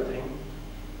do everything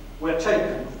were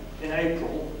taken in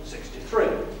April 63.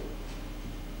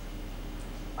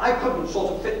 I couldn't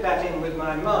sort of fit that in with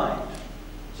my mind,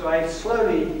 so I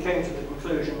slowly came to the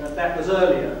conclusion that that was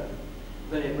earlier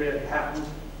than it really happened,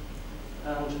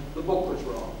 and the book was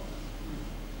wrong.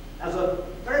 As a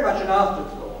very much an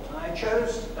afterthought, I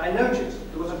noticed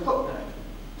that there was a footnote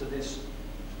to this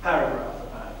paragraph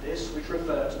about this, which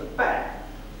referred to the back.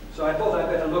 So I thought I'd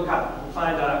better look up and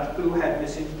find out who had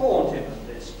misinformed him of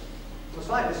this. I was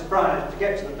slightly surprised to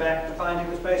get to the back to find it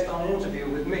was based on an interview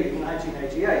with me in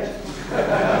 1988.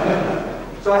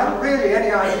 So I haven't really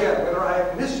any idea whether I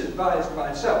have misadvised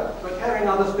myself, but hearing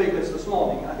other speakers this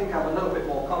morning, I think I'm a little bit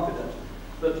more confident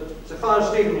that, so far as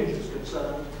Stevenage is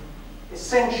concerned,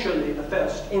 essentially the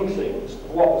first inklings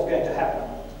of what was going to happen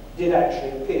did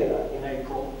actually appear in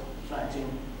April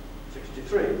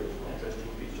 1963. Interesting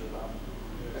piece of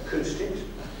acoustics.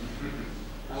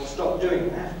 I will stop doing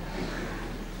that.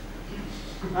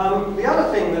 The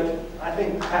other thing that I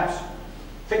think perhaps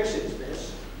fixes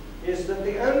this is that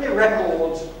the only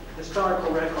records,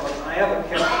 historical records I ever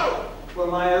kept were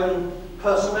my own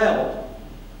personnel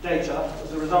data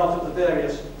as a result of the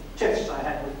various tiffs I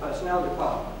had with personnel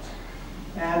departments.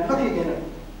 And looking in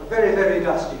a very, very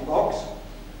dusty box,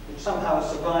 which somehow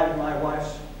survived my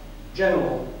wife's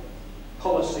general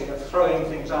policy of throwing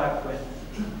things out when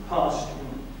past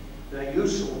in their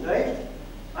use or date,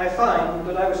 I find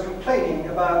that I was complaining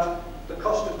about the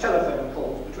cost of telephone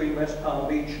calls between West Palm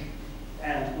Beach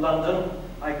and London.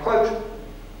 I quote,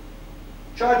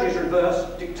 "Charges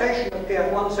reversed, dictation of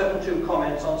PF 172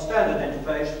 comments on standard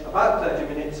interface, about 30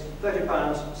 minutes,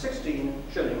 £30, 16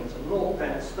 shillings and 0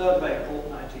 pence, 3rd of April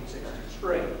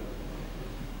 1963.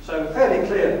 So fairly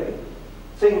clearly,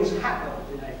 things happened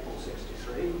in April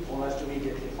 63, almost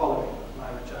immediately following my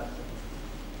return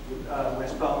to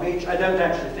West Palm Beach. I don't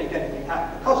actually think anything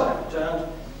happened because I returned,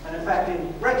 and in fact,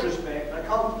 in retrospect, I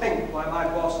can't think why my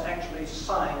boss actually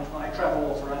signed my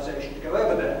travel authorization to go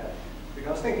over there.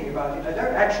 Because thinking about it, I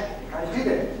don't actually think I did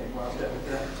anything whilst over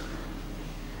there.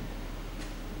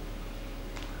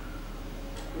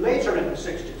 Later in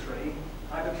 63,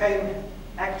 I became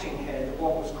acting head of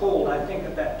what was called, I think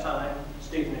at that time,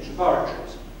 Stevenage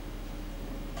Laboratories,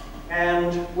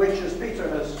 and which, as Peter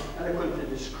has eloquently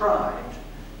described,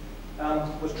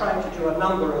 was trying to do a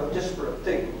number of disparate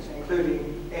things,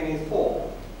 including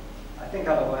ME4, I think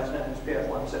otherwise known as PF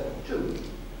 172.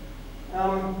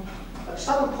 A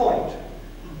some point,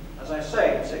 as I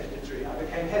say, in '63, I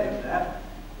became head of that.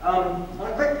 On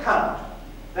a quick count,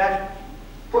 that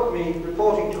put me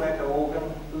reporting to Echo Organ,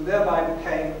 who thereby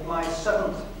became my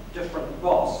 7th different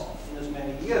boss in as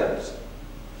many years.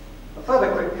 A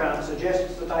further quick count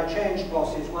suggests that I changed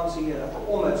bosses once a year for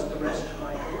almost the rest of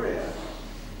my career.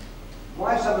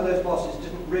 Why some of those bosses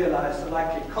didn't realize the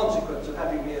likely consequence of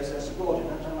having me as their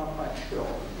subordinate, I'm not quite sure.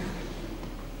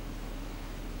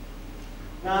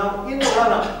 Now, in the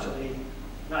run-up to the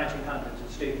 1900s at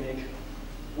Stevenage,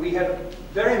 we had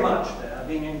very much there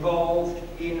been involved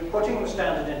in putting the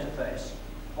standard interface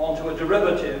onto a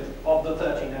derivative of the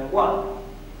 1301,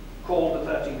 called the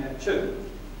 1302.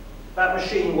 That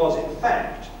machine was, in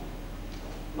fact,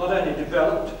 not only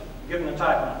developed, given a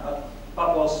type number,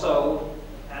 but was sold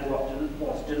and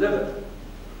was delivered.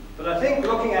 But I think,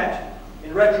 looking at,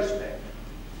 in retrospect,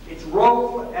 its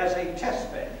role as a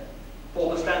test bed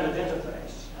for the standard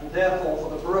interface, and therefore for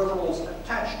the peripherals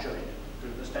attached to it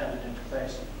through the standard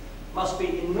interface, must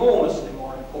be enormously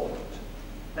more important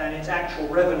than its actual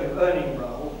revenue earning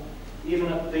role, even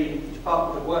at the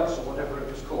Department of Works, or whatever it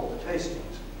was called, at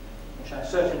Hastings, which I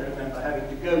certainly remember having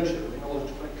to go to in order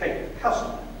to placate the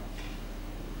customer.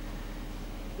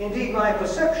 Indeed, my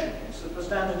perception is that the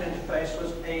standard interface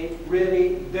was a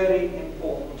really very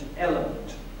important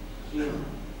element in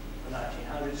the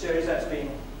 1900 series. That's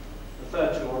been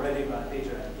referred to already by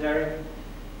Peter and Derek,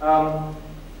 and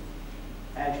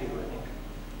Hugh, I think.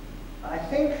 I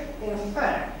think, in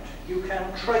fact, you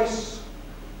can trace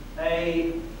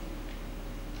a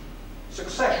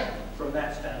succession from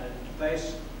that standard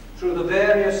interface through the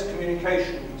various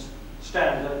communications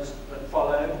standards that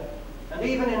followed, and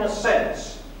even in a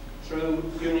sense through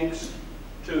Unix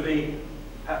to the,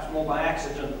 perhaps more by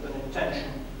accident than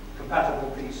intention,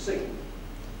 compatible PC.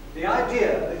 The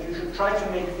idea that you should try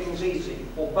to make things easy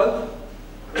for both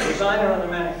the designer and the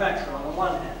manufacturer on the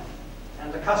one hand,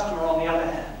 and the customer on the other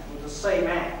hand, with the same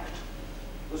act,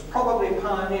 was probably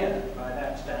pioneered by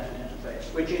that standard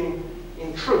interface, which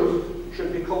in truth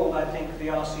should be called, I think, the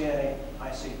RCA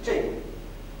ICT,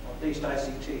 or at least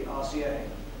ICT RCA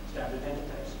standard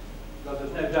interface, though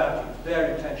there's no doubt it was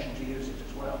their intention to use it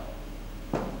as well.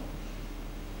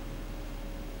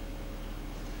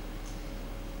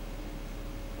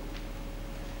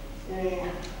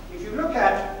 If you look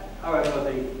at, however,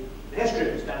 the history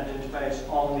of the standard interface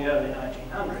on the early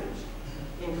 1900s,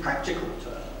 in practical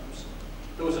terms,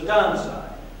 there was a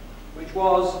downside, which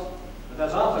was that,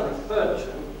 as Arthur referred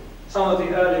to, some of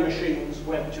the early machines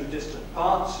went to distant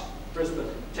parts, Brisbane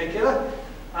in particular.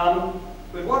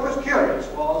 But what was curious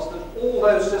was that all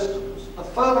those systems, the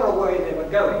further away they were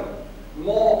going, the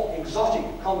more exotic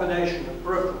combination of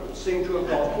peripherals seemed to have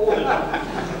got ordered.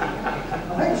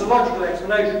 I think there's a logical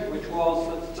explanation, which was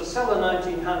that to sell a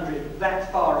 1900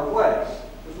 that far away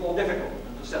was more difficult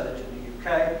than to sell it in the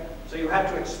UK, so you had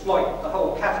to exploit the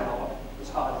whole catalogue as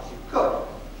hard as you could.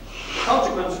 The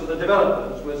consequence for the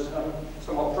developers was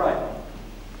somewhat frightening.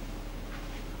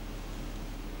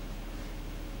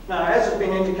 Now, as has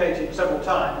been indicated several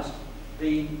times,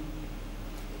 the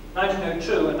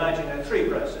 1902 and 1903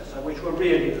 processor, which were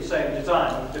really the same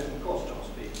design with different core store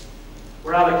speeds,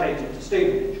 were allocated to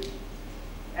Stevenage.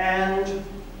 And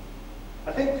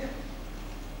I think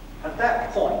at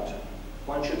that point,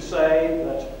 one should say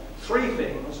that three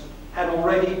things had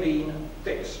already been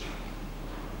fixed: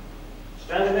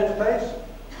 standard interface,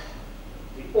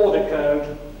 the order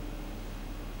code,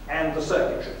 and the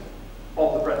circuitry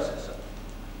of the processor.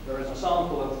 There is a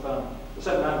sample of the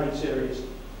 700 series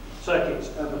circuits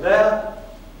over there,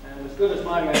 and as good as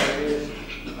my memory is,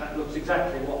 that looks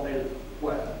exactly what they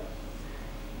were.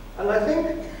 And I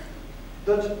think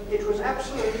that it was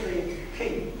absolutely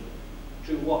key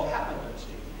to what happened at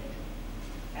Stevenage,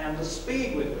 and the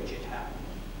speed with which it happened,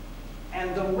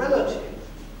 and the relative,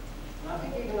 and I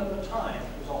think even at the time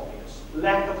it was obvious,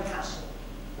 lack of hassle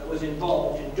that was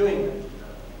involved in doing those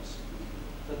developments,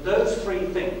 that those three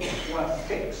things were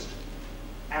fixed,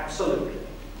 absolutely.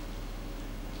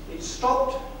 It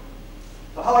stopped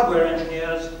the hardware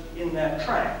engineers in their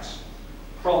tracks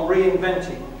from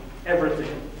reinventing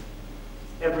everything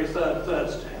every third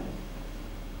Thursday.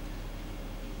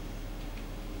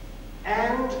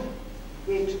 And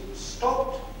it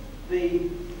stopped the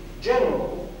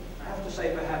general, I have to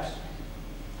say perhaps,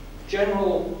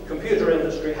 general computer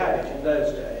industry habit in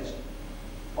those days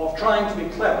of trying to be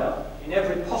clever in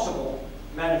every possible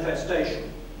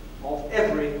manifestation of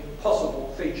every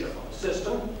possible feature of a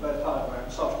system, both hardware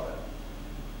and software.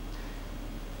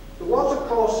 There was, of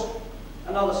course,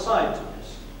 another side to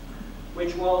this,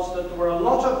 which was that there were a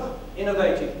lot of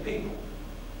innovative people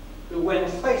who, when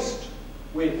faced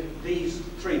with these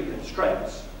three constraints,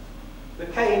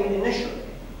 came initially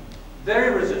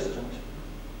very resistant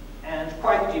and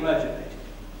quite demotivated.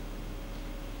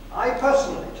 I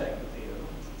personally take the view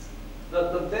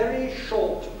that the very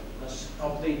shortness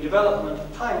of the development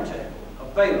timetable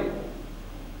available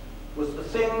was the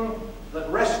thing that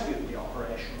rescued the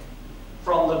operation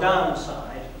from the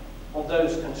downside of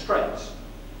those constraints,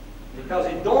 because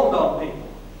it dawned on people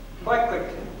quite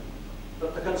quickly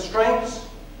that the constraints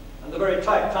and the very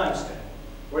tight timescale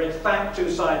were in fact two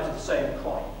sides of the same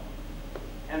coin,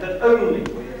 and that only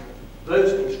with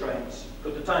those constraints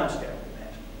could the timescale be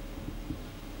met.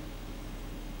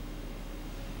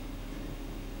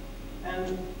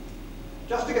 And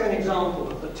just to give an example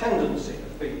of the tendency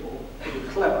of people to be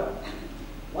clever,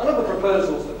 one of the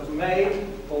proposals that was made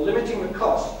for limiting the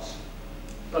costs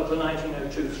of the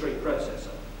 1902-3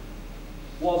 processor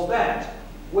was that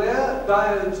where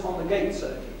diodes on the gate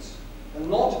circuits are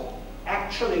not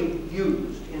actually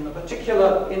used in the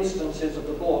particular instances of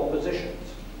the board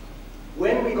positions,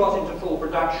 when we got into full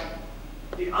production,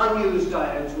 the unused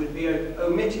diodes would be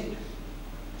omitted,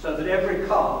 so that every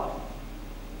card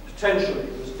potentially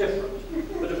was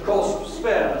different. But of course,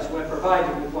 spares were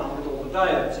provided with one with all the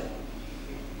diodes in.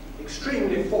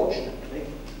 Extremely fortunately,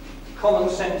 common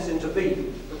sense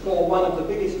intervened before one of the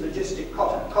biggest logistic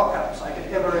cock-ups I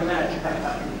could ever imagine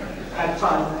had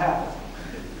time to happen.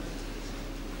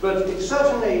 But it's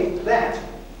certainly that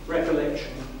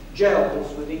recollection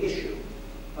gels with the issue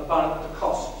about the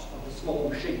costs of the small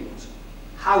machines.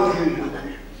 How do you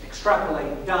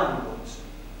extrapolate downwards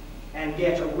and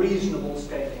get a reasonable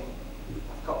scaling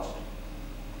of cost?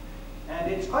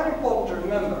 And it's quite important to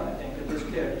remember, I think, at this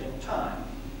period in time,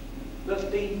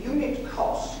 that the unit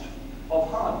cost of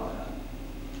hardware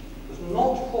was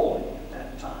not falling at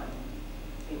that time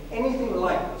in anything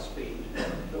like the speed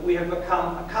that we have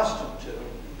become accustomed to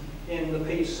in the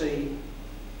PC,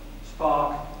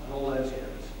 Spark, and all those eras.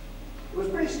 It was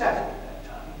pretty static at that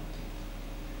time.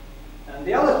 And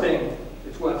the other thing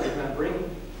that's worth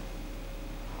remembering,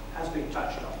 has been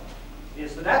touched on,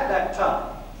 is that at that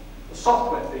time, the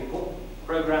software people,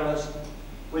 programmers,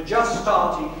 were just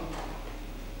starting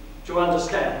to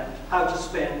understand how to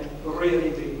spend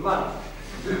really big money.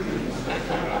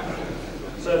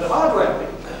 So the hardware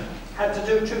people had to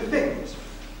do two things.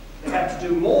 They had to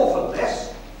do more for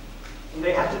less, and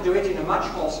they had to do it in a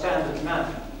much more standard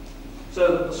manner,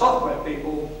 so that the software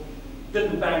people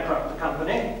didn't bankrupt the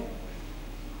company,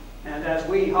 and as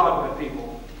we hardware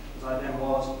people, as I then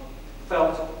was,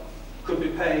 felt could be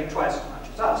paid twice as much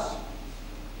as us.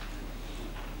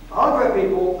 The hardware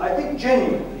people, I think,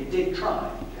 genuinely did try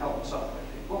to help the software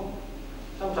people.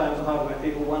 Sometimes the hardware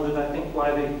people wondered, I think,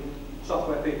 why the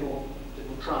software people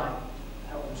didn't try to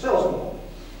help themselves more.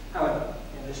 However,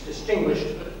 in this distinguished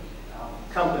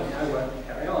company, I won't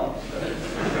carry on.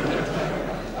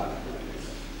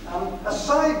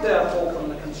 Aside, therefore, from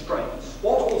the constraints,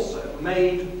 what also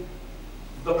made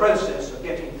the process of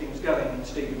getting things going in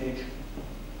Stevenage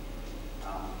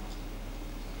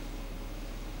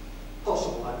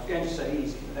possible? I was going to say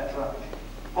easy, but that's rubbish.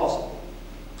 Possible.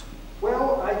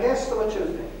 Well, I guess there were two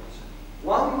things.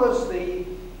 One was the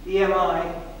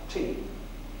EMI-T,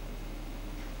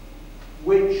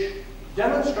 which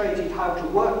demonstrated how to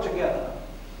work together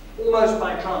almost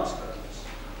by transference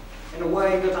in a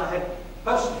way that I had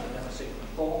personally never seen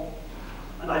before,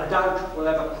 and I doubt will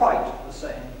ever quite the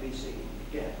same be seen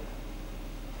again.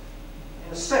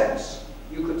 In a sense,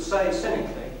 you could say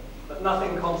cynically that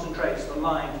nothing concentrates the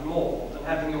mind more than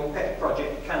having your pet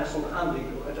project cancelled under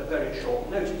you at a very short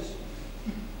notice.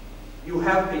 You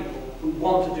have people who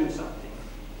want to do something.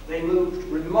 They moved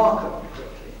remarkably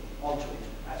quickly onto it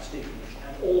at Stevenage,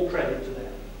 and all credit to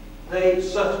them. They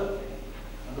certainly,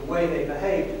 and the way they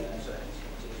behaved in those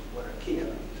circumstances, were a key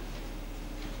element.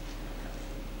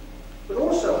 But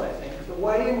also, I think, the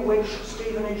way in which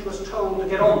Stevenage was told to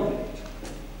get on with it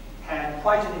had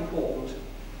quite an important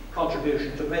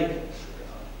contribution to make in this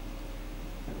regard.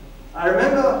 I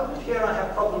remember, and here I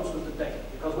have problems with the date,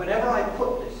 because whenever I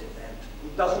put this event,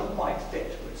 it doesn't quite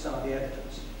fit with some of the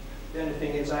evidence. The only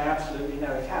thing is I absolutely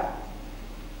know it happened.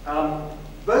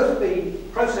 Both the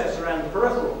processor and the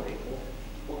peripheral people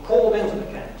were called into the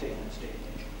canteen at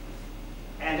Stevenage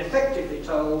and effectively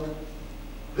told,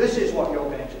 this is what you're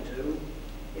going to do.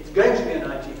 It's going to be a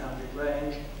 1900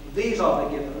 range. These are the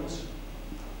givens.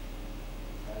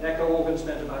 And Echo Organ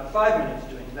spent about 5 minutes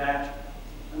doing that,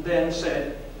 and then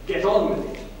said, get on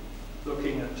with it,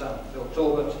 looking at Phil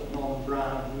Talbot, Norman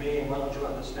Brown, and me, and one or two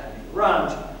others standing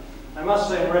around. I must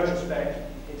say, in retrospect,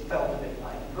 it felt a bit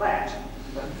like that.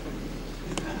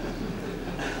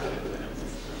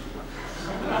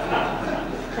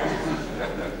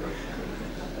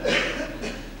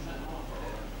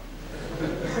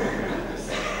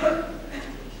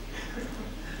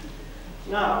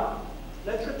 Now,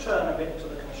 let's return a bit to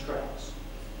the constraints.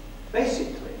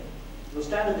 Basically, the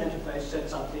standard interface said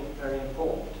something very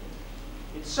important.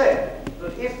 It said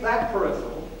that if that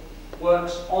peripheral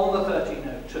works on the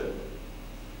 1302,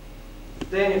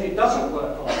 then if it doesn't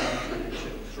work on the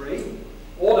 1902.3,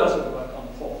 or doesn't work on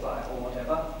the 4.5 or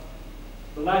whatever,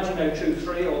 the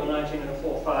 1902.3 or the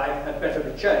 1904.5 had better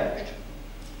be changed.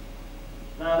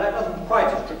 Now that wasn't quite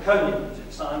as draconian as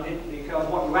it sounded, because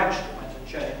what you actually went and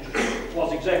changed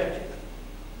was executive.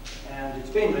 And it's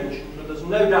been mentioned that there's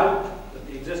no doubt that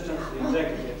the existence of the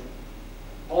executive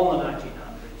on the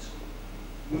 1900s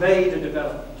made a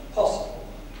development possible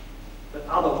that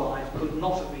otherwise could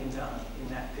not have been done in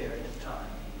that period of time.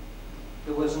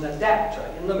 There was an adapter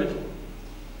in the middle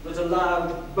that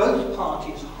allowed both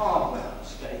parties' hardware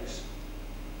mistakes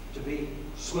to be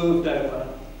smoothed over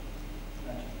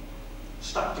and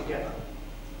stuck together.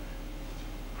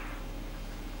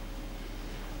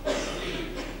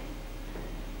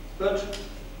 But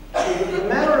the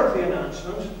manner of the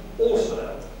announcement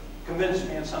also convinced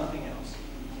me of something else.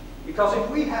 Because if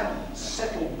we had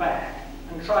settled back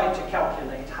and tried to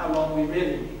calculate how long we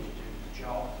really need to do the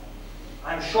job,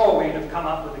 I'm sure we'd have come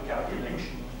up with a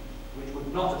calculation which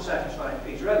would not have satisfied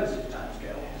Peter Ellis's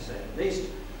timescale, to say the least,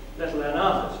 let alone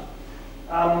others.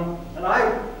 And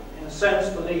I, in a sense,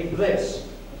 believe this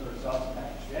as a result of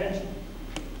that exchange.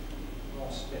 More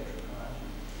spit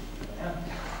required.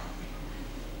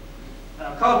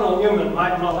 Now, Cardinal Newman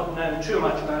might not have known too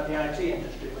much about the IT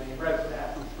industry when he wrote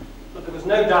that, but there was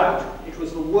no doubt it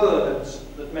was the words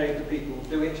that made the people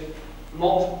do it,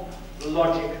 not the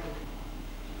logic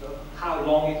of how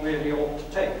long it really ought to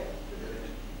take.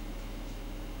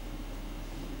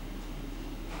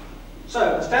 So,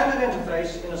 the standard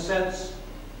interface, in a sense,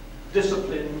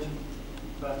 disciplined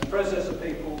both the processor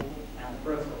people and the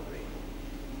peripheral people.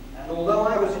 And although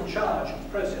I was in charge of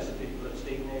the processor people at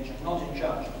Stevenage and not in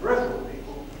charge of the peripheral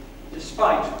people,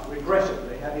 despite,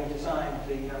 regrettably, having designed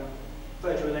the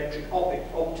photoelectric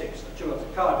optics for two of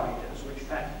the card readers, which in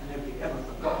fact nobody ever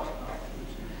forgot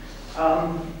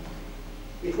afterwards,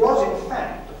 it was in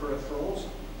fact the peripherals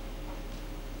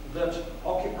that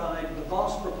occupied the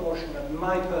vast proportion of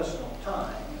my personal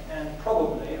time and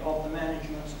probably of the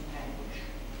management's anguish.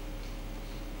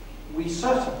 We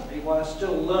certainly were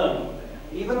still learning there.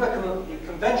 Even the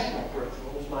conventional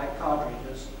peripherals, like card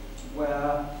readers,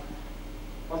 were,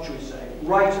 what should we say,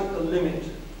 right at the limit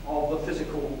of the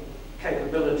physical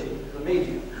capability of the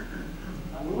medium.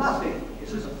 And nothing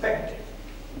is as effective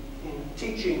in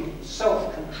teaching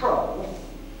self-control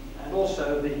and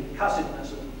also the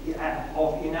cussedness of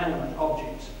inanimate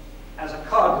objects as a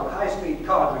high-speed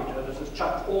card reader that has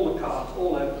chucked all the cards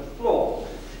all over the floor.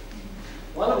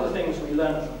 One of the things we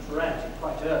learned from Ferranti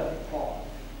quite early on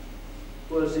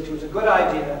was it was a good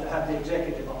idea to have the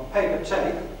executive on paper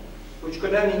tape, which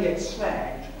could only get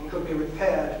snagged and could be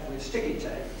repaired with sticky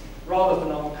tape, rather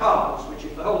than on cards, which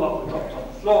if the whole lot were dropped on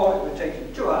the floor, it would take you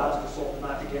 2 hours to sort them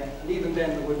out again, and even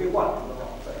then there would be one in the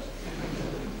wrong place.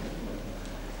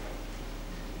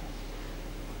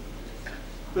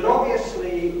 But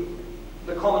obviously,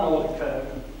 the Common Order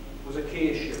Code was a key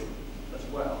issue as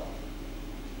well.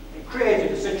 It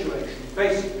created a situation,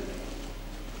 basically,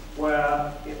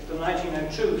 where if the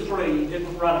 1902.3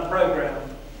 didn't run a program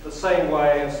the same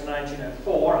way as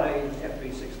 1904, i.e. the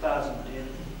FB6000 did,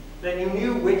 then you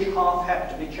knew which half had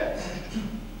to be changed.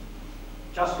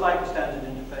 Just like the standard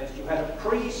interface, you had a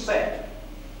preset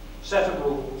set of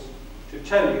rules to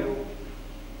tell you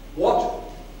what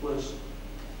was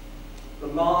the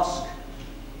mask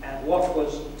and what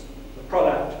was the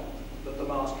product that the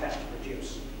mask had to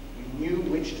produce. You knew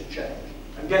which to change.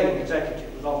 And getting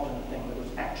executive was often the thing that was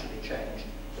actually changed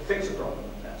to fix a problem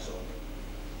of that sort.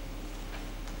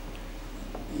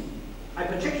 I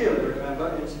particularly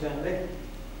remember, incidentally,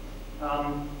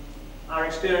 our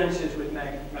experiences with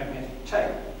magnetic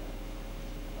tape.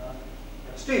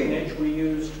 At Stevenage, we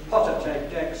used Potter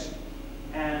tape decks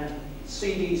and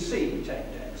CDC tape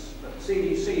decks. But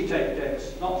CDC tape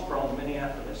decks, not from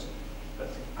Minneapolis, but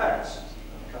from Paris.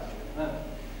 I'll come to it in a moment.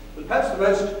 But perhaps the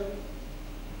most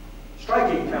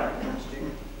striking characteristic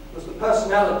was the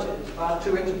personalities of our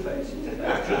two interfaces in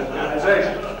those two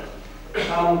organizations.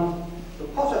 The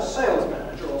Potter sales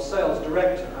manager or sales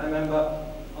director, I remember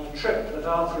on a trip that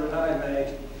Arthur and I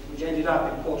made, which ended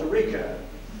up in Puerto Rico,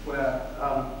 where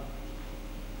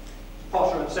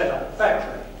Potter had set up a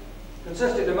factory,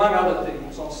 consisted, among other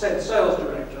things, of said sales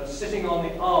director sitting on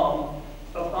the arm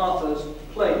of Arthur's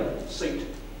plane seat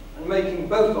and making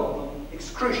both of them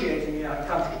excruciatingly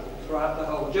uncomfortable throughout the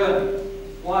whole journey.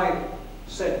 Why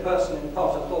said person in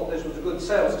Potter thought this was a good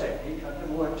sales technique, I've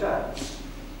never worked out.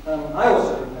 I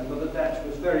also remember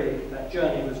that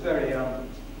journey was very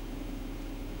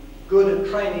good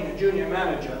at training a junior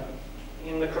manager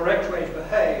in the correct way to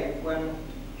behave when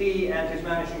he and his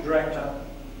managing director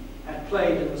had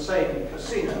played in the same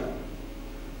casino.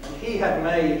 And he had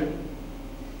made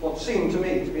what seemed to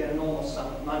me to be an enormous sum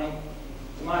of money.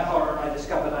 To my horror, I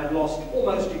discovered I'd lost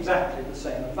almost exactly the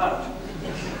same amount.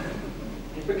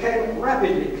 It became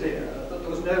rapidly clear that there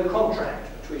was no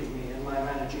contract between me and my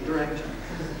managing director,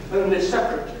 only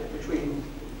separately between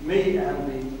me and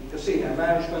the casino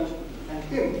management and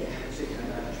him and the casino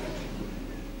management.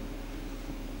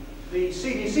 The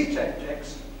CDC tape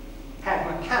decks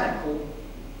had mechanical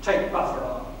tape buffer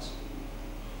arms.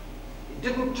 It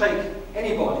didn't take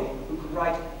anybody who could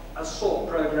write a sort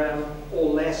program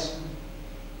or less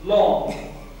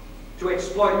long to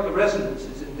exploit the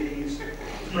resonances in these to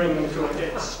bring them to a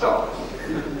dead stop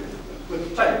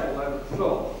with tape all over the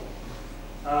floor.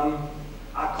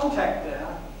 Our contact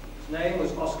there, his name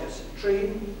was Oscar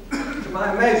Citrine. To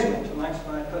my amazement, amongst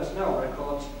my personnel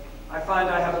records, I find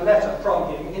I have a letter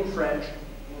from him in French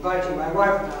inviting my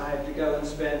wife and I to go and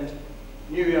spend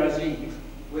New Year's Eve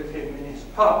with him in his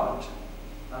apartment.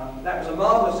 That was a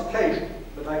marvellous occasion,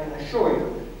 but I can assure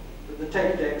you that the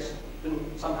tape decks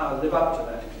didn't somehow live up to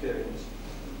that experience.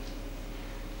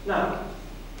 Now,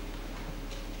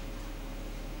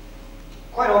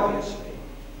 quite obviously,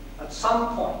 at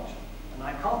some point, and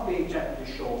I can't be exactly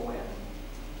sure when,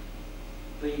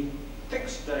 the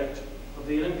fixed date of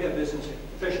the Olympia Business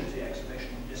Efficiency Exhibition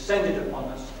descended upon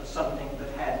us as something that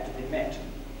had to be met.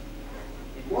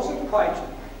 It wasn't quite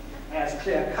as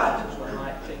clear-cut as one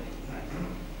might think.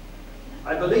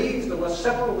 I believe there were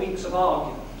several weeks of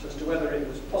argument as to whether it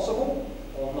was possible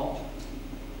or not.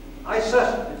 I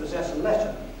certainly possess a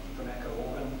letter from Echo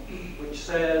Organ which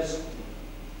says,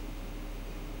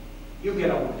 you get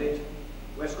on with it,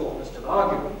 we're still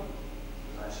arguing,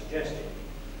 as I suggested.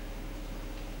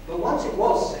 But once it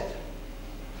was set,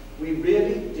 we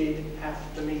really did have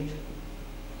to meet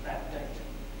that date.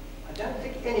 I don't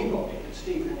think anybody at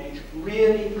Stevenage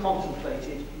really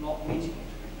contemplated not meeting it.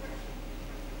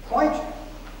 Quite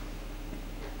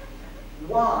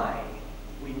why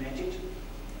we met it,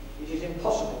 it is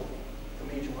impossible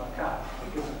for me to work out,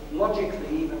 because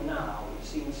logically, even now, it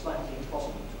seems slightly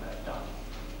impossible to have done.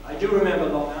 I do remember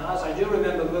long hours. I do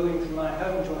remember moving from my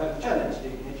home to a hotel in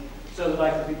Stevenage so that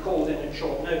I could be called in at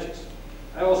short notice.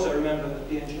 I also remember that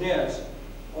the engineers,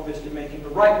 obviously making the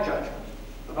right judgment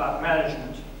about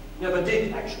management, never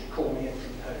did actually call me in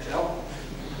from the hotel.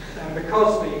 And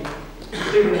because the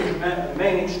Stevenage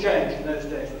main exchange in those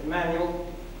days was manual,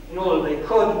 in order they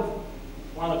could,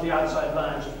 one of the outside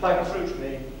lines was plugged through to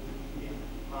me in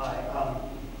my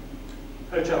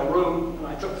hotel room, and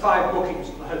I took 5 bookings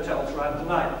at the hotel throughout the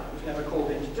night. I was never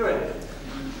called in to do anything.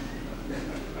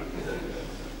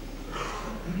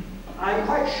 I'm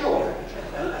quite sure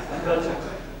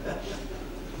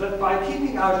that by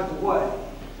keeping out of the way,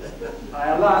 I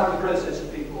allowed the process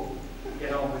of people to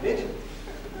get on with it,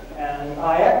 and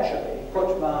I actually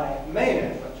put my main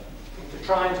effort into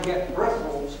trying to get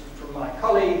peripherals from my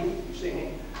colleague, you've seen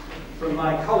him, from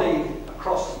my colleague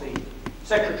across the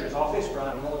Secretary's office,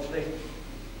 Brian Maudsley,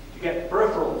 to get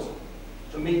peripherals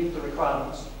to meet the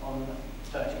requirements on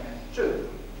 1302.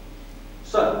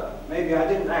 So, maybe I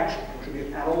didn't actually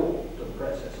contribute at all to the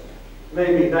process.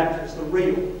 Maybe that is the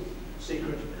real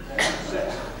secret of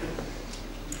success.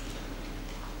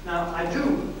 Now, I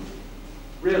do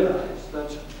realize that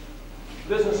the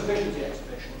Business Efficiency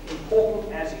Exhibition,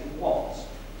 important as it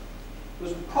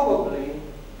was probably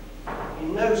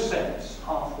in no sense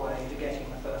halfway to getting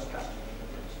the first customer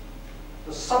deliveries.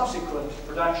 The subsequent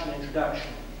production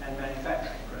introduction and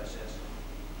manufacturing process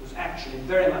was actually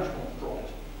very much more fraught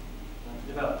than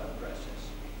the development process.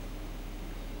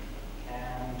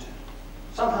 And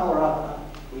somehow or other,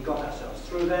 we got ourselves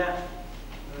through that.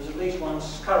 There was at least one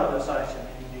scurrilous item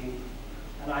in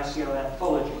an ICL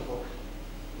anthology book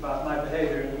about my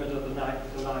behavior in the middle of the night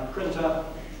with a line printer,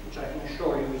 which I can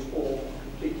assure you is all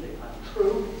completely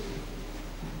untrue.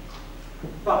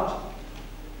 But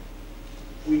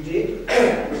we did,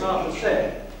 as Arthur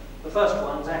said, the first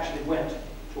ones actually went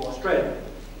to Australia.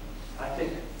 I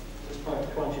think at this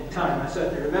point in time, I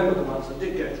certainly remember the ones that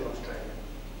did go to Australia.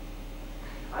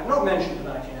 I've not mentioned the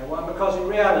 1901 because in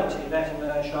reality that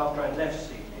emerged after I'd left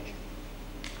Stevenage.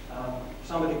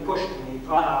 Somebody pushed me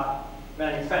via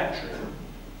manufacturing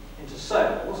into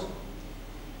sales,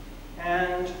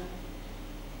 and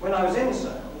when I was in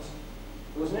sales,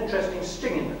 there was an interesting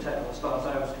sting in the tail as far as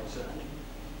I was concerned,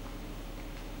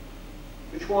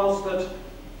 which was that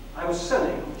I was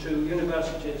selling to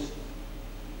universities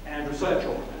and research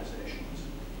organizations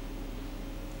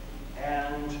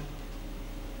And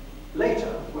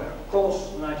later, where of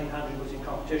course the 1900 was in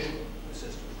competition with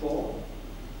System 4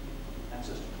 and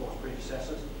System 4's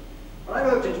predecessors, when I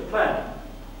moved into planning,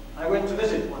 I went to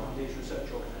visit one of these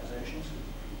research organizations,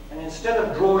 and instead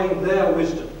of drawing their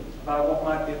wisdom about what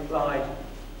might be applied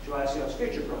to ICL's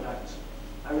future products,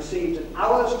 I received an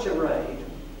hour's tirade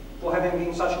for having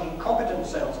been such an incompetent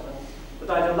salesman that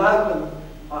I'd allowed them,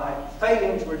 by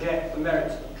failing to reject the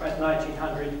merits of the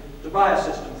 1900, to buy a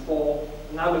System 4,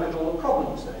 and now look at all the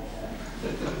problems they had.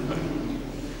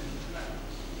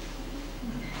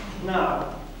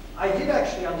 Now, I did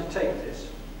actually undertake this,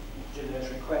 Gideo's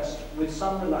request, with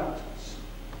some reluctance.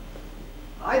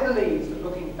 I believe that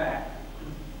looking back,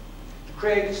 to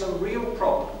create some real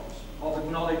problems of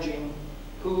acknowledging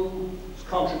whose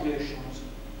contributions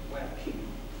were key.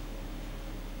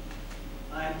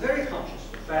 I am very conscious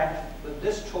of the fact that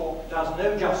this talk does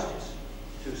no justice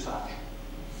to such.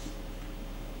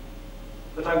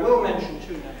 But I will mention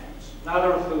two names,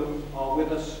 neither of whom are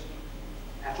with us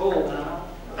at all now.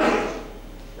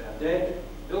 They are dead,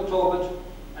 Bill Talbot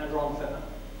and Ron Fenner.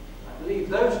 I believe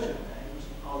those two names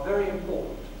are very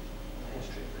important in the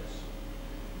history of this.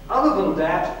 Other than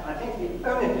that, I think the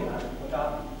only thing I would put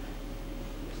up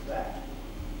is that.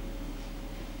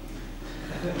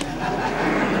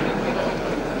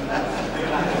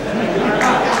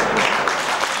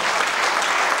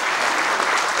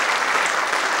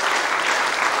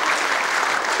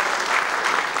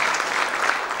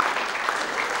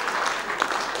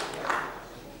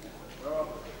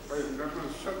 Ladies and gentlemen,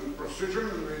 certain precision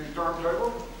in the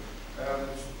timetable, and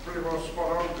it's pretty well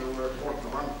spot on to quarter to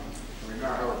one. We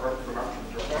now have a break for lunch.